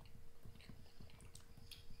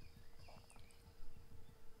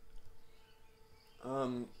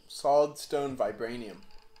 Solid stone vibranium.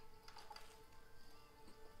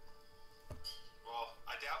 Well,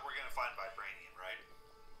 I doubt we're gonna find vibranium, right?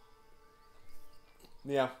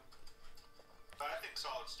 Yeah. But I think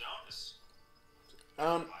solid stone is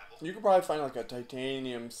Um, viable. you could probably find like a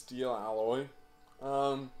titanium steel alloy.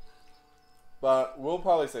 But we'll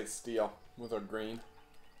probably say steel with our green.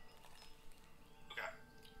 Okay.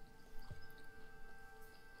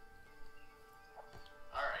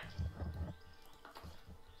 All right.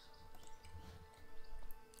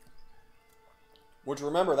 Which,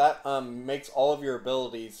 remember, that makes all of your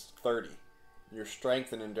abilities 30. Your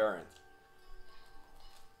strength and endurance.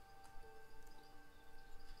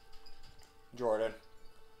 Jordan.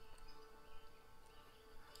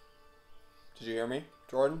 Did you hear me,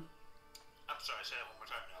 Jordan? I'm sorry, say that one more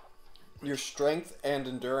time now. Your strength and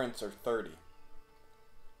endurance are 30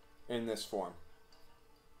 in this form.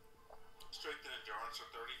 Strength and endurance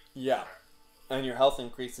are 30? Yeah. Okay. And your health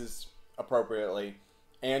increases appropriately.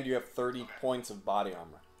 And you have 30 Okay. points of body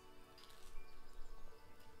armor.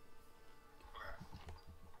 Okay.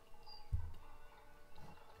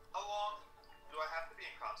 How long do I have to be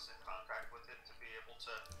in constant contact with it to be able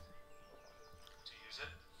to use it?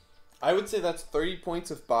 I would say that's 30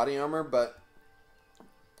 points of body armor, but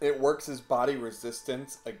it works as body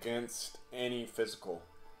resistance against any physical.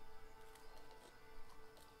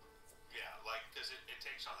 Yeah, like, because it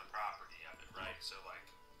takes on the property of it, right? So, like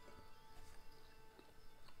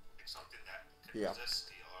something that could resist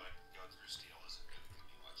steel or like go through steel isn't going to give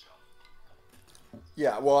me much help.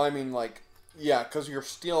 Yeah, well, I mean, like, yeah, because you're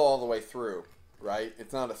steel all the way through, right?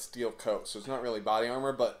 It's not a steel coat, so it's not really body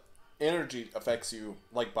armor, but energy affects you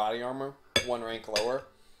like body armor, one rank lower,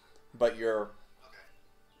 but you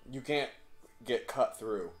can't get cut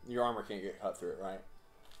through. Your armor can't get cut through it, right?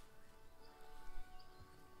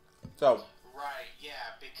 So. Right,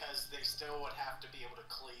 yeah, because they still would have to be able to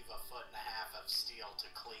cleave 1.5 feet of steel to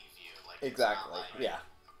cleave you. Like, Exactly, it's not like, yeah.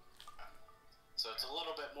 So it's a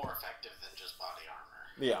little bit more effective than just body armor.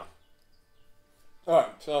 Yeah.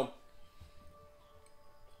 Alright, so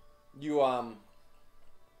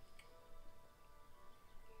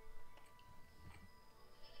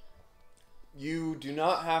you do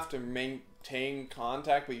not have to maintain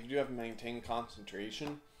contact, but you do have to maintain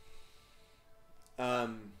concentration.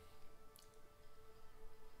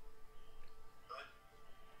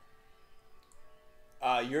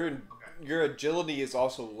 Your agility is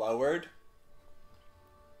also lowered.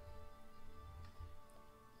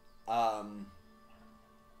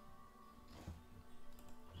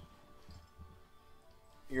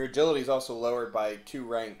 Your agility is also lowered by 2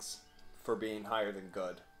 ranks for being higher than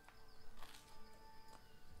good.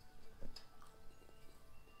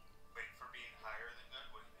 Wait, for being higher than good?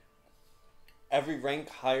 What do you mean? Every rank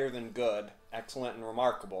higher than good, excellent, and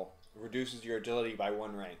remarkable reduces your agility by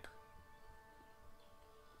 1 rank.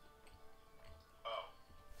 Oh.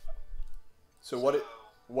 So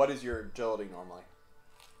what is your agility normally?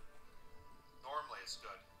 Normally it's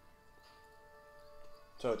good.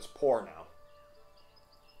 So it's poor now.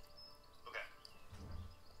 Okay.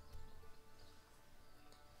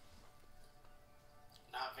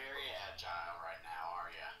 Not very agile right now,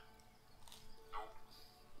 are you? Nope.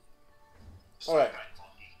 Alright. Kind of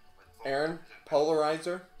funky, with Aaron, full-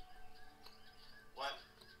 polarizer. What?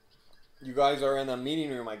 You guys are in the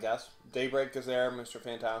meeting room, I guess. Daybreak is there, Mr.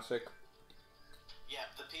 Fantastic. Yeah,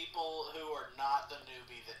 the people who are not the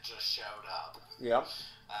newbie that just showed up. Yep.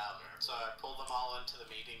 So I pull them all into the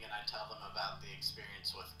meeting and I tell them about the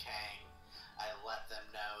experience with Kang. I let them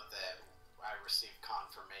know that I received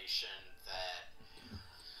confirmation that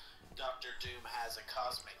Dr. Doom has a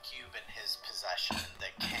cosmic cube in his possession,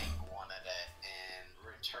 that Kang wanted it in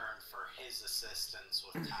return for his assistance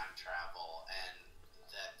with time travel, and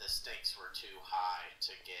that the stakes were too high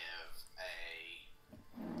to give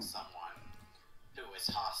someone who is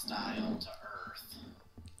hostile to Earth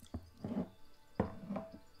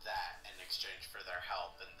that in exchange for their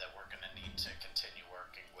help, and that we're going to need to continue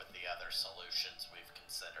working with the other solutions we've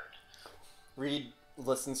considered. Reed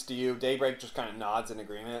listens to you. Daybreak just kind of nods in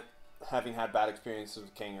agreement, having had bad experiences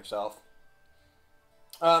with King herself.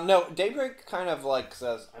 No, Daybreak kind of like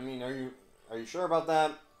says, I mean, are you sure about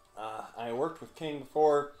that? I worked with King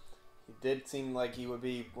before. He did seem like he would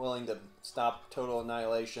be willing to stop total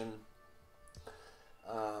annihilation.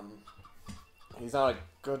 he's not a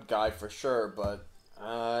good guy for sure, but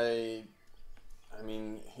I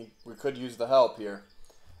mean, we could use the help here.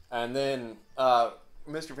 And then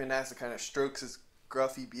Mr. Fantastic kind of strokes his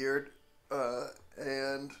gruffy beard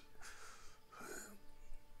and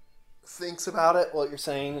thinks about it, what you're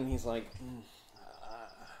saying, and he's like,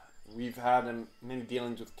 we've had many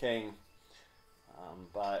dealings with Kang,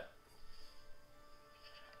 but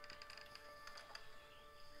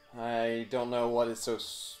I don't know what is so.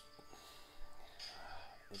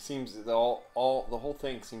 It seems that the whole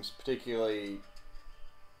thing seems particularly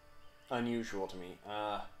unusual to me.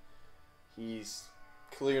 He's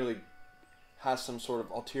clearly has some sort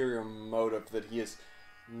of ulterior motive that he is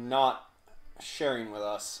not sharing with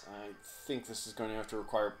us. I think this is going to have to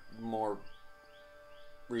require more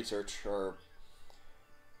research or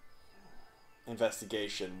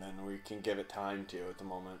investigation than we can give it time to at the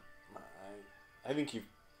moment. I think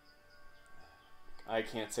I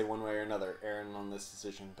can't say one way or another, Aaron, on this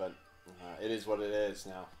decision, but it is what it is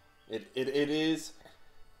now. It is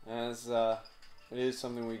as it is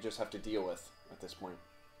something we just have to deal with at this point.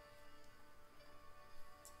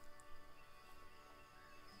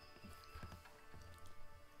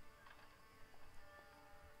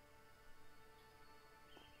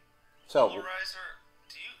 So, Polarizer,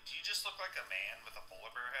 do you just look like a man with a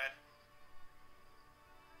polar bear head?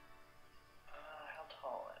 How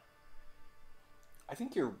tall am I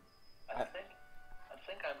think you're. I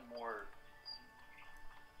think I'm more.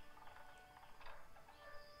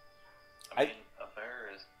 I mean, a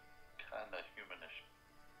bear is kind of humanish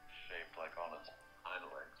shaped, like on its hind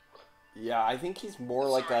legs, but Yeah, I think he's more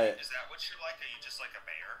like Sorry, is that what you're like? Are you just like a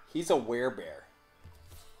bear? He's a werebear.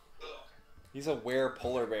 Oh, He's a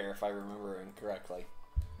were-polar bear, if I remember incorrectly.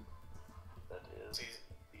 that is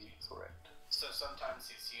He's correct. So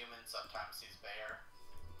sometimes he's human, sometimes he's bear.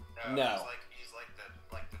 No. He's like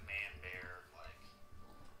the man bear like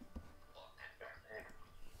look.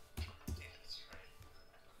 Yeah, that's right.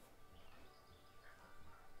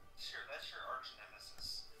 Sure, that's your arch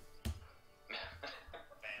nemesis.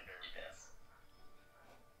 Man bear. Yes.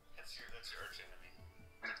 That's your arch enemy.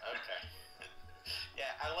 Okay.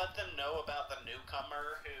 Yeah, I let them know about the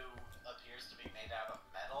newcomer who appears to be made out of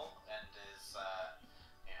metal and is,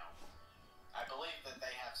 I believe that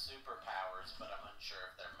they have superpowers, but I'm unsure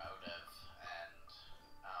of their motive. And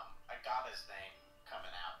I got his name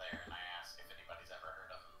coming out there, and I asked if anybody's ever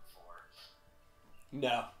heard of him before.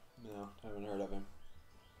 No, haven't heard of him.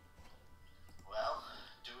 Well,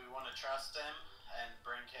 do we want to trust him and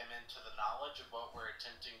bring him into the knowledge of what we're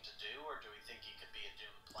attempting to do, or do we think he could be a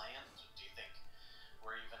doomed plan? Do you think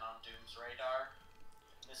we're even on Doom's radar,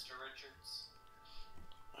 Mr. Richards?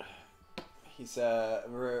 He's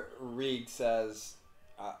Reed says,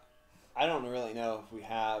 I don't really know if we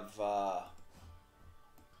have a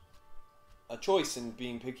choice in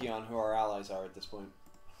being picky on who our allies are at this point.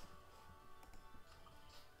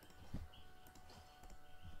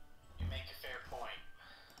 You make a fair point.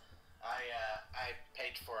 I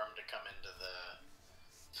paid for him to come into the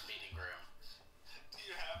meeting room. Do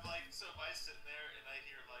you have so am I sitting there and I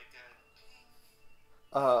hear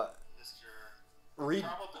Mr. Reed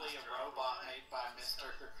Probably a robot made by Mr.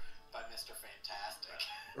 Fantastic.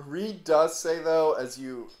 Reed does say, though, as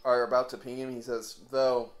you are about to ping him, he says,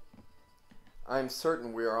 though, I'm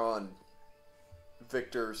certain we are on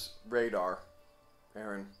Victor's radar,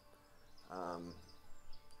 Aaron.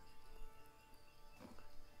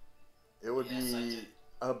 It would be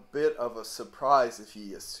a bit of a surprise if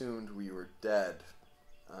he assumed we were dead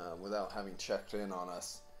without having checked in on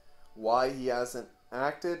us. Why he hasn't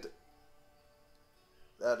acted,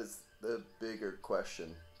 that is the bigger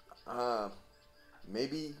question.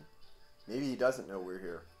 Maybe he doesn't know we're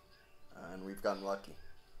here, and we've gotten lucky.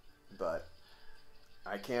 But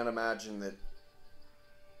I can't imagine that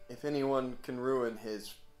if anyone can ruin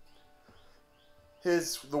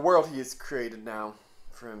the world he has created now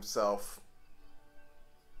for himself,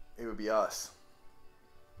 it would be us.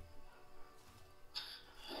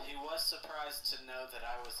 He was surprised to know that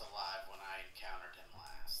I was alive when I encountered him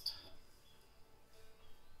last.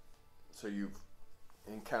 So you've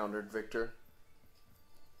encountered Victor?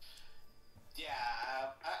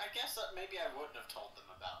 Yeah, I guess maybe I wouldn't have told them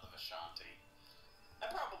about the Vishanti.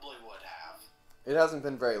 I probably would have. It hasn't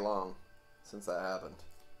been very long since that happened.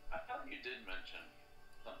 I thought you did mention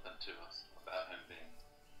something to us about him being.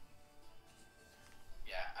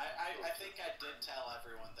 Yeah, I think I did tell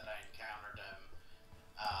everyone that I encountered him,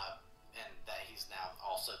 and that he's now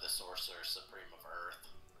also the Sorcerer Supreme of Earth.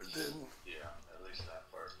 Yeah, at least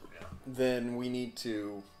that part. Yeah. Then we need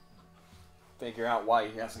to figure out why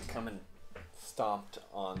he hasn't come and stomped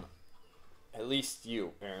on at least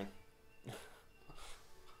you, Aaron.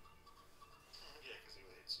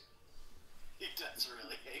 does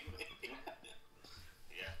really hate me.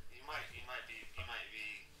 Yeah, you might be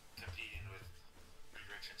competing with Reed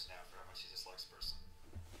Richards now for how much he dislikes person.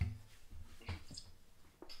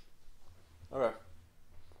 Okay.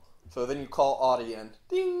 So then you call Audie in.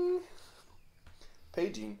 Ding!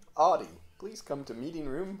 Paging. Audie, please come to meeting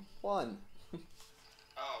room 1.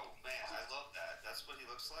 Oh man, I love that. That's what he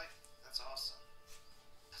looks like. That's awesome.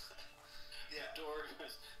 Yeah.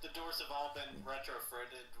 The doors have all been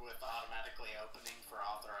retrofitted with automatically opening for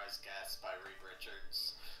authorized guests by Reed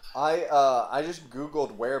Richards. I just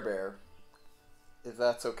googled werebear. If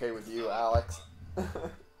that's okay with you, Alex.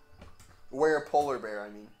 Were polar bear, I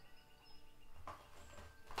mean.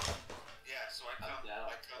 Yeah, so I come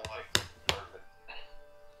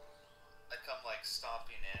like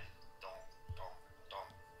stomping in, donk, donk, donk,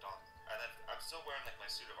 donk, and then I'm still wearing like my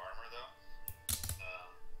suit of armor though.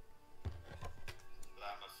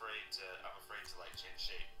 But I'm afraid to like change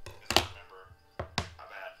shape because I remember how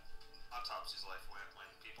bad Autopsy's life went when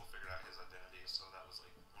people figured out his identity. So that was like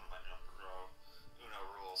one of my numero uno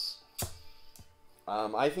rules.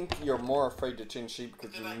 I think you're more afraid to change shape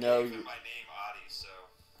because you I know gave you. him my name, Adi, so.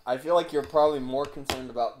 I feel like you're probably more concerned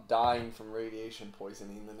about dying from radiation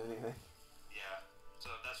poisoning than anything. Yeah, so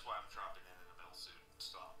that's why I'm dropping in a middle suit.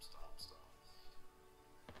 Stomp, stomp, stomp.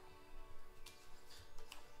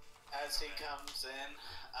 As he comes in,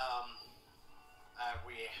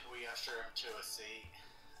 we usher him to a seat,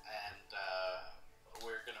 and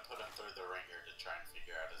we're gonna put him through the ringer to try and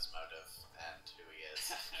figure out his motive and who he is.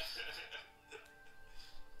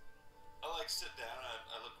 I like sit down and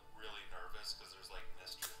I look really nervous because there's like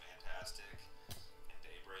Mr. Fantastic and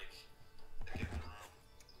Daybreak. They get in the room.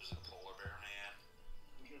 There's a polar bear man.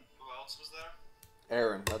 Who else was there?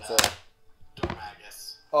 Aaron, that's it.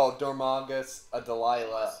 Dormagus. Oh, Dormagus, a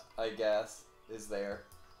Delilah, I guess, is there.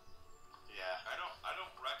 Yeah. I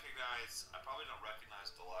probably don't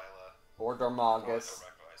recognize Delilah. Or Probably Dormagus. don't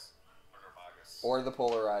recognize. Or Dormagus. Or the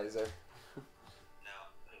Polarizer. No.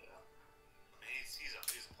 I mean, he's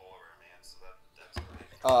a polar bear man, so that's great.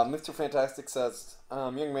 Mr. Fantastic says,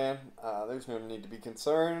 young man, there's no need to be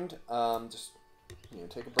concerned. Just,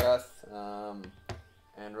 take a breath,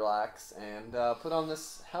 and relax, and put on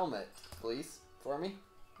this helmet, please, for me.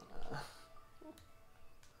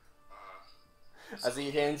 As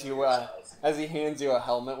he hands you a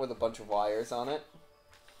helmet with a bunch of wires on it.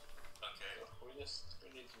 Okay. We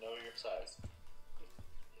need to know your size.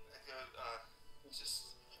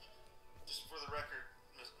 Just for the record,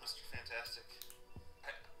 Mr. Fantastic,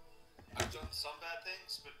 I've done some bad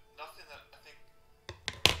things, but nothing that I think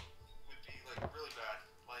would be like really bad.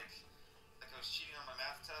 Like I was cheating on my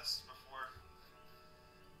math test before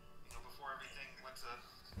everything went to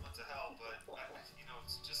hell. But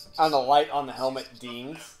it's just And the light on the helmet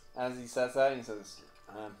dings as he says that, and he says,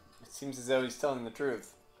 it seems as though he's telling the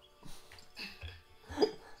truth. If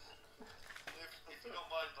you don't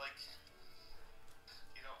mind, like,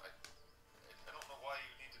 I don't know why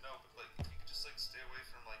you need to know, but like, if you could just like stay away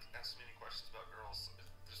from like asking me any questions about girls.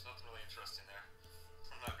 There's nothing really interesting there.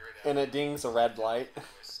 I'm not great at it. And it dings a red light.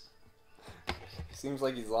 Seems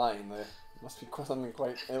like he's lying. There must be something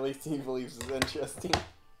quite, at least he believes is interesting.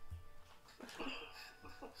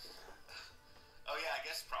 Oh yeah, I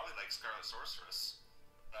guess probably like Scarlet Sorceress.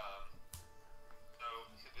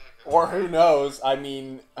 Or who knows? I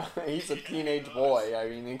mean, he's a teenage boy. I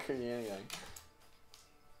mean, it could be anything.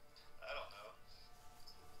 I don't know.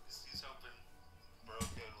 He's hoping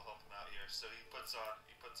Bro-Kid will help him out here, so he puts on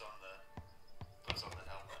the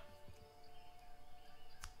helmet.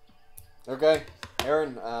 Okay,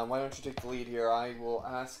 Aaron, why don't you take the lead here? I will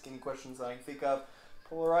ask any questions I can think of.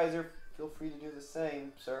 Polarizer, feel free to do the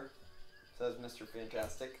same, sir, says Mr.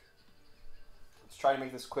 Fantastic. Let's try to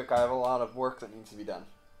make this quick. I have a lot of work that needs to be done.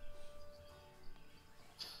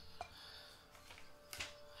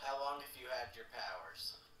 How long have you had your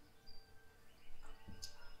powers?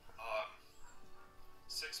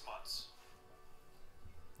 6 months.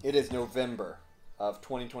 It is November of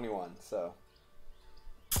 2021, so.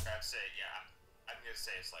 I'd say, yeah. I'm gonna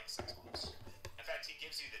say it's like 6 months. In fact, he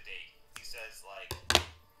gives you the date. He says like,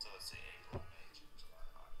 so let's say April, May, June, July,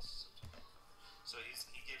 August, September. So he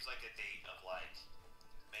gives like a date of like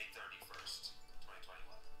May 31st,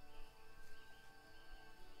 2021.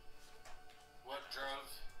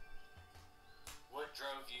 What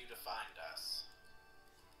drove you to find us?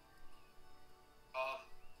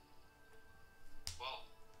 Well,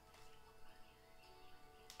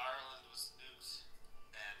 Ireland was nuked,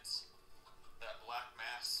 and that black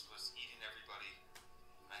mass was eating everybody,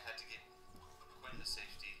 and I had to get Quinn to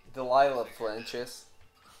safety. Delilah flinches.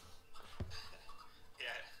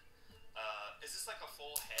 Yeah. Is this like a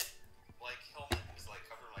full head, like helmet?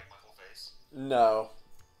 No.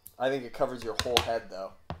 I think it covers your whole head,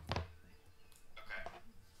 though. Okay.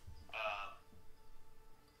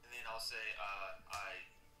 And then I'll say, I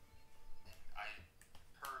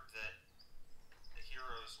heard that the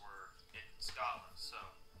heroes were in Scotland, so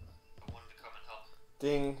I wanted to come and help.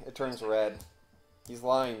 Ding, it turns red. He's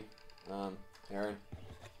lying, Aaron.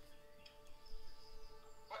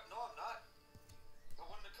 What? No, I'm not. I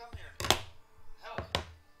wanted to come here and help.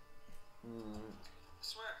 I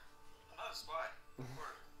swear, I'm not a spy.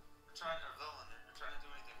 We're trying to villain. We're trying to do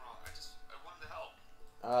anything wrong. I wanted to help.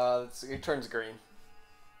 It turns green.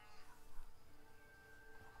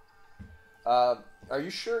 Are you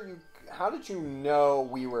sure you... How did you know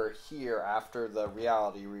we were here after the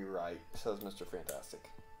reality rewrite? Says Mr. Fantastic.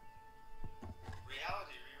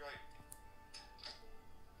 Reality rewrite.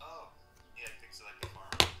 Oh, yeah, things like the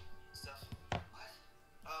farm stuff. What?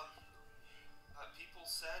 People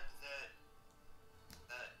said that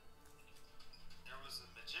there was a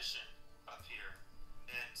magician up here,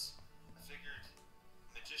 and I figured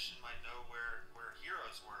a magician might know where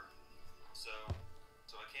heroes were, so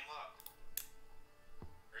I came up.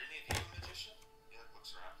 Are any of you a magician? Yeah,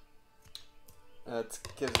 looks around. That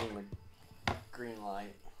gives him a green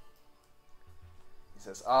light. He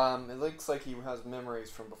says, it looks like he has memories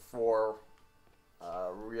from before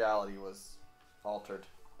reality was altered.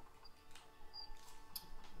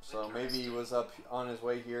 So maybe he was up on his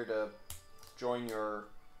way here to join your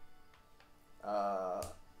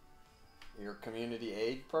community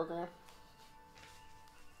aid program?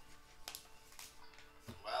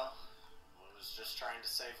 Well, we was just trying to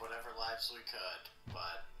save whatever lives we could,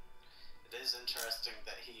 but it is interesting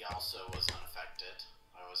that he also was unaffected.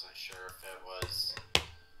 I wasn't sure if it was...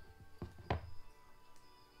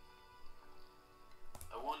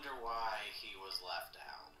 I wonder why he was left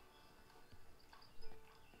out.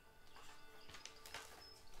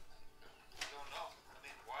 I don't know. I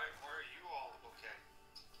mean, why are you all okay?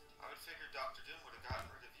 I would figure Dr. Doom would have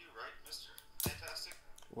gotten rid of you, right, Mr. Fantastic?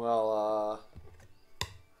 Well,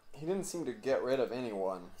 he didn't seem to get rid of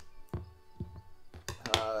anyone.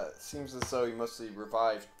 Seems as though he mostly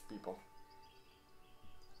revived people.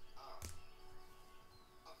 Oh,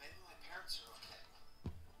 maybe my parents are okay.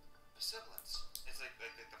 My siblings. It's like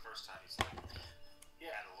the first time he's like,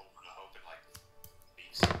 yeah, had a little bit of hope and like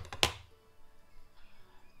beast.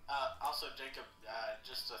 Also, Jacob,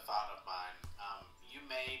 just a thought of mine. You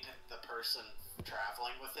made the person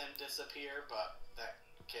traveling with him disappear, but that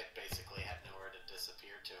kid basically had nowhere to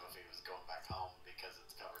disappear to if he was going back home because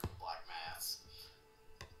it's covered with black mass.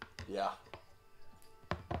 Yeah.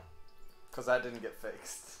 Because that didn't get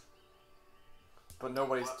fixed. But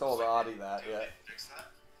nobody's told Audie that Doom yet. didn't fix that?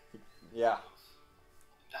 Yeah.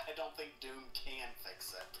 I don't think Doom can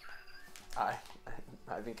fix it. I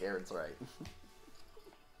think Aaron's right.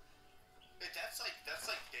 Wait, that's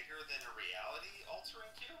like bigger than a reality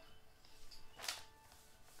altering cube?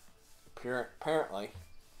 Apparently.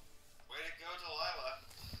 Way to go, Delilah.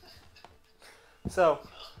 So,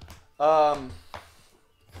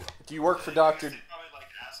 do you work for Dr. They probably like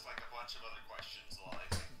ask like a bunch of other questions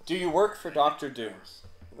like. Do you work for Dr. Doom?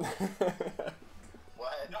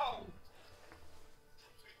 What? No.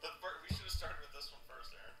 We should have started with this one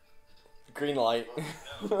first, Aaron. Green light.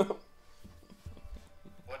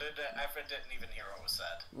 What did I didn't even hear what was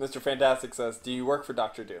said. Mr. Fantastic says, do you work for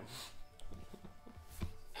Dr. Doom?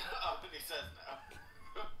 Oh, and he says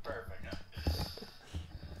no. Perfect.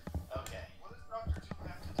 Okay. What does Dr. Doom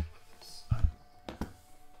have to do with this?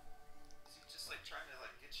 Is he just like trying to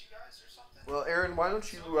like get you guys or something? Well, Aaron, why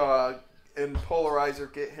don't you, in Polarizer,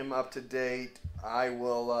 get him up to date. I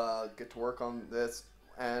will get to work on this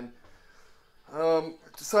and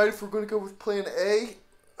decide if we're going to go with Plan A,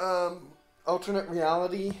 alternate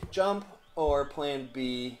reality jump, or Plan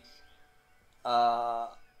B,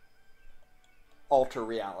 alter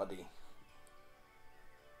reality.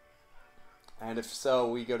 And if so,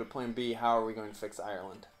 we go to Plan B. How are we going to fix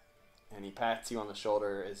Ireland? And he pats you on the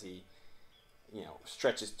shoulder as he,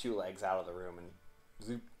 stretches two legs out of the room and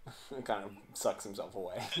zoop, kind of sucks himself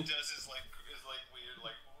away. It does his like weird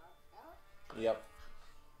like. Yep.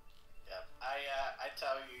 Yep. I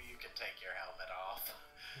tell you, you can take your helmet off.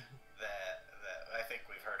 that I think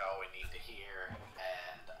we've heard all we need to hear,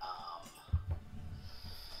 and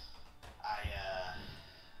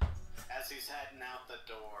as he's heading out the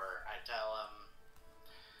door, I tell him,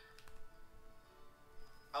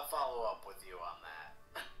 I'll follow up with you on that.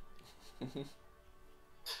 Okay,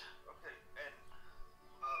 and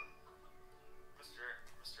Mr.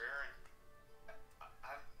 Aaron,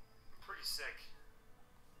 I'm pretty sick.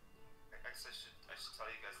 I guess I should tell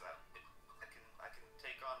you guys that I can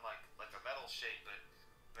take on like a metal shape, but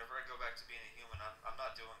whenever I go back to being a human, I'm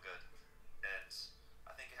not doing good. And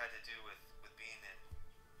I think it had to do with being in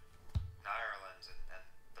Ireland and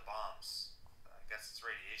the bombs. I guess it's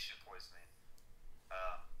radiation poisoning.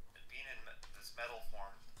 And being in this metal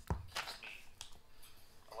form keeps me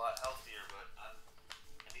a lot healthier, but I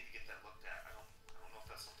need to get that looked at. I don't know if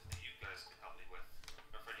that's something that you guys can help me with,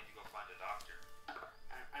 or if I need to go find a doctor.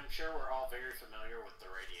 I'm sure we're all very familiar with the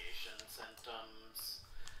radiation symptoms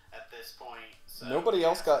at this point. So Nobody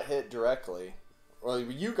else got hit directly. Well,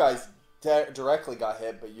 you guys directly got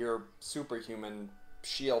hit, but you're superhuman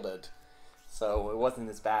shielded. So it wasn't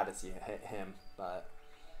as bad as you hit him, but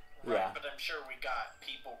yeah. Right, but I'm sure we got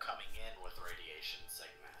people coming in with radiation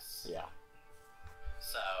sickness. Yeah.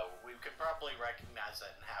 So we could probably recognize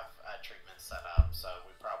it and have a treatment set up. So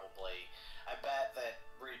we probably, I bet that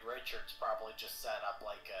Reed Richards probably just set up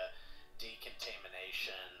like a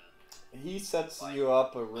decontamination. He sets like, you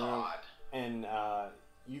up a room, pod. and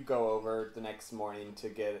you go over the next morning to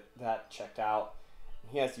get that checked out.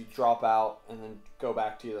 He has you drop out and then go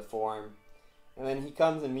back to the forum. And then he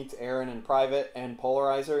comes and meets Aaron in private and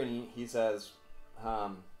Polarizer, and he says,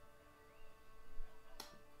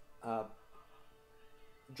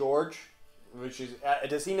 George, which is,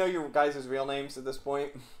 does he know your guys' real names at this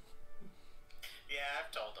point? Yeah,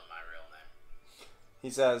 I've told him my real name. He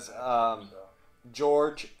says,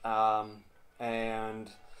 George, and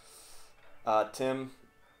Tim.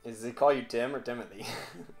 Does he call you Tim or Timothy?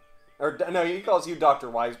 Or no, he calls you Dr.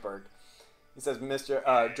 Weisberg. He says,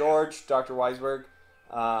 Mr. George, Dr. Weisberg,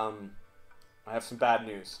 I have some bad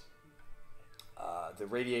news. The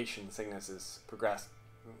radiation sickness has progressed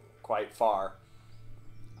quite far.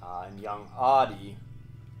 And young Audie,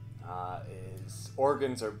 his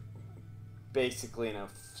organs are basically in a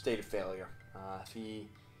state of failure. If he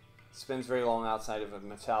spends very long outside of a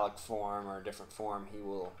metallic form or a different form, he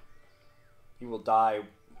will die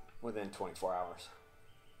within 24 hours.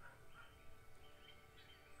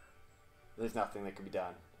 There's nothing that can be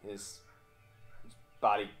done. His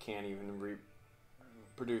body can't even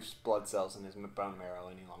produce blood cells in his bone marrow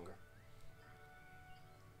any longer.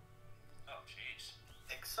 Oh, jeez.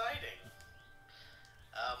 Exciting.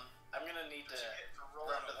 I'm gonna need to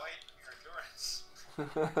Rolling a white your endurance.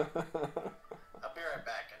 I'll be right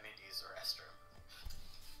back. I need to use the restroom.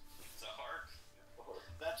 It's a heart.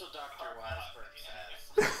 That's what Dr. Weisberg says.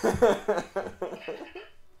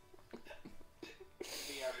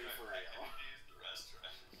 BRB for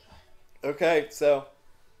real. Okay, so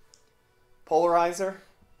Polarizer,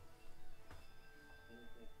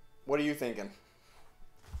 what are you thinking?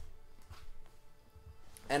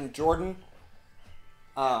 And Jordan,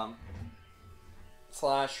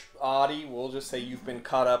 slash Audie, we'll just say you've been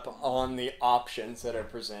caught up on the options that are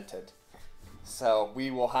presented. So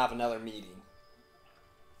we will have another meeting.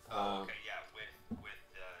 Okay, yeah, with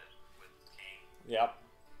King. Yep.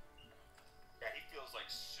 Yeah, he feels like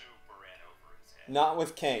super in over his head. Not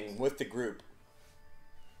with King, with the group.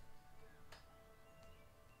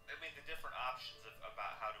 I mean, the different options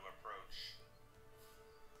about how to approach.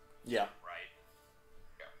 Yeah. Right.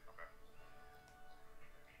 Yeah. Okay.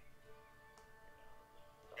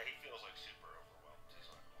 Yeah, he feels like super overwhelmed.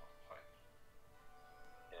 He's like, oh, what?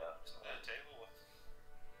 Yeah. At a table with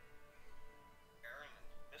Aaron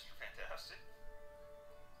and Mr. Fantastic.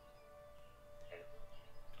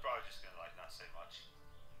 He's probably just gonna like not say much.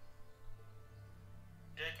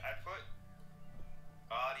 Jake, I put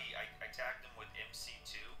Audie. I tagged him with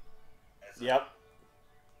MC2. Yep.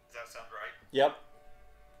 Does that sound right? Yep.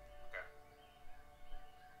 Okay.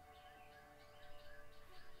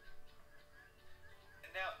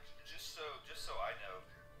 And now, just so I know,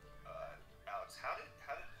 Alex, how did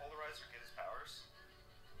Polarizer get his powers?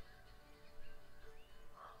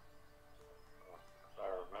 I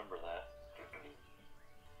remember that.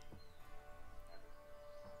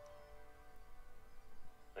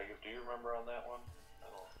 Jacob, do you remember on that one?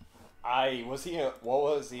 I don't. What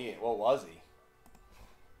was he? What was he?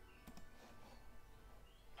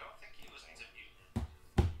 I don't think he was a mutant.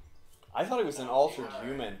 I thought he was an altered Alright,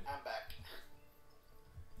 human. I'm back.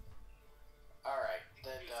 Alright,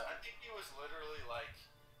 I think he was literally like.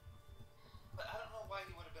 But I don't know why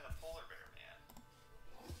he would have been a polar bear man.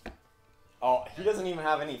 Oh, he doesn't even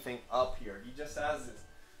have anything up here. He just has his,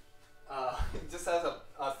 he just has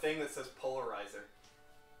a thing that says Polarizer.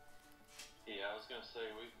 Yeah, I was gonna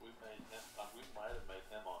say we made him. We might have made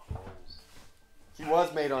him on rolls. He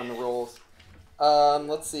was made on the rolls.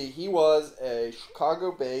 Let's see. He was a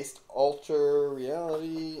Chicago-based alter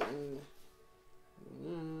reality. I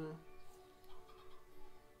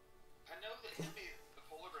know that him being the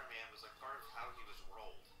polar bear man was like part of how he was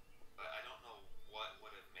rolled, but I don't know what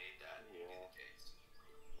would have made that be the case.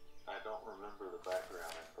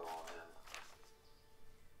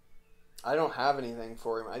 I don't have anything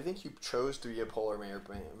for him. I think you chose to be a polar bear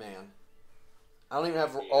man. I don't even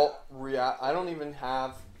have I don't even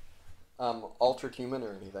have altered human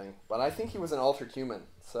or anything, but I think he was an altered human.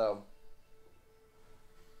 So.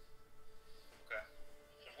 Okay.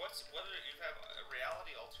 And whether you have a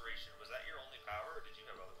reality alteration? Was that your only power, or did you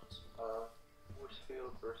have other ones? Force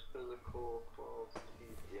field versus physical, claws,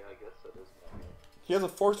 teeth. Yeah, I guess that is my. He has a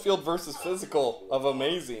force field versus physical of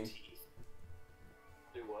amazing.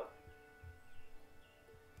 Do what?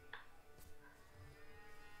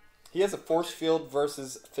 He has a force field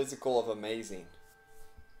versus physical of amazing.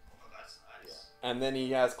 Oh, that's nice. Yeah. And then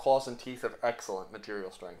he has claws and teeth of excellent material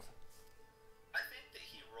strength. I think that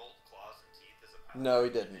he rolled claws and teeth as a power. No, he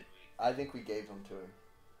didn't. I think we gave them to him.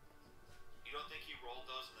 You don't think he rolled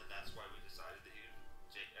those, and then that's why we decided that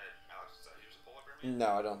Alex decided he was a polar bear man?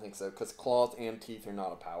 No, I don't think so, because claws and teeth are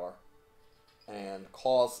not a power. And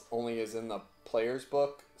claws only is in the player's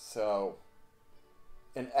book, so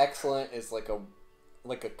an excellent is like a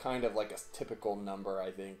kind of like a typical number, I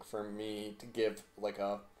think, for me to give like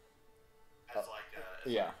a As like a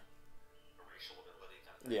yeah. a racial ability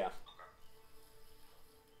kind of thing. Yeah.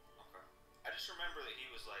 Okay. I just remember that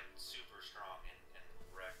he was like super strong and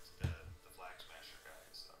wrecked the flag smasher guy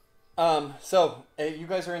and stuff. So you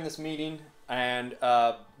guys are in this meeting, and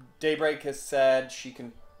Daybreak has said she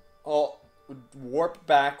can warp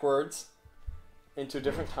backwards into a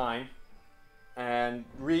different time, and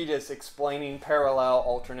Reed is explaining parallel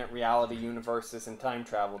alternate reality universes and time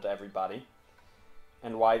travel to everybody,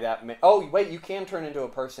 and why that may... Oh, wait, you can turn into a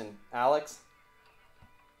person, Alex.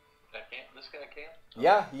 This guy can?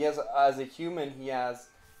 Yeah, he has, as a human, he has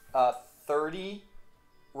 30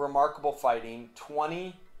 remarkable fighting,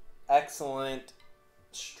 20 excellent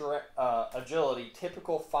agility,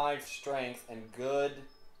 typical 5 strength, and good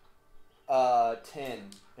 10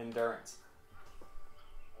 endurance.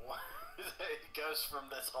 It goes from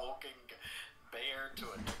this hulking bear to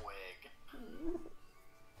a twig.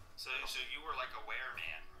 So you were like a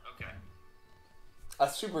wereman. Okay. A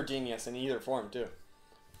super genius in either form, too.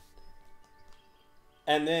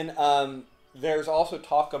 And then there's also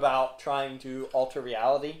talk about trying to alter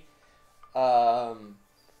reality and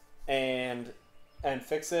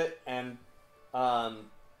fix it. And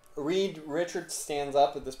Richard stands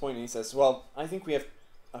up at this point and he says, well, I think we have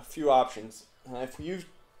a few options. If we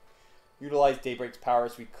utilize Daybreak's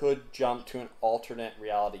powers, we could jump to an alternate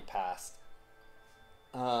reality past.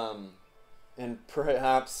 And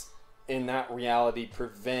perhaps in that reality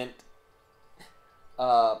prevent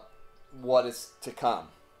what is to come.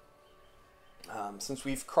 Since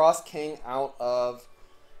we've crossed Kang out of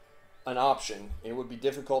an option, it would be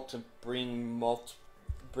difficult to bring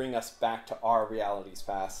us back to our reality's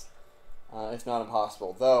past, if not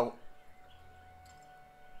impossible. Though,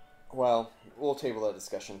 well, we'll table that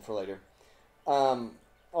discussion for later.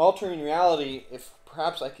 Altering reality, if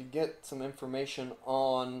perhaps I could get some information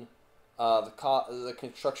on the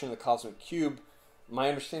construction of the cosmic cube. My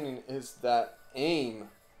understanding is that AIM,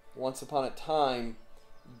 once upon a time,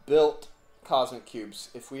 built cosmic cubes.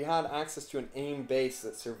 If we had access to an AIM base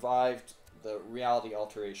that survived the reality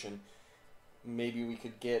alteration, maybe we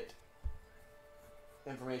could get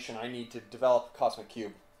information I need to develop a cosmic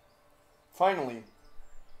cube. Finally,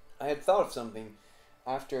 I had thought of something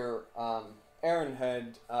after Aaron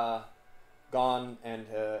had gone and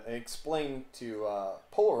explained to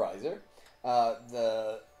Polarizer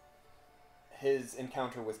his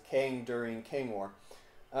encounter with Kang during Kang War.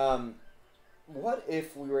 What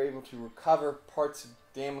if we were able to recover parts of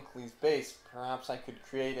Damocles' base? Perhaps I could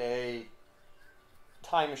create a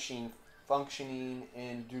time machine functioning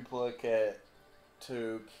in duplicate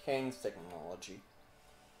to Kang's technology.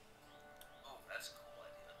 Oh, that's a cool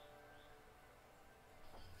idea.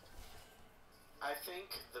 I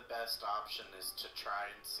think the best option is to try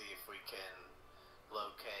and see if we can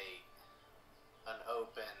locate an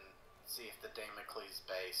open, see if the Damocles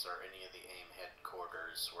base or any of the AIM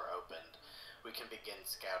headquarters were opened. We can begin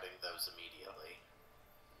scouting those immediately.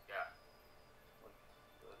 Yeah.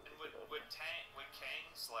 And would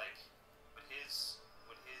Kang's like would his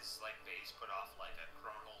like base put off like a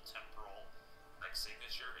chronal temporal like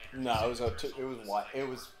signature? No,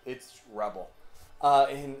 it's Rebel.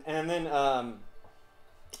 And then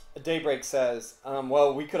Daybreak says,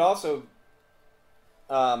 well, we could also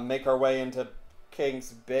make our way into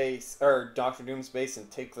Kang's base, or Doctor Doom's base,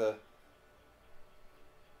 and take the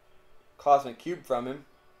cosmic cube from him.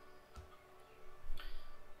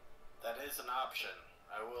 That is an option.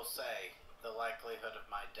 I will say, the likelihood of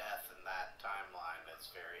my death in that timeline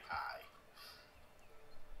is very high.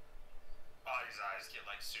 His eyes get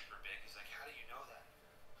like super big. He's like, how do you know that?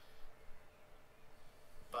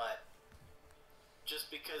 But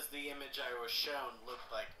because the image I was shown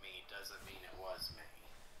looked like me doesn't mean it was me.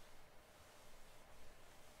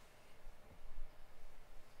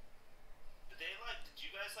 Did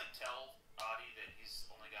you guys tell Adi that he's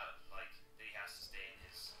only got that he has to stay in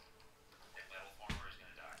his metal form or he's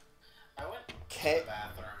gonna die? I went to the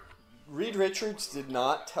bathroom. Reed Richards did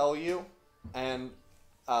not tell you, and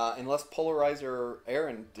unless Polarizer or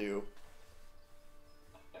Aaron do.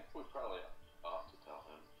 I think we probably ought to tell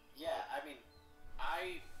him. Yeah, I mean,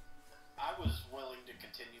 I was willing to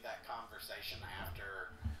continue that conversation after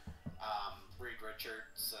Reed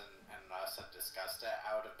Richards and us had discussed it.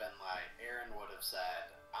 I would have been like, Aaron would have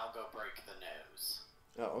said, I'll go break the news.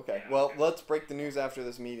 Oh, okay. Well, let's break the news after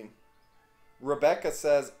this meeting. Rebecca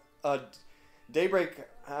says, Daybreak,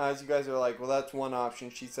 as you guys are like, well, that's one option.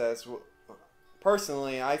 She says, well,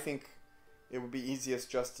 personally, I think it would be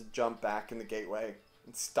easiest just to jump back in the gateway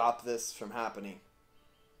and stop this from happening.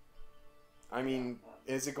 I mean,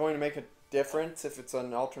 is it going to make a difference if it's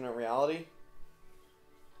an alternate reality?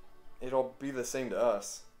 It'll be the same to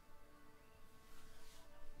us.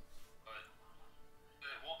 But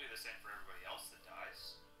it won't be the same for everybody else that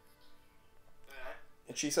dies.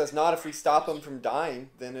 And she says, not if we stop them from dying,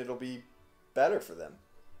 then it'll be better for them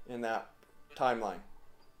in that timeline.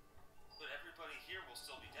 But everybody here will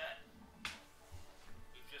still be dead.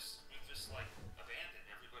 We've just abandoned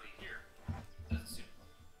everybody here. Doesn't seem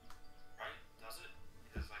right, does it?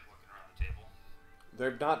 Because looking around the table.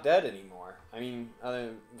 They're not dead anymore. I mean,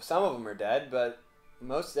 some of them are dead, but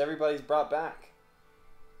most everybody's brought back.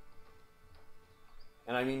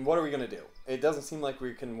 And I mean, what are we going to do? It doesn't seem like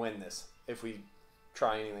we can win this if we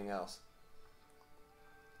try anything else.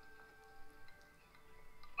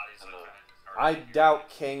 I doubt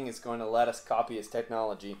King is going to let us copy his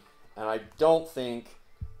technology, and I don't think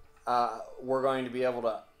we're going to be able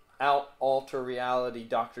to out-alter reality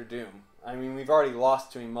Doctor Doom. I mean, we've already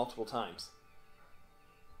lost to him multiple times.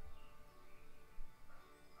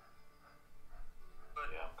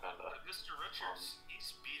 But Mr. Richards,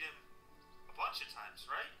 he's beat him a bunch of times,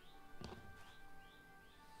 right?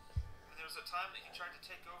 And there was a time that he tried to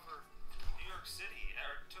take over New York City,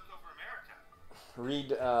 or took over America.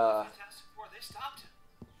 Fantastic Four, they stopped him.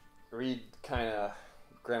 Reed kind of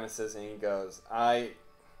grimaces and he goes, I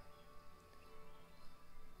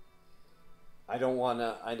don't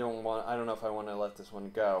know if I want to let this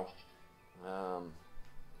one go.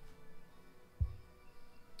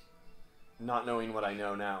 Not knowing what I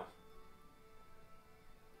know now.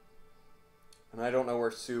 And I don't know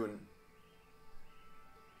where Sue and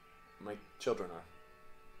my children are.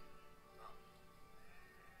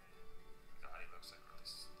 He looks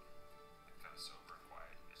really kind of sober and quiet.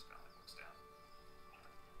 He just kind of looks down.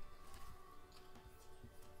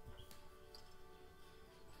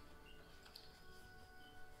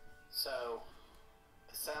 So,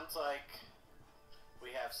 it sounds like we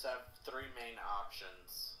have three main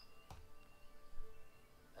options.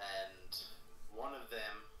 And one of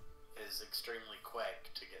them is extremely quick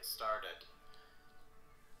to get started.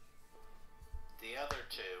 The other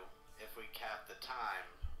two, if we cap the time,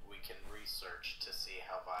 we can research to see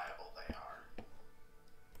how viable they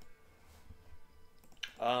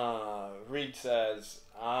are. Reed says,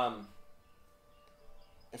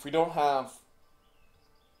 if we don't have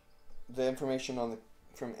the information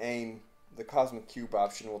from AIM, the Cosmic Cube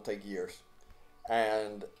option will take years.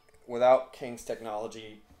 And without Kang's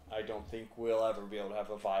technology, I don't think we'll ever be able to have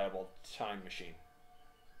a viable time machine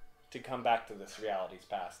to come back to this reality's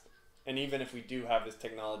past. And even if we do have this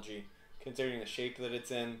technology, considering the shape that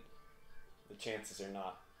it's in, the chances are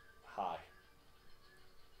not high.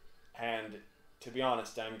 And to be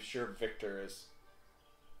honest, I'm sure Victor is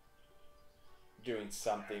doing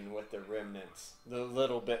something with the remnants, the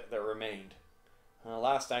little bit that remained.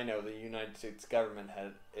 Last I know, the United States government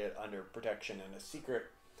had it under protection in a secret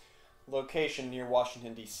location near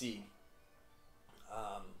Washington, D.C.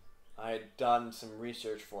 I had done some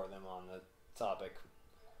research for them on the topic,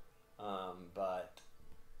 but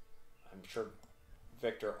I'm sure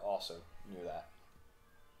Victor also knew that.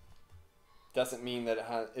 Doesn't mean that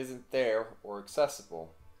it isn't there or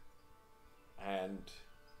accessible. And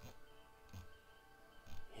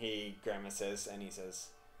he grimaces and he says,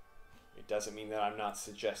 it doesn't mean that I'm not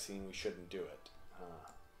suggesting we shouldn't do it.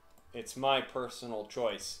 It's my personal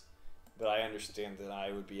choice, but I understand that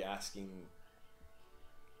I would be asking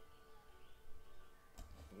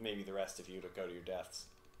maybe the rest of you to go to your deaths.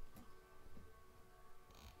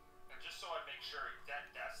 And just so I make sure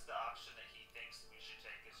that's the option that he thinks we should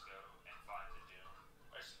take is go and find the Doom.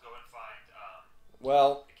 Or go and find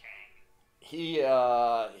the Kang.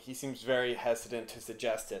 He seems very hesitant to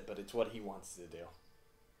suggest it, but it's what he wants to do.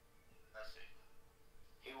 I see.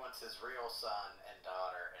 He wants his real son and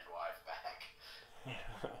daughter and wife back. I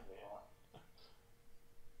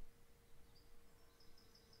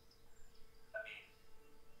mean,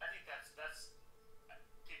 I think that's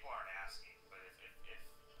people aren't asking, but if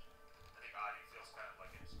I think Audie feels kind of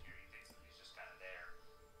like insecure, he thinks that he's just kind of there,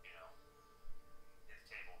 you know, at the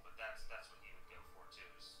table. But that's what he would go for too,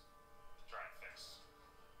 is to try and fix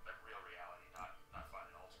like real reality, not find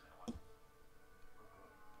an alternate one.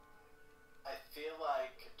 I feel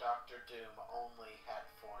like Doctor Doom only had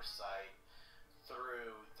foresight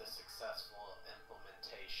through the successful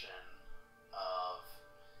implementation of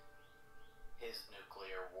his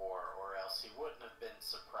nuclear war, or else he wouldn't have been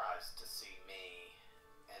surprised to see me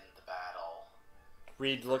in the battle.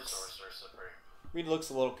 Reed for looks Sorcerer Supreme. Reed looks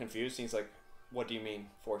a little confused. He's like, "What do you mean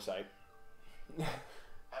foresight?" Have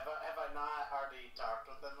I not already talked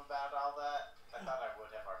with them about all that? I thought I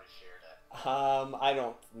would have already shared it. I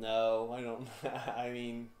don't know. I don't. I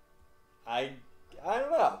mean, I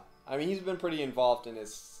don't know. I mean, he's been pretty involved in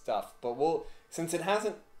his stuff, but since it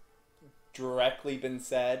hasn't directly been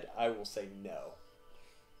said, I will say no.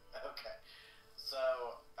 Okay, so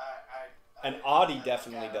And Audie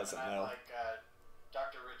definitely doesn't know. Like,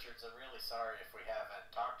 Dr. Richards, I'm really sorry if we haven't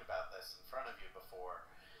talked about this in front of you before,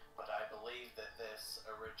 but I believe that this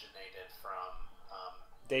originated from.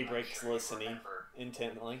 Daybreak's sure listening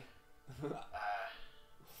intently.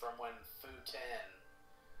 From when Fu-Ten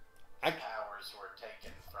I- powers were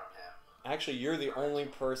taken from him. Actually, you're the only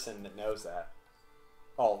person that knows that.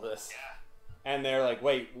 All this. Yeah. And they're like,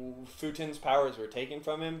 wait, Futen's powers were taken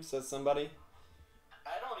from him, says somebody?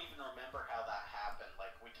 I don't even remember how that happened.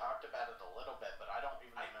 Like, we talked about it a little bit, but I don't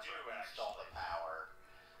even I remember do, who stole the power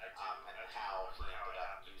I do. and I do how he remember ended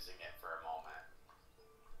how it up using it for a moment.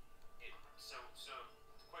 So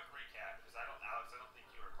quick recap, because Alex, I don't think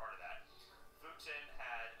you were part of that. Fu-Ten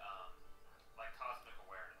had like cosmic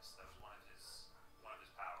awareness. That was one of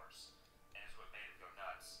his powers, and is what made him go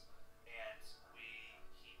nuts. And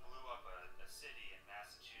he blew up a city in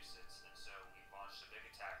Massachusetts, and so we launched a big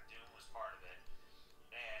attack. Doom was part of it,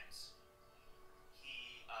 and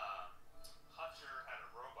he Hunter had a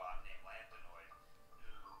robot named Lanthanoid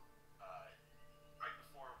who right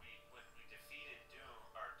before when we defeated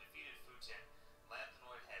Fu-Ten,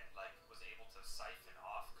 Lanthanoid was able to siphon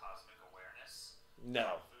off cosmic awareness.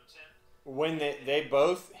 No. From Fu-Ten. When they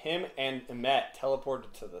both, him and Emmet,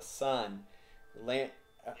 teleported to the sun,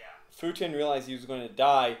 Futen realized he was going to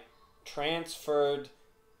die, transferred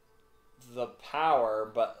the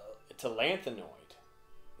power to Lanthanoid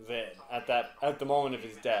then, at the moment of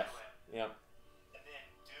his death. Yep. And then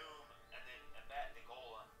Doom, and then Emmet the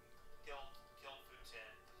Golem killed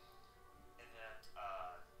Fu-Ten, and then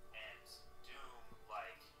and Doom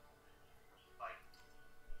like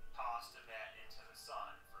tossed Emmet into the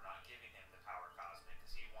sun for not giving him the power cosmic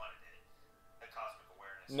because he wanted it, the cosmic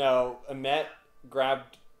awareness. No, Emmet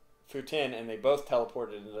grabbed Futen and they both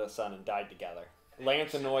teleported into the sun and died together.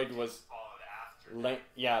 Lanthanoid was followed after.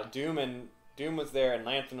 Doom was there and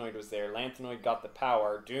Lanthanoid was there. Lanthanoid got the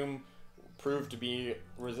power. Doom proved to be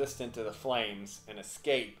resistant to the flames and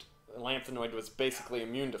escaped. Lanthanoid was basically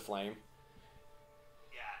immune to flame.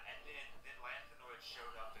 Yeah, and then Lanthanoid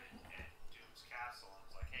showed up at Doom's castle and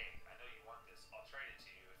was like, "Hey, I know you want this. I'll trade it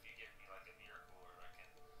to you if you give me like a miracle or I can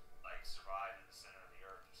like survive in the center of the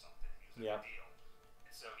earth or something." He was like, "Deal."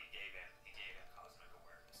 And so he gave him cosmic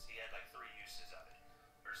awareness. He had like 3 uses of it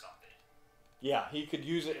or something. Yeah, he could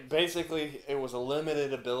use it. Basically, it was a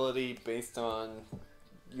limited ability based on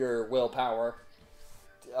your willpower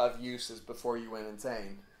of uses before you went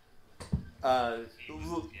insane. And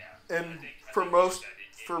for most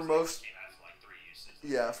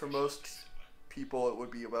people, it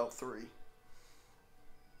would be about 3.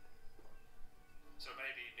 So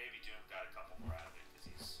maybe Doom got a couple more out of it because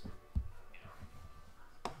he's,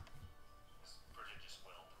 prodigious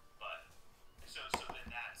will. But so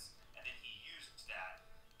then and then he used that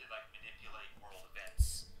to like manipulate world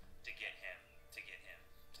events to get him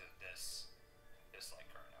to this like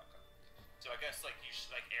current outcome. So I guess like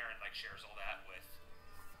Aaron like shares all that with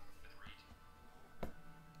Reed.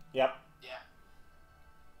 Yep. Yeah.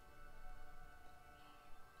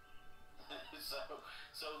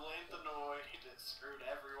 So Lanthanoid screwed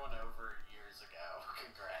everyone over years ago.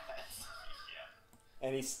 Congrats. Yeah.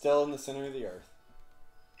 And he's still in the center of the earth.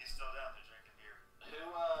 He's still down there drinking beer.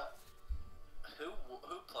 Who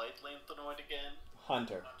played Lanthanoid again?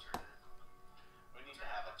 Hunter. We need to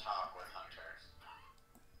have a talk with Hunter.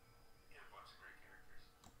 He had a bunch of great characters.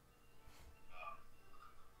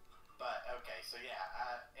 But okay, so yeah,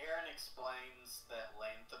 Aaron explains that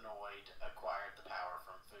Lanthanoid acquired the power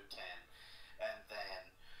from Fu-Ten, and then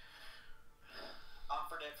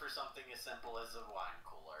offered something as simple as a wine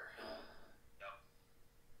cooler. Yep.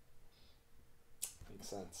 Makes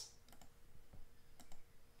sense.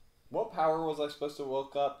 What power was I supposed to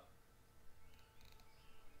look up?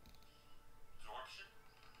 Absorption?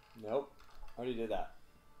 Nope. I already did that.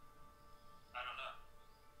 I don't know.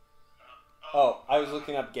 Oh, I was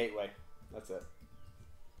looking up gateway. That's it.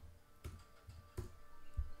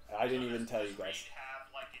 I didn't even tell you guys. Does Reed have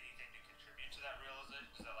like anything to contribute to that realization?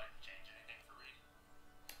 Does that like change anything for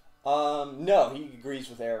Reed? No, he agrees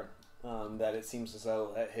with Aaron that it seems as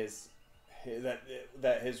though that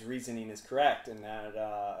that his reasoning is correct, and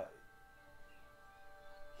that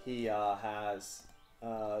he has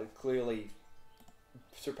clearly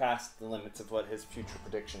surpassed the limits of what his future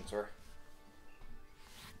predictions were.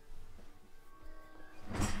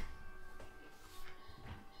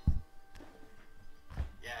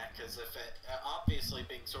 Yeah, because if it obviously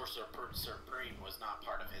being Sorcerer Supreme was not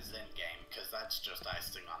part of his end game, because that's just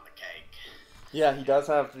icing on the cake. Yeah, he does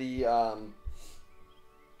have the Eye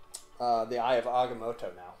of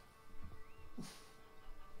Agamotto now.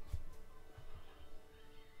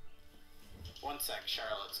 One sec,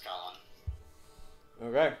 Charlotte's calling.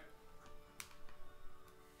 Okay.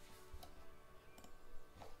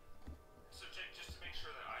 So just to make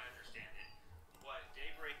sure that I understand it, what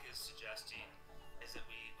Daybreak is suggesting is that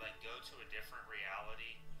we like go to a different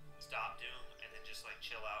reality, stop Doom, and then just like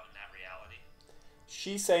chill out in that reality.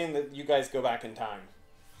 She's saying that you guys go back in time,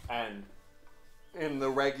 and in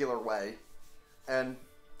the regular way, and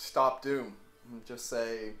stop Doom, and just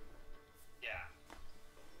say Yeah.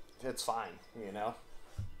 it's fine, you know.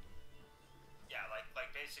 Yeah, like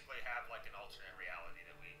basically have like an alternate reality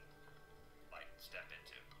that we like step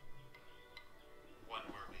into. One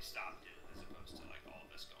where we stop Doom as opposed to like all of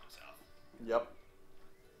this going south. Yep.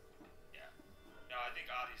 Yeah. No, I think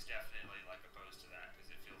Adi's definitely like opposed to that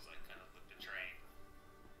because it feels like kind of betraying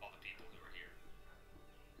all the people who are here.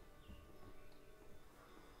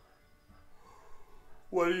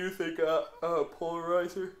 What do you think,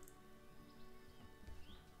 Polarizer?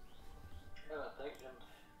 Kind of thinking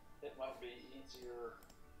it might be easier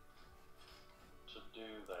to do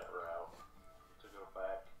that route, to go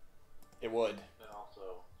back, It would. and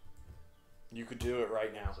also You could do it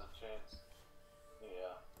right now. there's a chance,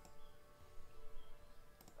 yeah,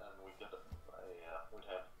 and we could, we'd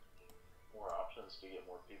have more options to get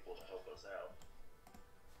more people to help us out.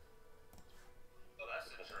 Oh,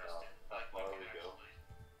 that's Depending interesting. on Like how we far could we go. actually,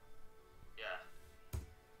 yeah,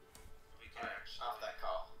 we could Alright, actually. off that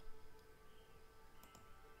call.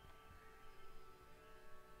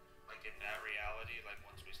 Like in that reality, like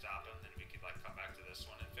once we stop him, then we could like come back to this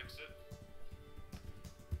one and fix it.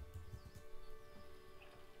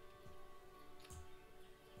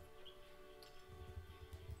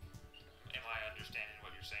 Am I understanding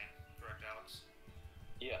what you're saying, correct, Alex?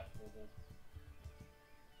 Yeah.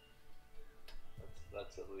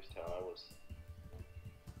 That's at least how I was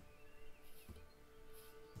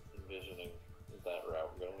envisioning that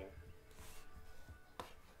route going.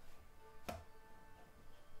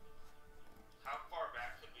 How far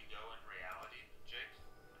back could we go in reality, Jake?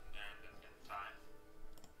 And in time?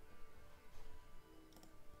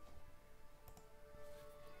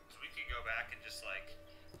 So we could go back and just like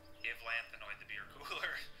give Lanthanoid the beer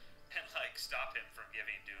cooler and like stop him from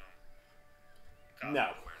giving Doom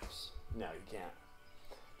No. cosmic awareness. No, you can't.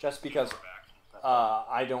 Just because Far back.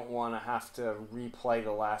 I don't want to have to replay the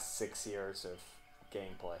last 6 years of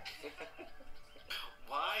gameplay.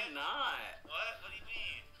 Why not? What? What do you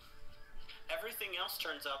mean? Everything else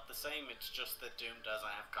turns out the same, it's just that Doom doesn't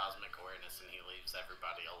have cosmic awareness and he leaves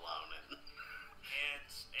everybody alone. And And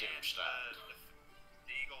Doomstein.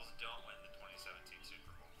 the Eagles don't win the 2017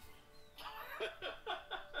 Super Bowl.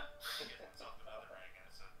 Get themselves another ring, and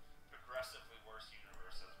it's a progressively worse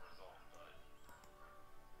universe as a result. But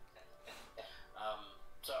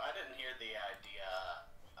So I didn't hear the idea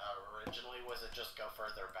originally. Was it just go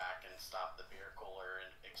further back and stop the beer cooler in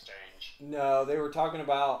exchange? No, they were talking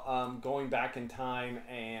about going back in time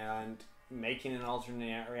and making an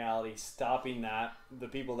alternate reality, stopping the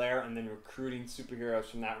people there, and then recruiting superheroes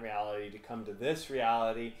from that reality to come to this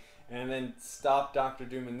reality, and then stop Doctor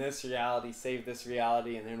Doom in this reality, save this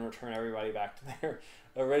reality, and then return everybody back to their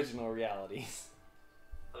original realities.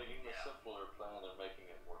 Taking the simpler plan and making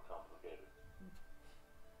it more complicated.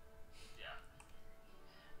 yeah,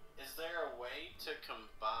 Is there a way to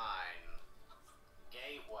combine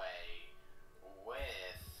Gateway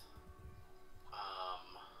with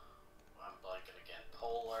I'm blanking again,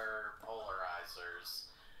 Polarizer's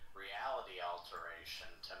reality alteration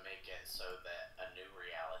to make it so that a new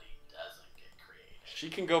reality doesn't get created? She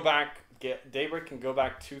can go back. Daybreak can go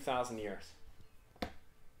back 2,000 years.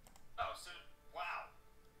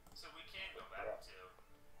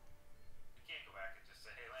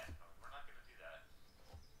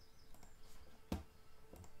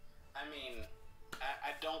 mean,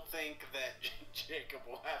 I don't think that Jacob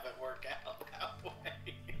will have it work out that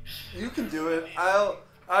way. You can do it.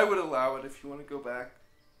 I would allow it if you want to go back.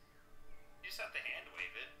 You just have to hand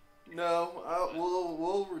wave it. No,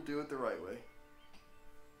 we'll do it the right way.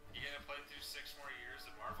 You gonna play through 6 more years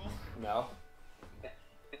of Marvel? No.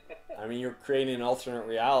 I mean, you're creating an alternate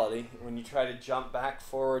reality. When you try to jump back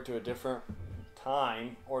forward to a different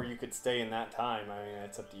time, or you could stay in that time. I mean,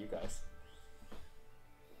 it's up to you guys.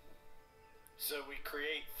 So we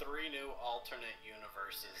create 3 new alternate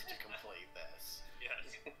universes to complete this.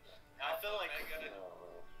 Yes. I feel like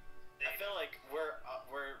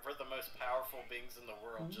we're the most powerful beings in the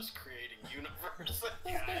world, just creating universes.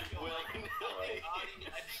 Yeah, I feel like willy-nilly.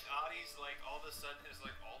 I think Audie's like all of a sudden has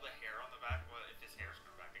like all the hair on the back. Well, if his hair's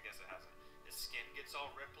grown back, I guess it hasn't. His skin gets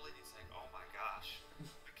all ripply. He's like, oh my gosh,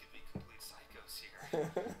 we could be complete psychos here.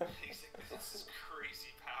 He's like, this is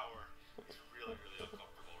crazy power. He's really, really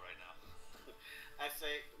uncomfortable right now. I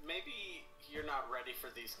say, maybe you're not ready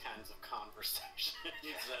for these kinds of conversations.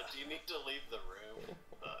 Do you need to leave the room?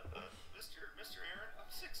 Mr. Aaron, I'm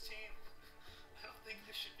 16. I don't think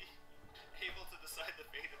I should be able to decide the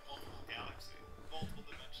fate of multiple galaxies, multiple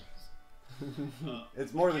dimensions.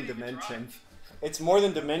 It's more than dimensions. It's more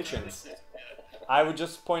than dimensions. I would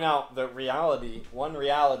just point out that one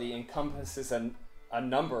reality encompasses a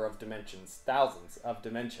number of dimensions, thousands of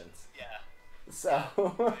dimensions. Yeah.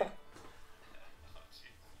 So...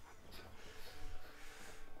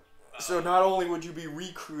 So not only would you be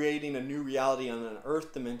recreating a new reality on an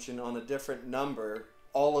Earth dimension on a different number,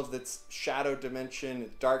 all of its shadow dimension,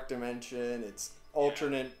 its dark dimension, its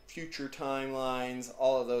alternate future timelines,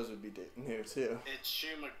 all of those would be new too. It's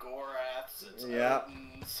Shumagoraths, it's Yeah.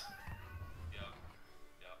 Odins.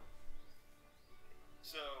 Yep.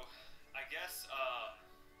 So, I guess,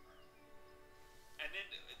 and then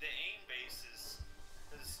the aim base is,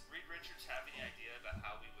 does Reed Richards have any idea about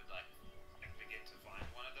how we would, like begin to find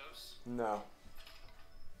one of those? No.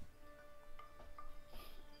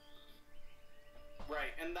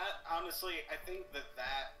 Right, and that, honestly, I think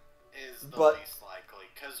that is the But- least likely.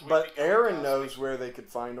 But Aaron knows where they could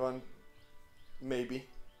find one. Maybe.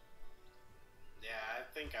 Yeah, I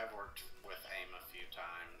think I've worked with AIM a few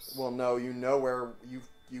times. Well, no, you know where you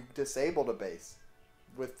disabled a base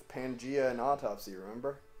with Pangea and Autopsy,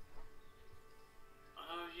 remember?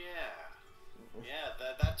 Oh, yeah. Yeah,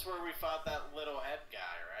 that's where we fought that little head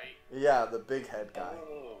guy, right? Yeah, the big head guy.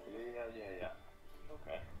 Oh, yeah.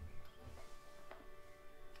 Okay.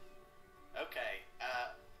 Okay,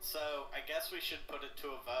 so I guess we should put it to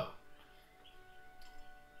a vote.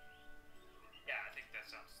 Yeah, I think that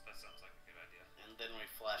sounds like a good idea. And then we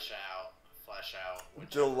flesh out which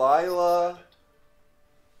Delilah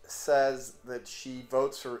says that she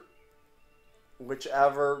votes for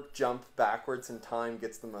whichever jump backwards in time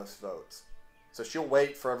gets the most votes. So she'll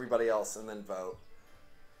wait for everybody else and then vote.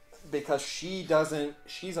 Because she's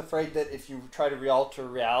afraid that if you try to re-alter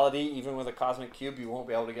reality, even with a cosmic cube, you won't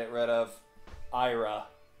be able to get rid of Ira.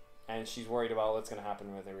 And she's worried about what's going to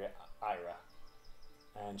happen with Ira.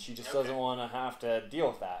 And she just doesn't want to have to deal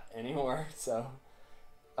with that anymore. So,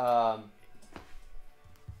 I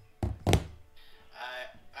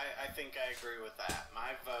think I agree with that.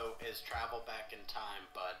 My vote is travel back in time,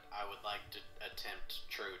 but I would like to attempt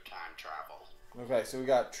true time travel. okay, so we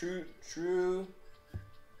got true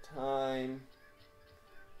time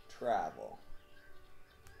travel.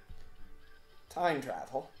 Time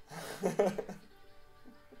travel.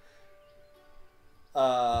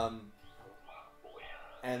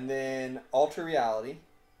 And then alter reality.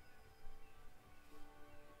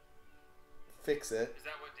 Fix it. Is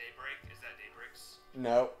that what Daybreak? Is that Daybreak's?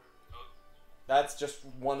 No. Oh, That's just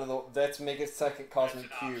one of the. Let's make a second cosmic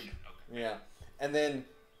that's an cube. option. Okay. Yeah. And then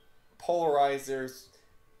polarizers.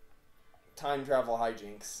 Time travel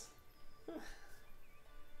hijinks. Yeah,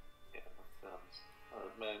 that sounds.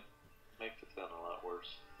 Makes it sound a lot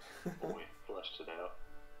worse when we fleshed it out.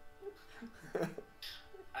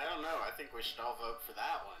 I don't know. I think we should all vote for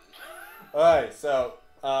that one. Alright, so,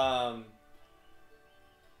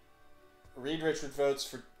 Reed Richards votes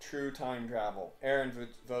for true time travel. Aaron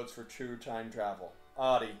votes for true time travel.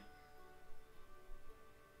 Audie. He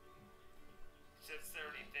sits there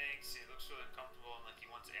and he thinks, he looks really uncomfortable, and like he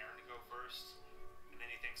wants Aaron to go first. And then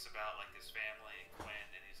he thinks about like his family and Quinn,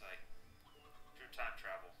 and he's like, true time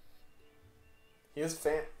travel. His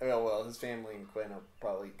family and Quinn are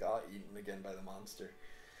probably got eaten again by the monster.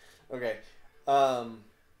 Okay. But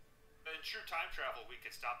in true time travel, we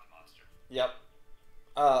could stop the monster. Yep.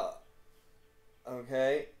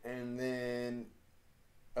 Okay, and then...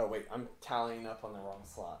 Oh, wait, I'm tallying up on the wrong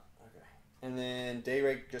slot. Okay. And then day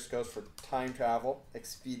rate just goes for time travel,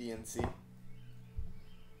 expediency.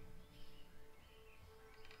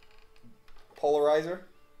 Polarizer.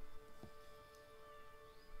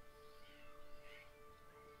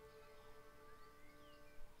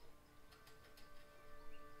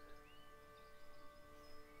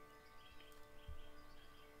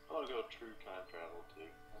 I'm gonna go true time travel too.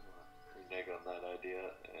 I'm gonna renege on that idea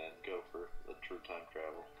and go for the true time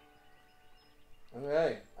travel.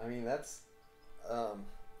 Okay, I mean that's,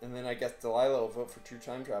 and then I guess Delilah will vote for true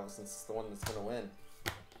time travel since it's the one that's gonna win.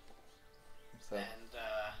 So. And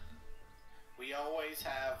we always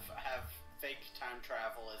have fake time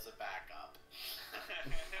travel as a backup.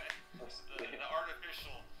 the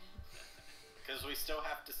artificial. Because we still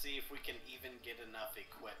have to see if we can even get enough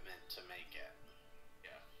equipment to make it.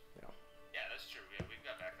 Yeah, that's true. Yeah, we've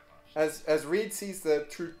got backup options. As Reed sees the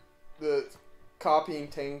copying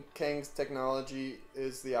Kang's technology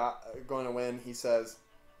is going to win, he says,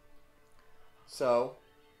 "So,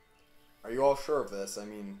 are you all sure of this? I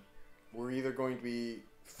mean, we're either going to be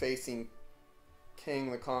facing Kang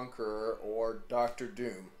the Conqueror or Doctor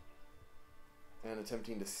Doom and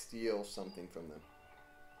attempting to steal something from them."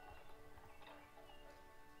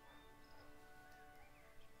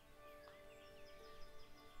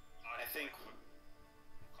 I think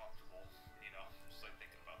comfortable, just like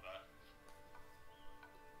thinking about that.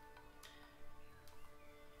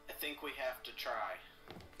 I think we have to try.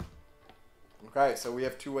 Okay, so we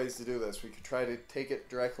have two ways to do this. We could try to take it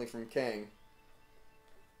directly from Kang.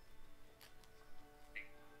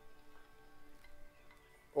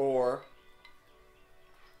 Or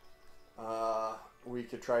we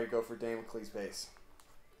could try to go for Damocles' base.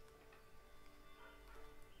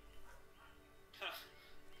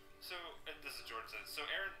 So, and this is Jordan says, so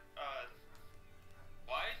Aaron,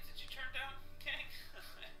 why did you turn down Kang?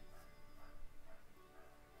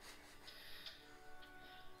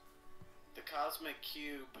 The cosmic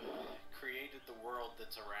cube created the world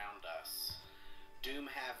that's around us. Doom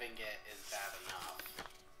having it is bad enough,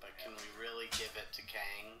 but can we really give it to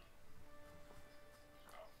Kang?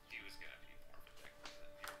 Oh, he was gonna be more of a dick.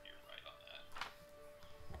 You're right on that.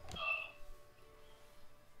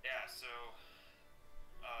 Yeah, so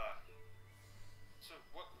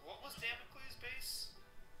what was Damocles' base,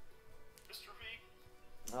 Mr. V?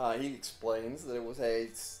 He explains that it was a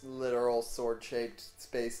literal sword-shaped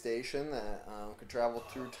space station that could travel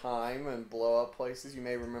through time and blow up places. You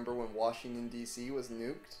may remember when Washington, D.C. was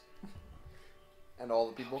nuked and all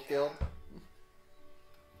the people killed. Oh,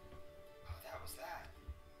 that was that.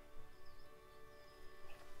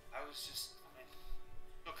 I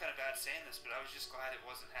feel kind of bad saying this, but I was just glad it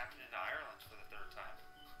wasn't happening in Ireland for the third time.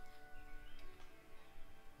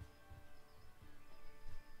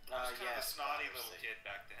 I was kind of a snotty little kid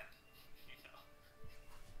back then,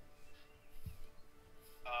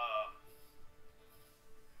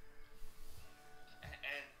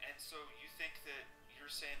 And so you think that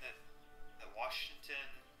you're saying that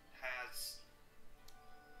Washington has,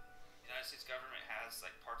 the United States government has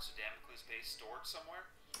like parts of Damocles' base stored somewhere?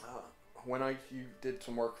 When you did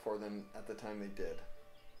some work for them at the time, they did.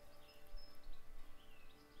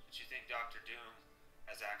 But you think Dr. Doom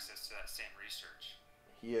has access to that same research?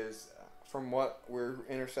 He is, from what we're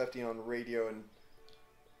intercepting on radio and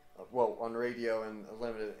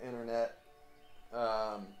limited internet,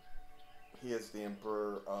 he is the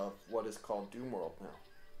emperor of what is called Doom World now.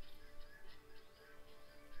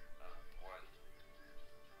 Oh boy.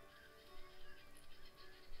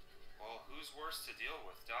 Well, who's worse to deal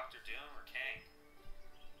with, Dr. Doom or Kang?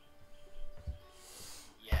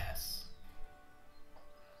 Yes.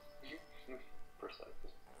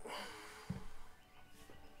 Precisely.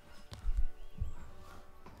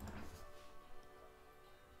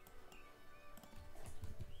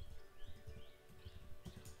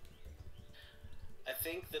 I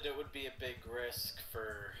think that it would be a big risk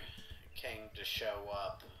for Kang to show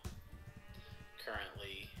up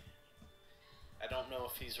currently. I don't know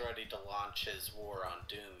if he's ready to launch his war on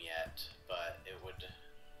Doom yet, but it would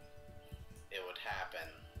happen.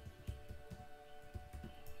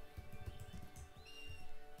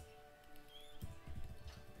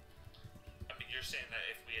 I mean, you're saying that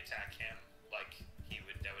if we attack him, like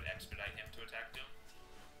that would expedite him to attack Doom?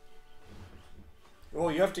 Well,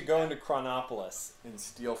 you have to go into Chronopolis and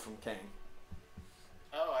steal from Kang.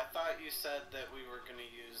 Oh, I thought you said that we were going to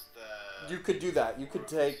use the... You could do that. You could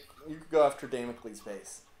go after Damocles'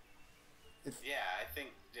 base. Yeah, I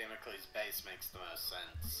think Damocles' base makes the most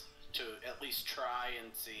sense. To at least try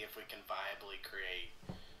and see if we can viably create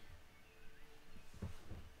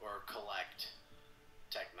or collect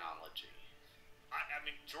technology. I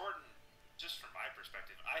mean, Jordan just from my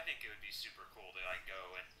perspective, I think it would be super cool to like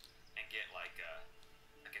go and get like a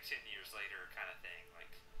 10 years later kind of thing, like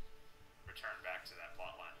return back to that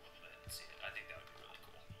plot line a little bit and see it. I think that would be really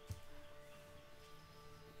cool.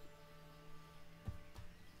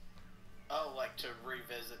 Oh, like to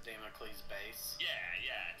revisit Damocles' base? Yeah,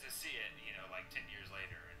 to see it, you know, like 10 years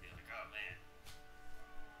later and be like, oh man.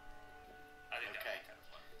 I think that would be kind of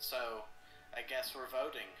fun. So, I guess we're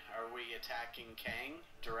voting. Are we attacking Kang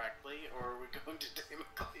directly, or are we going to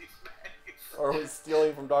Damocles' base? Are we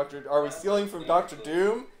stealing from Doctor? Are we stealing from Doctor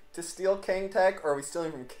Doom to steal Kang Tech, or are we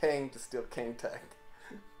stealing from Kang to steal Kang Tech?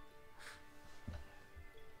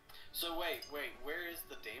 So wait, where is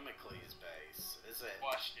the Damocles base? Is it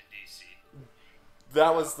Washington, D.C.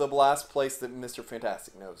 That was the last place that Mr.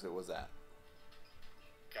 Fantastic knows it was at.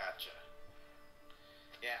 Gotcha.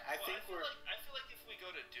 Yeah, I feel like if we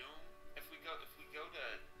go to Doom, if we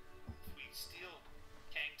steal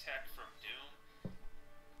Kang Tech from Doom,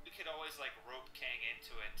 we could always like rope Kang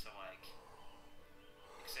into it to like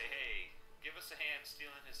say, hey, give us a hand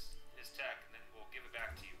stealing his tech, and then we'll give it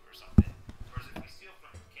back to you or something. Whereas if we steal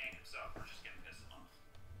from Kang himself, we're just gonna piss him off.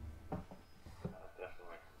 I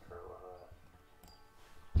definitely concur with that.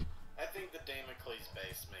 I think the Damocles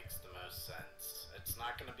base makes the most sense. It's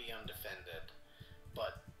not going to be undefended,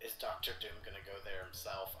 but is Doctor Doom going to go there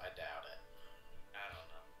himself? I doubt it. I don't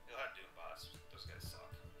know. He'll have Doom bots. Those guys suck.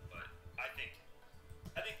 But I think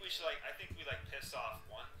we should like. I think we like piss off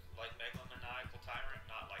one like megalomaniacal tyrant,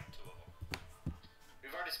 not like two of them.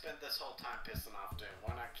 We've already spent this whole time pissing off Doom.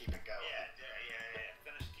 Why not keep it going? Yeah.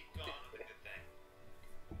 Keep going with a good thing.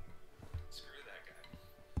 Screw that guy.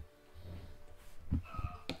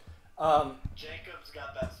 Jacob's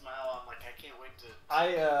got that smile on, like I can't wait to.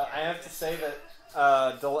 I have to say that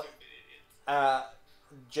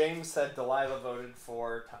James said Delilah voted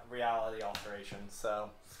for reality alteration,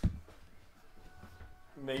 so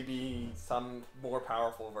maybe some more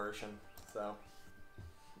powerful version. So.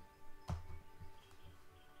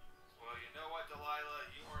 Well, you know what, Delilah,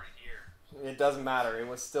 you weren't here. It doesn't matter. It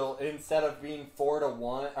was still, instead of being 4-1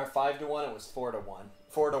 or 5-1, it was 4-1.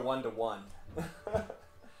 4-1-1.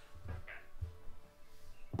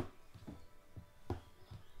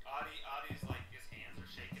 Audie's like his hands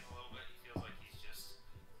are shaking a little bit. He feels like he's just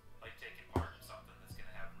like taking part in something that's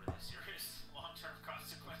gonna have really serious long-term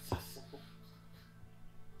consequences.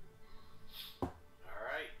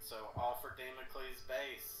 Alright, so all for Damocles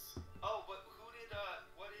base. Oh, but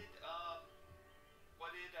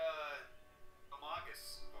what did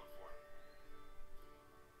Omagus vote for?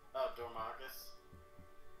 Oh, Dormagus?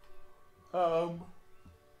 I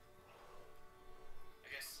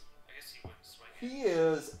guess he wouldn't swing it. He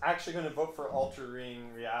is actually going to vote for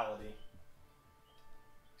altering reality.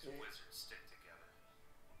 These wizards stick together.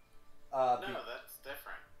 No, that's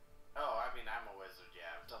different. Oh, I mean, I'm a wizard,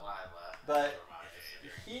 yeah. Delilah. But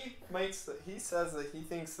Dormagus. he says that he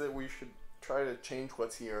thinks that we should try to change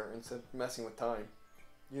what's here instead of messing with time.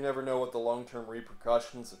 You never know what the long-term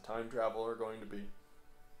repercussions of time travel are going to be.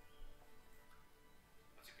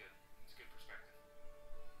 That's a good perspective.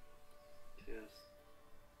 It is.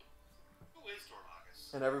 Who is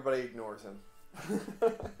Dormagus? And everybody ignores him.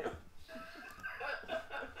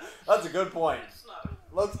 That's a good point. It's not a-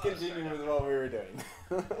 Let's not a continue straight with up- what we were doing.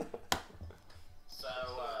 So,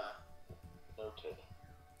 Noted.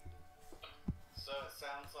 so it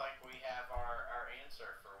sounds like we have our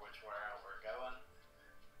answer for which route we're going.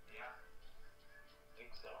 Yeah. I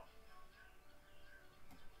think so.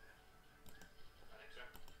 I think so.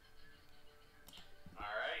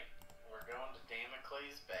 Alright, we're going to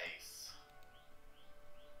Damocles base.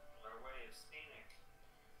 Our way is scenic.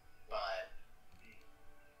 But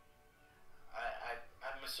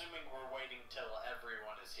I'm assuming we're waiting till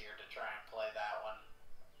everyone is here to try and play that one.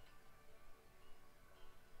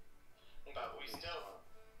 But we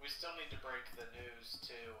still need to break the news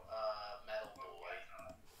to Metal Boy.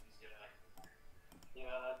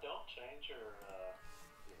 Yeah, don't change your,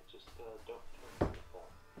 just don't turn the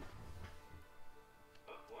phone.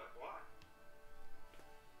 Why?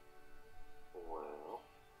 Well,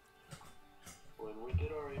 when we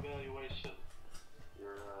did our evaluation,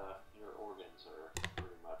 your organs are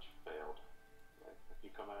pretty much failed. Like, if you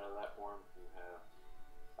come out of that form, you have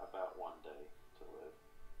about 1 day to live.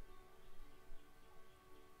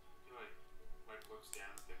 He like looks down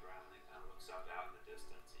at the ground and he kind of looks up out in the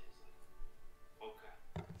distance and he's like, okay.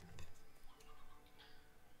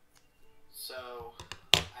 So,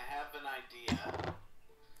 I have an idea,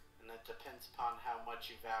 and it depends upon how much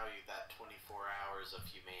you value that 24 hours of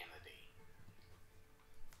humanity.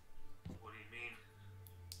 What do you mean?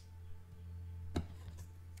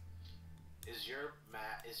 Is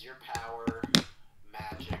is your power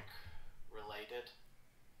magic related?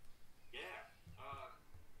 Yeah.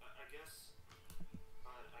 I guess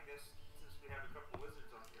since we have a couple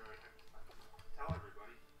wizards on here, I can tell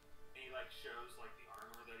everybody. And he like shows like the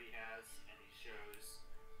armor that he has, and he shows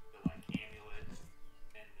the like amulet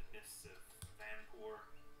and the mists of Vanpour.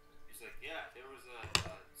 He's like, yeah, there was a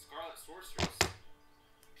Scarlet Sorceress.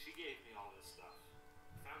 She gave me all this stuff.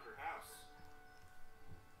 I found her house.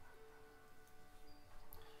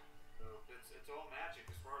 So it's all magic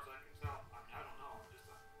as far as I can tell. I mean, I don't know. I'm just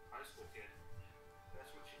a high school kid. That's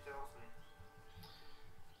what she tells me.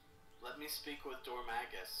 Let me speak with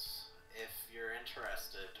Dormagus. If you're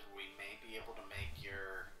interested, we may be able to make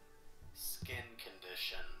your skin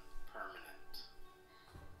condition permanent.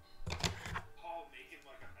 Oh, make him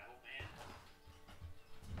like a metal man?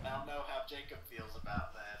 I don't know how Jacob feels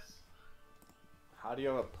about this. How do you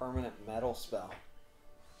have a permanent metal spell?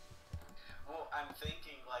 Well, I'm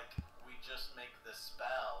thinking like we just make the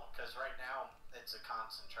spell, because right now it's a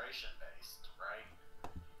concentration based, right?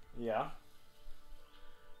 Yeah.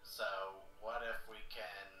 So what if we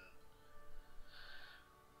can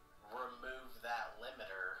remove that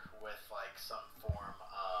limiter with like some form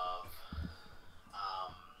of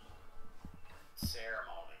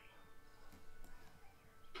ceremony,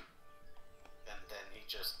 and then he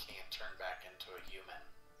just can't turn back into a human?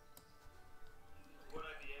 Would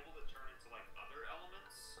I be able to turn into like other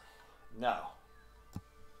elements? No.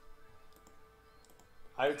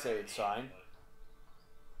 I would say it's fine.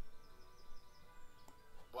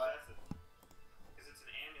 What? Because it's an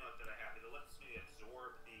amulet that I have. It lets me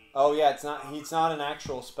absorb the. Oh yeah, it's not. It's not an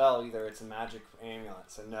actual spell either. It's a magic amulet.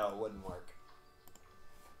 So no, it wouldn't work.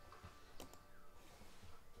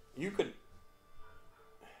 You could.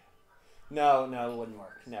 No, it wouldn't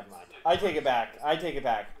work. Never mind. I take it back.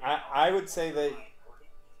 I would say that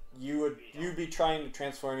you'd be trying to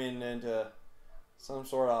transform him into some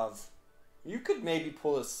sort of. You could maybe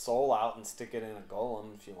pull his soul out and stick it in a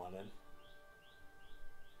golem if you wanted.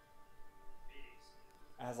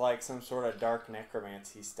 As like some sort of dark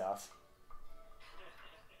necromancy stuff.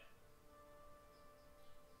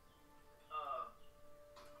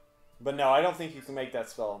 But no, I don't think you can make that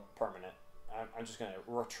spell permanent. I'm just going to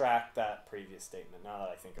retract that previous statement now that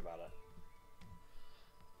I think about it.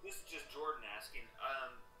 This is just Jordan asking.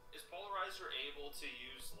 Is Polarizer able to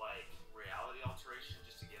use like reality alteration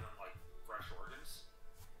just to give him like fresh organs?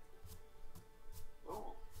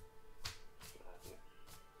 Oh. Good idea.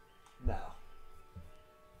 No.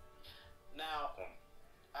 Now,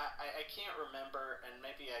 I can't remember, and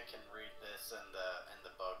maybe I can read this in the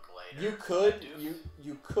book later.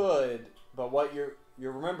 You could, but what you're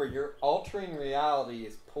remember, you're altering reality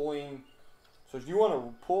is pulling. So if you want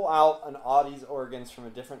to pull out an Audie's organs from a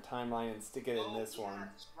different timeline and stick it in this one.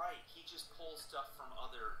 That's right. He just pulls stuff from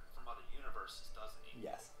other universes, doesn't he?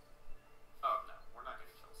 Yes. Oh no, we're not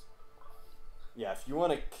gonna kill someone. Yeah, if you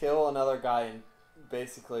want to kill another guy and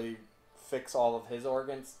basically fix all of his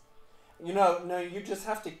organs, no, you just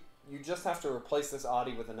have to replace this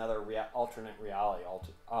Audie with another alternate reality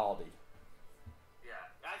Audie. Yeah,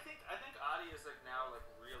 I think Adi is like now like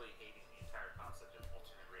really hating the entire concept of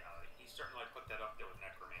alternate reality. He's starting to like put that up there with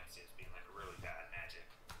necromancy as being like really bad magic.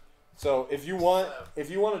 So if you want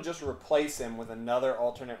to just replace him with another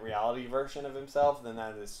alternate reality version of himself, then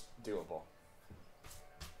that is doable.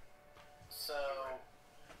 So.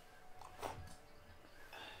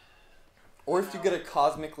 Or if you get a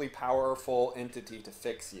cosmically powerful entity to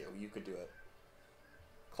fix you, you could do it.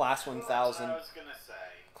 Class 1000. That's what I was gonna say.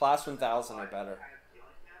 Class 1000 or better. Kind of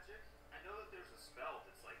healing magic? I know that there's a spell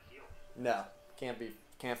that's like healing. No, can't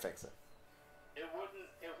fix it. It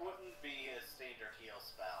wouldn't be a standard heal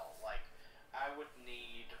spell. Like, I would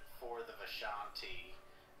need for the Vishanti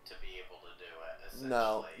to be able to do it, essentially.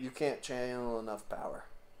 No, you can't channel enough power.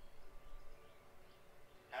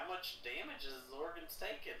 How much damage is his organs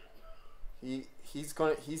taken?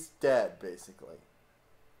 He's dead, basically.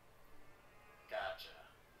 Gotcha.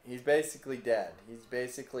 He's basically dead. He's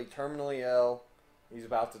basically terminally ill. He's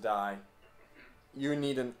about to die. You would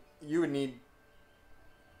need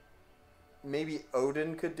maybe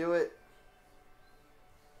Odin could do it.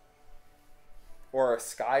 Or a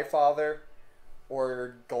Skyfather.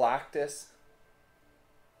 Or Galactus.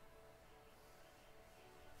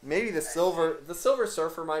 Maybe the Silver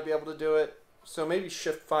Surfer might be able to do it. So maybe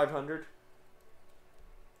Shift 500.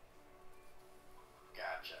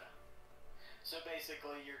 Gotcha. So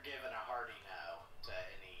basically, you're giving a hearty no to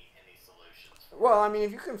any solutions. Well, I mean,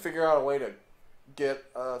 if you can figure out a way to get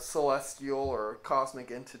a celestial or cosmic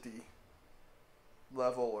entity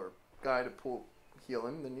level or guy to heal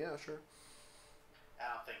him, then yeah, sure.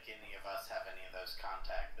 I don't think any of us have any of those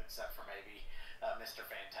contacts except for maybe Mr.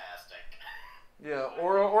 Fantastic. Yeah,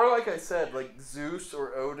 or like I said, like Zeus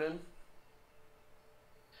or Odin.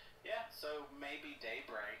 Yeah, so maybe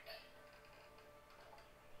Daybreak.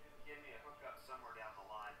 Give me a hookup somewhere down the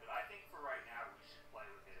line, but I think for right now we should play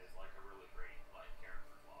with it as like a really great like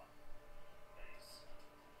character flaw. That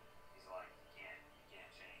he's like you can't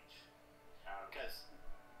change. Because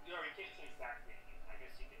You can't change back then. I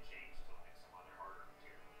guess you can change to like some other harder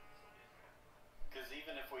material and still be okay. Because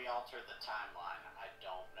even if we alter the timeline, I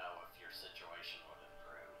don't know if your situation would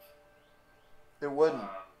improve. It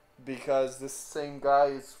wouldn't, because this same guy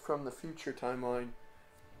is from the future timeline.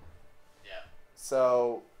 Yeah.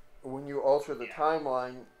 So when you alter the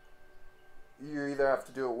timeline, you either have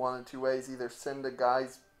to do it one of two ways: either send a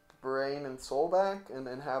guy's brain and soul back and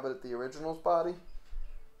inhabit the original's body,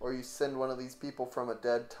 or you send one of these people from a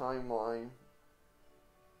dead timeline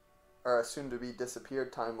or a soon-to-be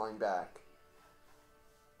disappeared timeline back.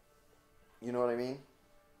 You know what I mean?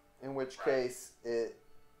 In which case,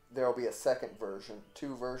 there'll be a second version,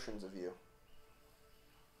 two versions of you.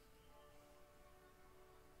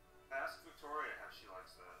 Ask Victoria how she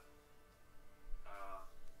likes that.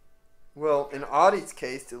 Well, in Audie's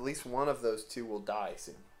case, at least one of those two will die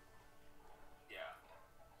soon. Yeah.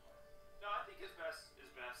 No, I think his best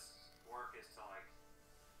work is to like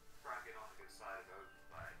try and get on the good side of Odin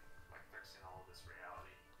by like fixing all of this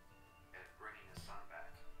reality and bringing his son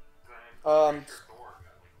back. I'm pretty sure Thor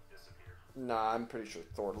got like disappeared. Nah, I'm pretty sure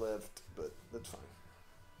Thor lived, but that's fine.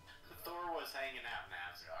 Thor was hanging out in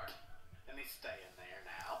Asgard, and he's staying there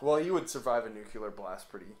now. Well, he would survive a nuclear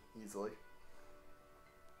blast pretty easily.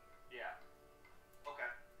 Yeah. Okay.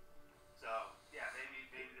 So yeah, maybe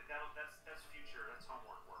that's future. That's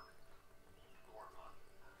homework work to work on.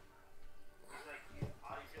 He's like,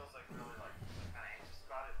 Audie feels like really like kind of anxious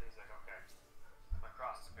about it. But he's like, okay, my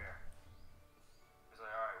cross to bear. He's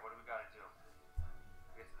like, all right, what do we got to do?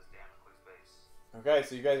 Get to this Damocles base. Okay,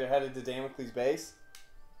 so you guys are headed to Damocles base.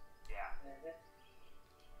 Yeah.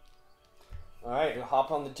 Alright, you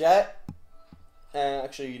hop on the jet. And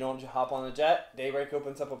actually, you don't hop on the jet. Daybreak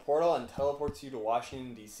opens up a portal and teleports you to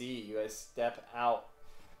Washington, D.C. You guys step out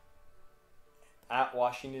at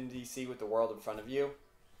Washington, D.C. with the world in front of you.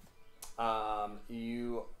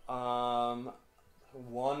 You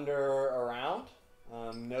wander around,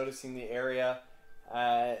 noticing the area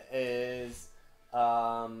is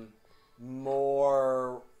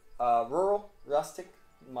more rural, rustic,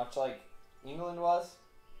 much like England was,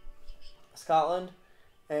 Scotland,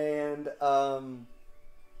 and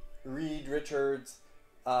Reed Richards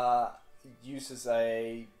uses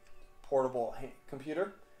a portable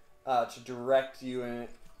computer to direct you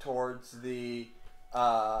towards the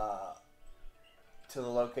to the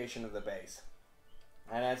location of the base.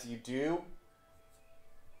 And as you do,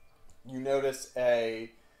 you notice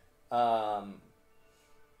a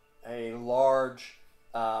large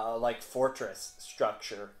like fortress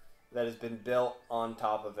structure that has been built on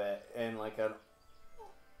top of it in like a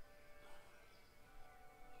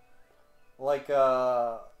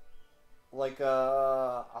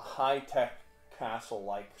high-tech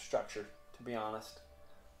castle-like structure, to be honest.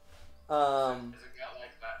 Has it got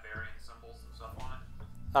like Latvian symbols and stuff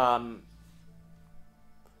on it?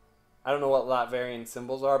 I don't know what Latvian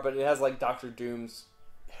symbols are, but it has like Doctor Doom's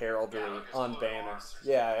heraldry on like banners.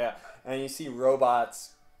 Yeah. And you see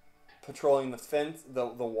robots patrolling the fence, the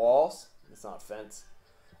walls. It's not a fence.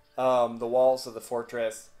 The walls of the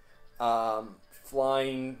fortress.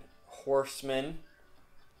 Flying horsemen,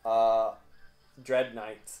 dread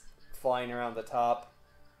knights flying around the top,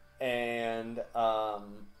 and a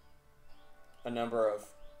number of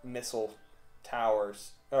missile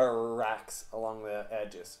towers or racks along the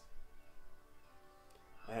edges.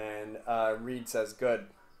 And Reed says, "Good.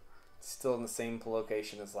 Still in the same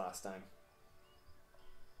location as last time."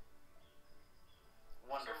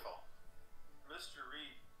 Wonderful. Mr.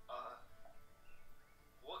 Reed,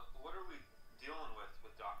 what are we dealing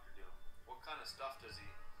with Dr. Doom? What kind of stuff does he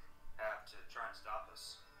have to try and stop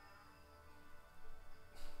us?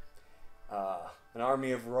 An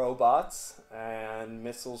army of robots and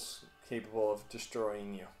missiles capable of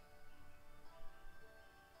destroying you.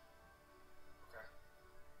 Okay.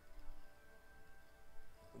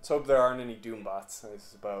 Let's hope there aren't any Doombots, I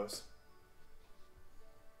suppose.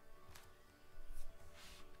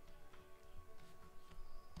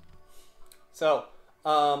 So,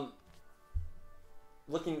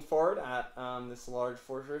 looking forward at this large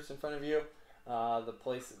fortress in front of you, the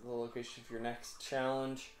location of your next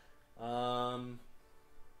challenge.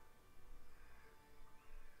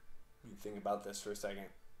 You think about this for a second.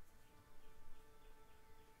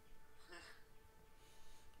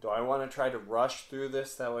 Do I want to try to rush through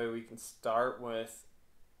this? That way we can start with...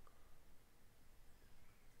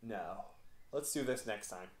 No. Let's do this next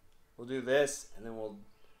time. We'll do this, and then we'll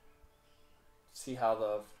see how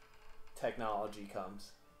the technology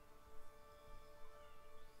comes.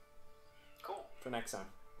 Cool. For next time.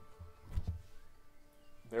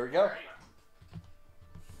 There we go.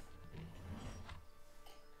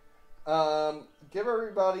 Give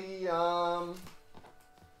everybody, I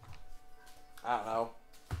don't know,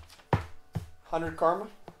 100 karma?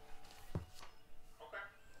 Okay.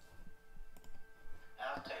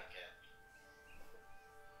 I'll take it.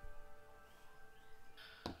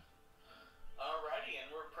 Alrighty,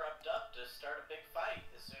 and we're prepped up to start a big fight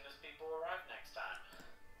as soon as people